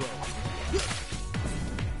solo.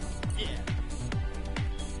 Yeah.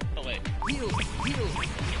 Oh wait, Heal, heal.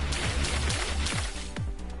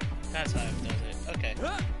 that's how it does it. Okay,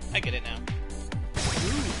 I get it now.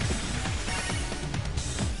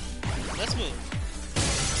 Let's move.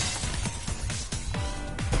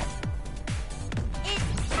 It's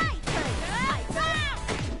Python. Python.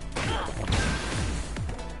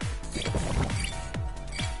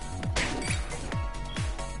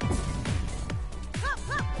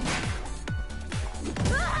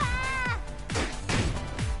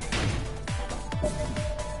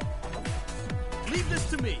 Leave this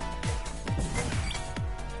to me.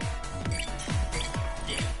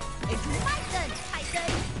 It's Python.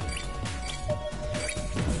 Python.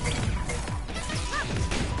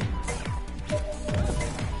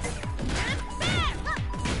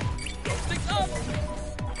 Sticks up.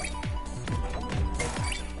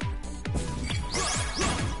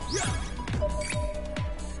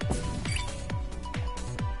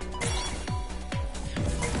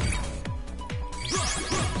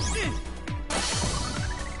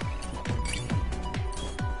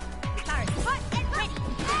 Cars hot and ready.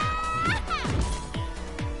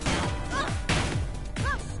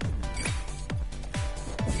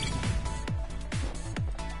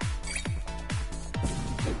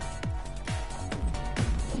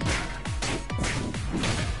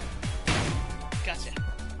 Gotcha.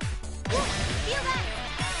 Feel that?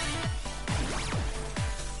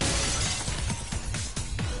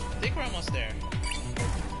 I think we're almost there.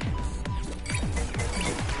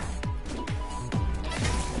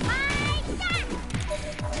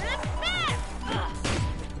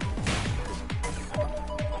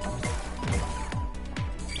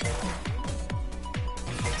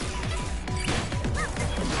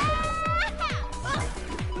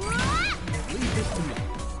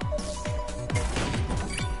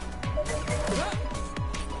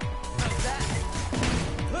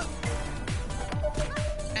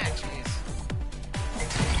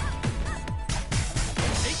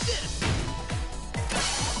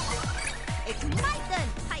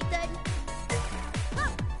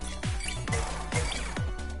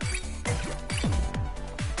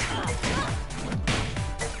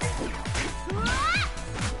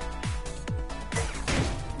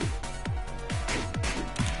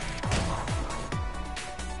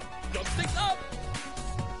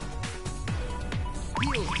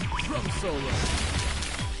 solo.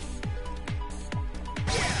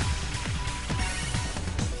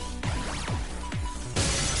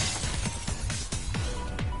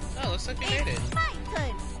 Oh, looks like we made it.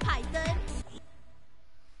 Python! Python!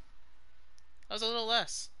 That was a little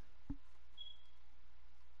less.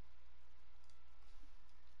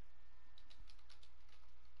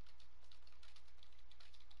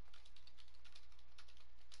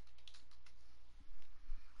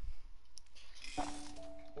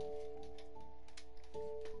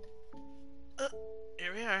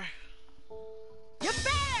 Here we are. You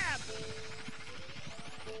bam!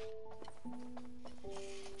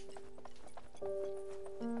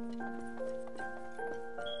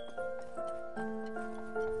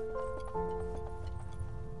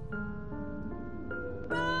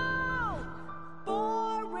 No!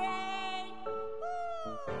 Boring!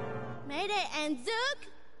 Mayday and Zook?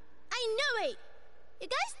 I knew it! You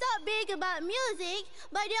guys talk big about music,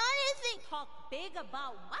 but the only thing... Talk big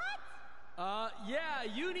about what? Yeah,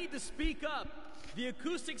 you need to speak up. The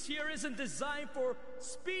acoustics here isn't designed for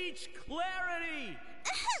speech clarity.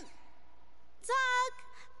 Talk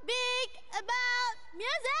big about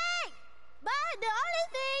music! But the only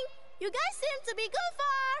thing you guys seem to be good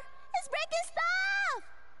for is breaking stuff!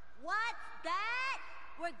 What's that?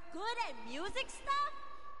 We're good at music stuff?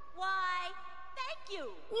 Why, thank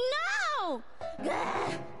you! No!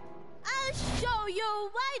 Gah! I'll show you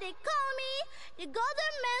why they call me the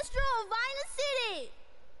Golden Minstrel of Violent City!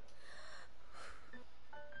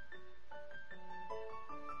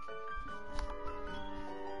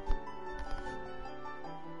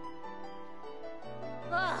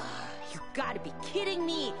 Ugh, you gotta be kidding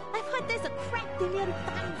me! I've heard there's a cracked million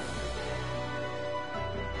times!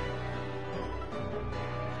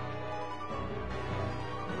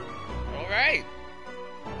 Alright.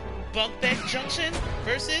 Bunkbed Junction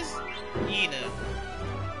versus Ina.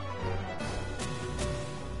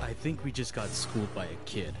 I think we just got schooled by a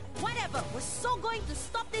kid. Whatever! We're so going to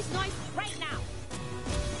stop this noise right now!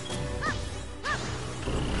 Let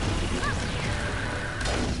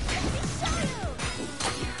me show you!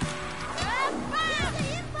 Feel the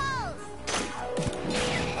impulse!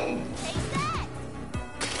 Take that!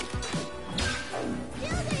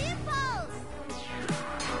 Feel the impulse!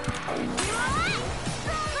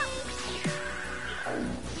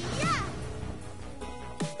 Yeah!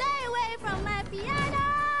 Stay away from my piano!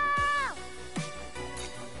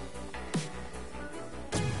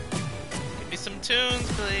 Give me some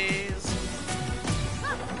tunes, please.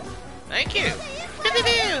 Thank you.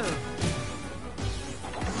 Pew-pew-pew.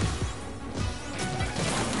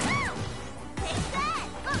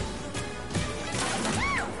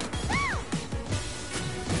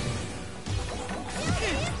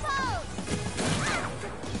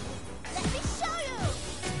 Let me show you!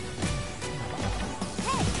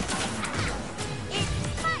 Hey!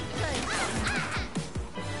 It's my turn!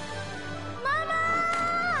 Mama!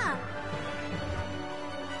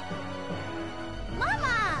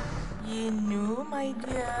 Mama! Yinu, my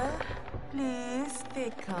dear, please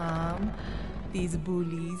stay calm. These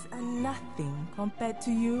bullies are nothing compared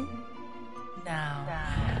to you. Now,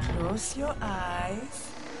 close your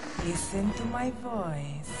eyes, listen to my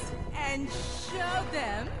voice, and show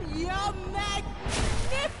them you're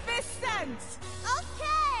magnificent!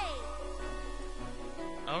 Okay!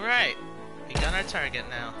 Alright. We got our target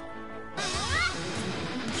now.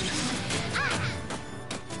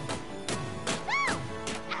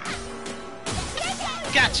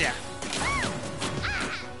 Gotcha!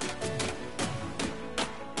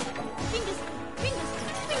 Fingers, fingers,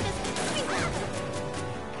 fingers, fingers!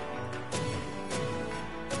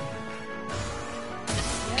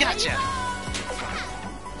 Gotcha!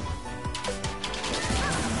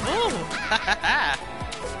 Ooh! Ha ha ha!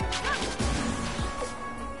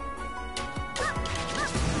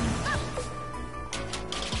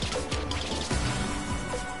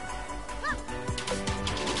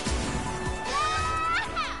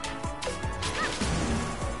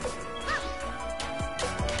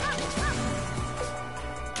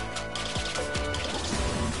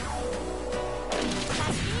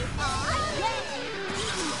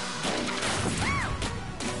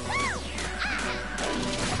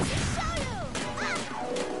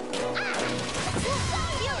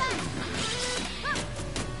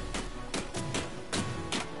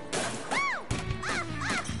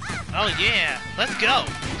 Oh yeah, let's go!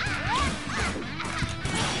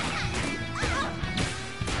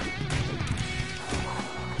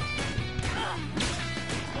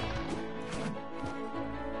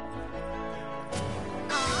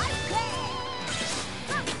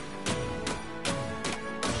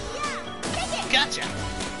 Gotcha!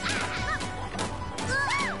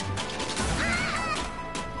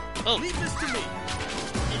 Oh! Leave this to me!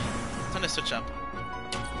 Time to switch up.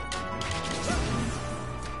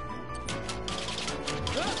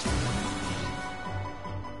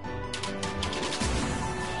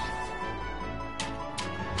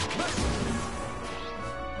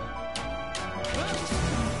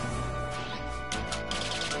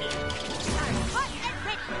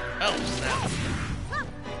 Oh, snap.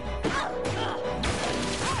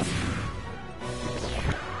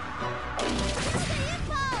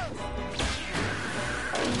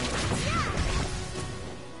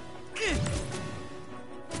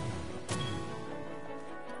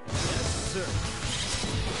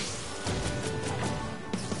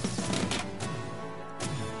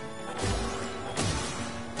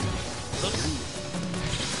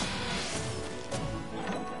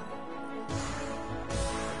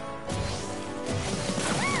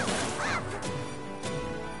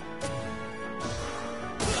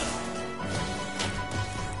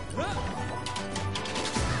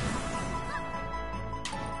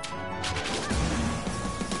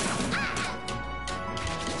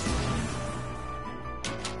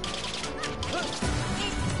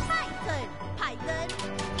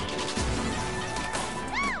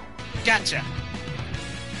 Gotcha.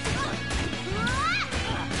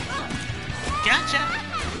 Gotcha.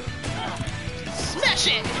 Smash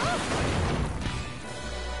it.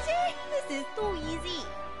 See, this is too easy.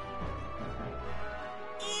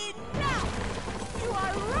 Enough! You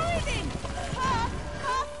are ruining her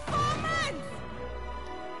performance!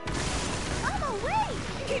 Out of the way!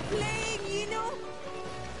 Keep playing, you know?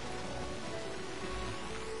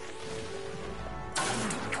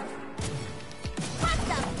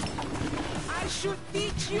 I should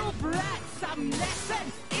teach you brats some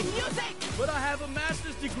lessons in music! But I have a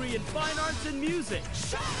master's degree in fine arts and music.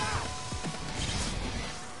 Shut up!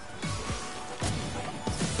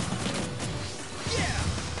 Yeah!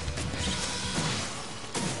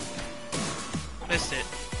 Missed it.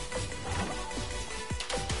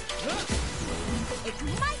 It's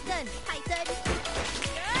my turn, Titan.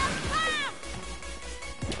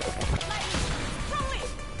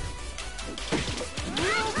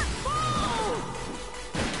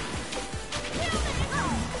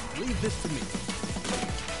 Leave this to me.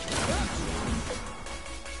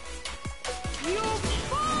 You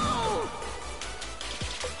fool!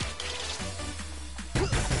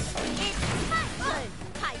 It's my turn,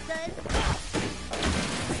 Titan.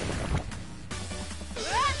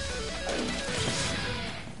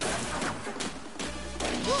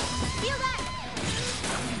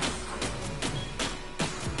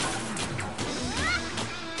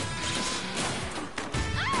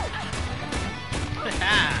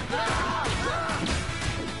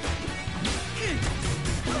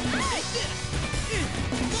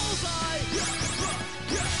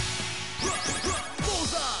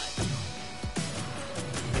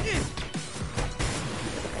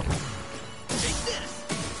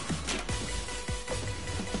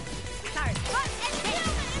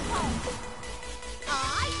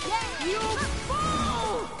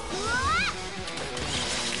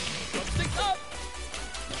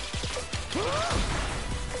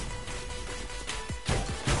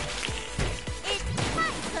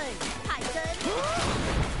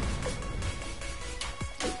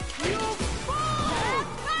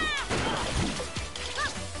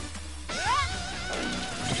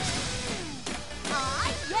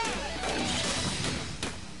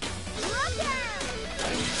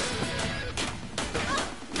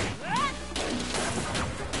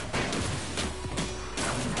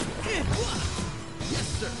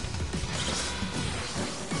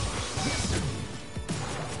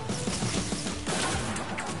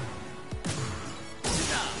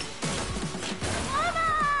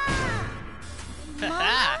 Feel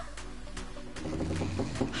that?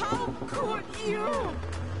 How could you?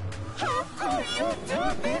 How could you do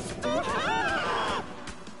this to her?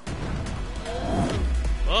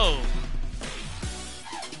 Whoa.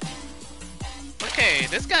 Okay,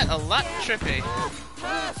 this got a lot trippy.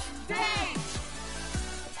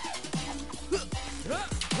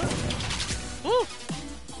 Woo!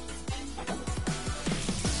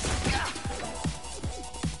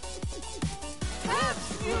 Have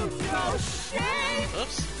you no shame?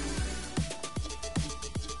 Oops.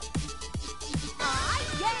 I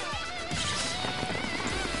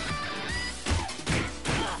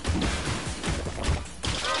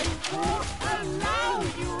won't allow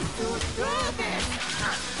you to do this!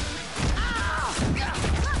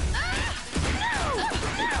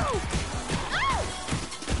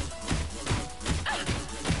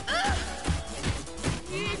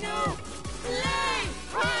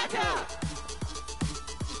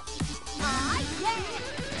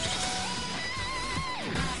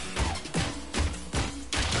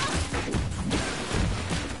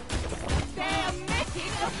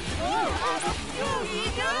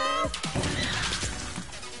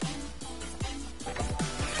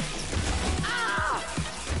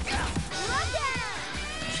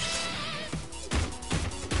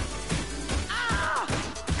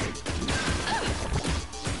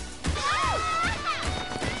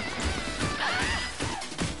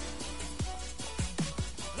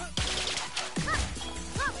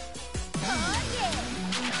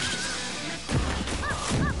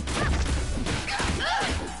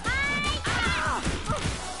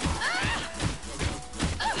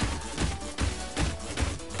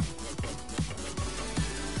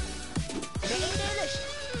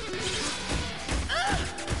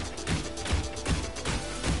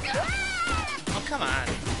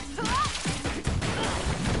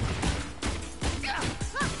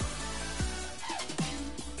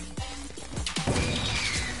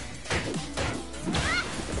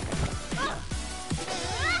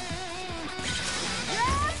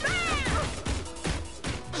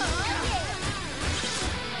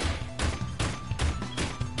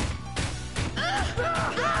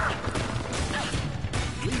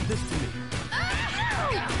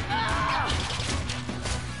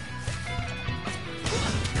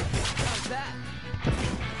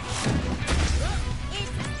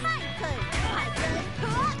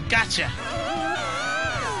 Gotcha!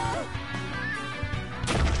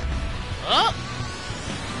 Oh!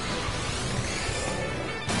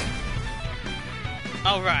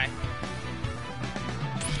 Alright.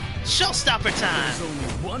 Showstopper time! There's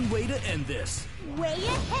only one way to end this. Way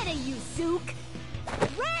ahead of you, Zook.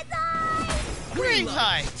 Red light! Green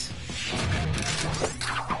light!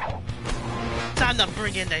 Time to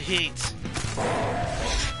bring in the heat.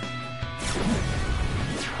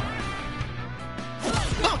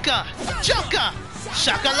 Bunka! Junka!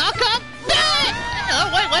 Shakalaka! Bang! Oh,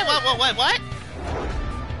 wait, what?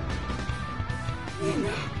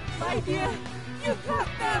 My dear, you got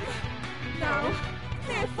them. Now,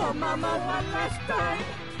 play for Mama one last time.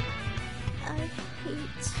 I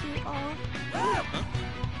hate you all.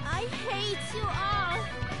 I hate you all.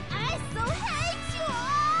 I so hate you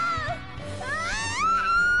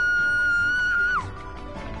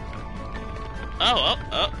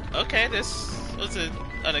all. Okay, this was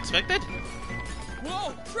unexpected.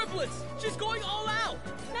 Whoa, triplets! She's going all out!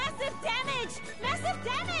 Massive damage! Massive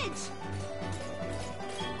damage!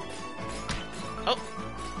 Oh.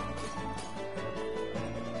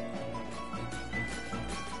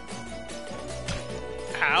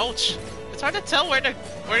 Ouch! It's hard to tell where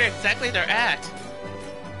exactly they're at.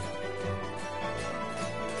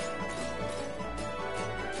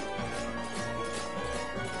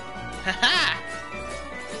 Haha!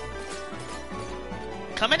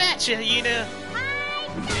 Coming at you, you know.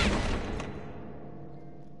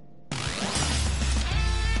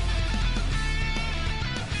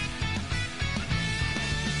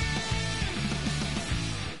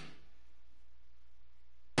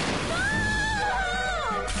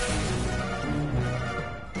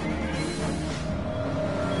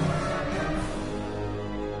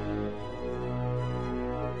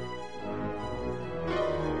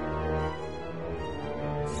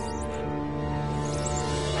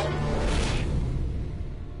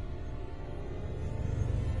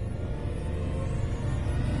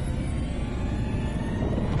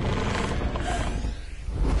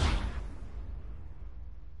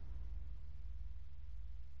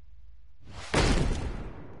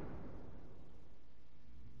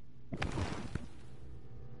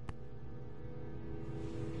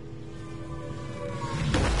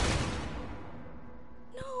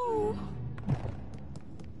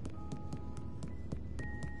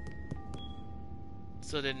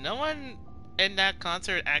 So did no one in that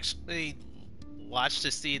concert actually watch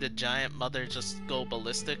to see the giant mother just go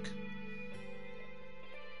ballistic?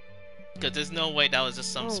 Because there's no way that was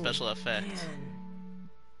just some special effect.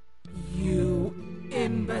 You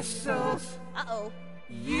imbeciles! Uh-oh.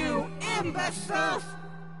 You imbeciles!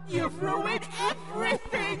 You've ruined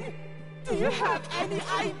everything! Do you have any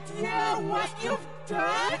idea what you've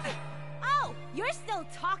done? Oh, you're still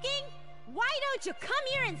talking? Why don't you come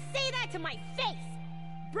here and say that to my face?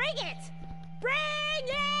 Bring it! Bring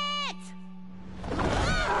it!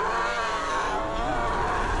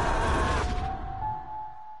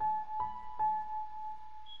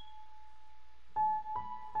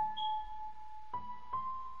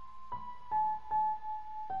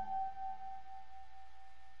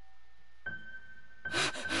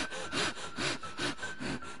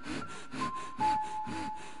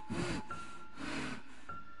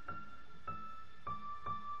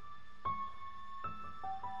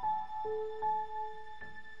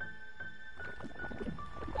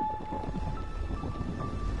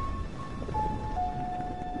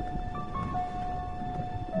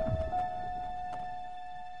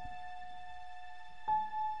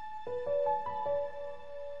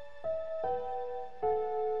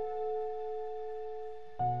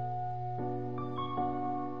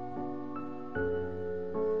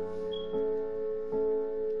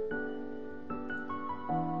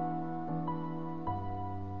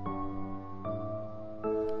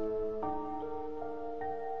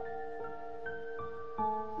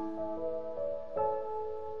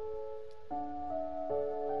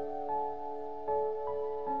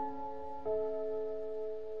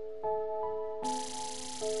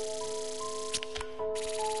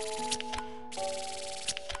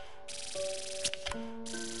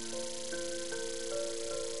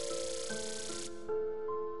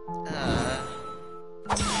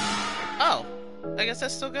 Oh, I guess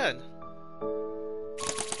that's still good.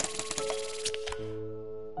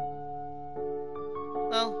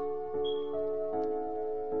 Well,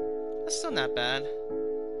 that's still not bad.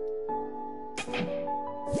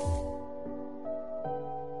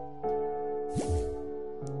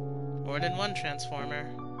 More than one transformer.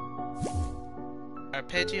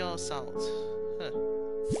 Arpeggio assault. Huh.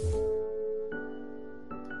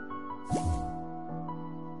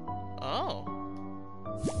 Oh.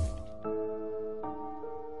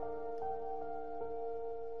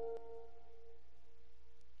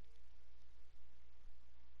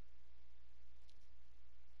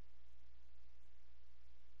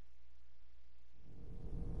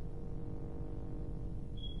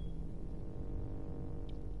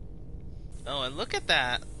 Oh, and look at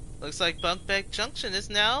that. Looks like Bunkbed Junction is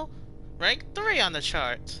now rank 3 on the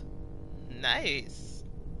chart. Nice.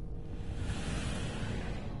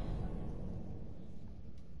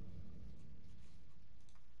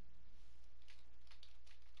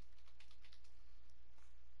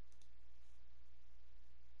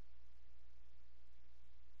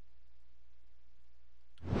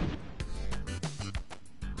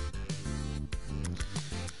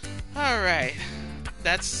 Alright.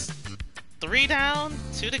 That's 3 down,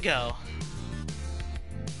 2 to go.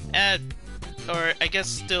 Or I guess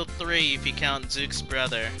still 3 if you count Zook's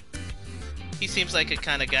brother. He seems like a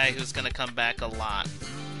kind of guy who's gonna come back a lot.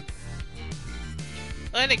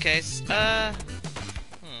 Well, in any case, I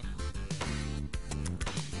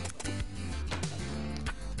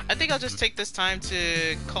think I'll just take this time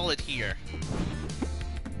to call it here.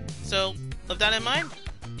 So, with that in mind,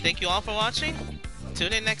 thank you all for watching.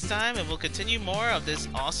 Tune in next time and we'll continue more of this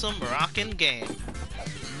awesome Rockin' game.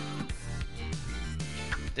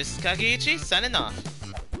 This is Kageiichi signing off.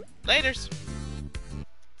 Laters!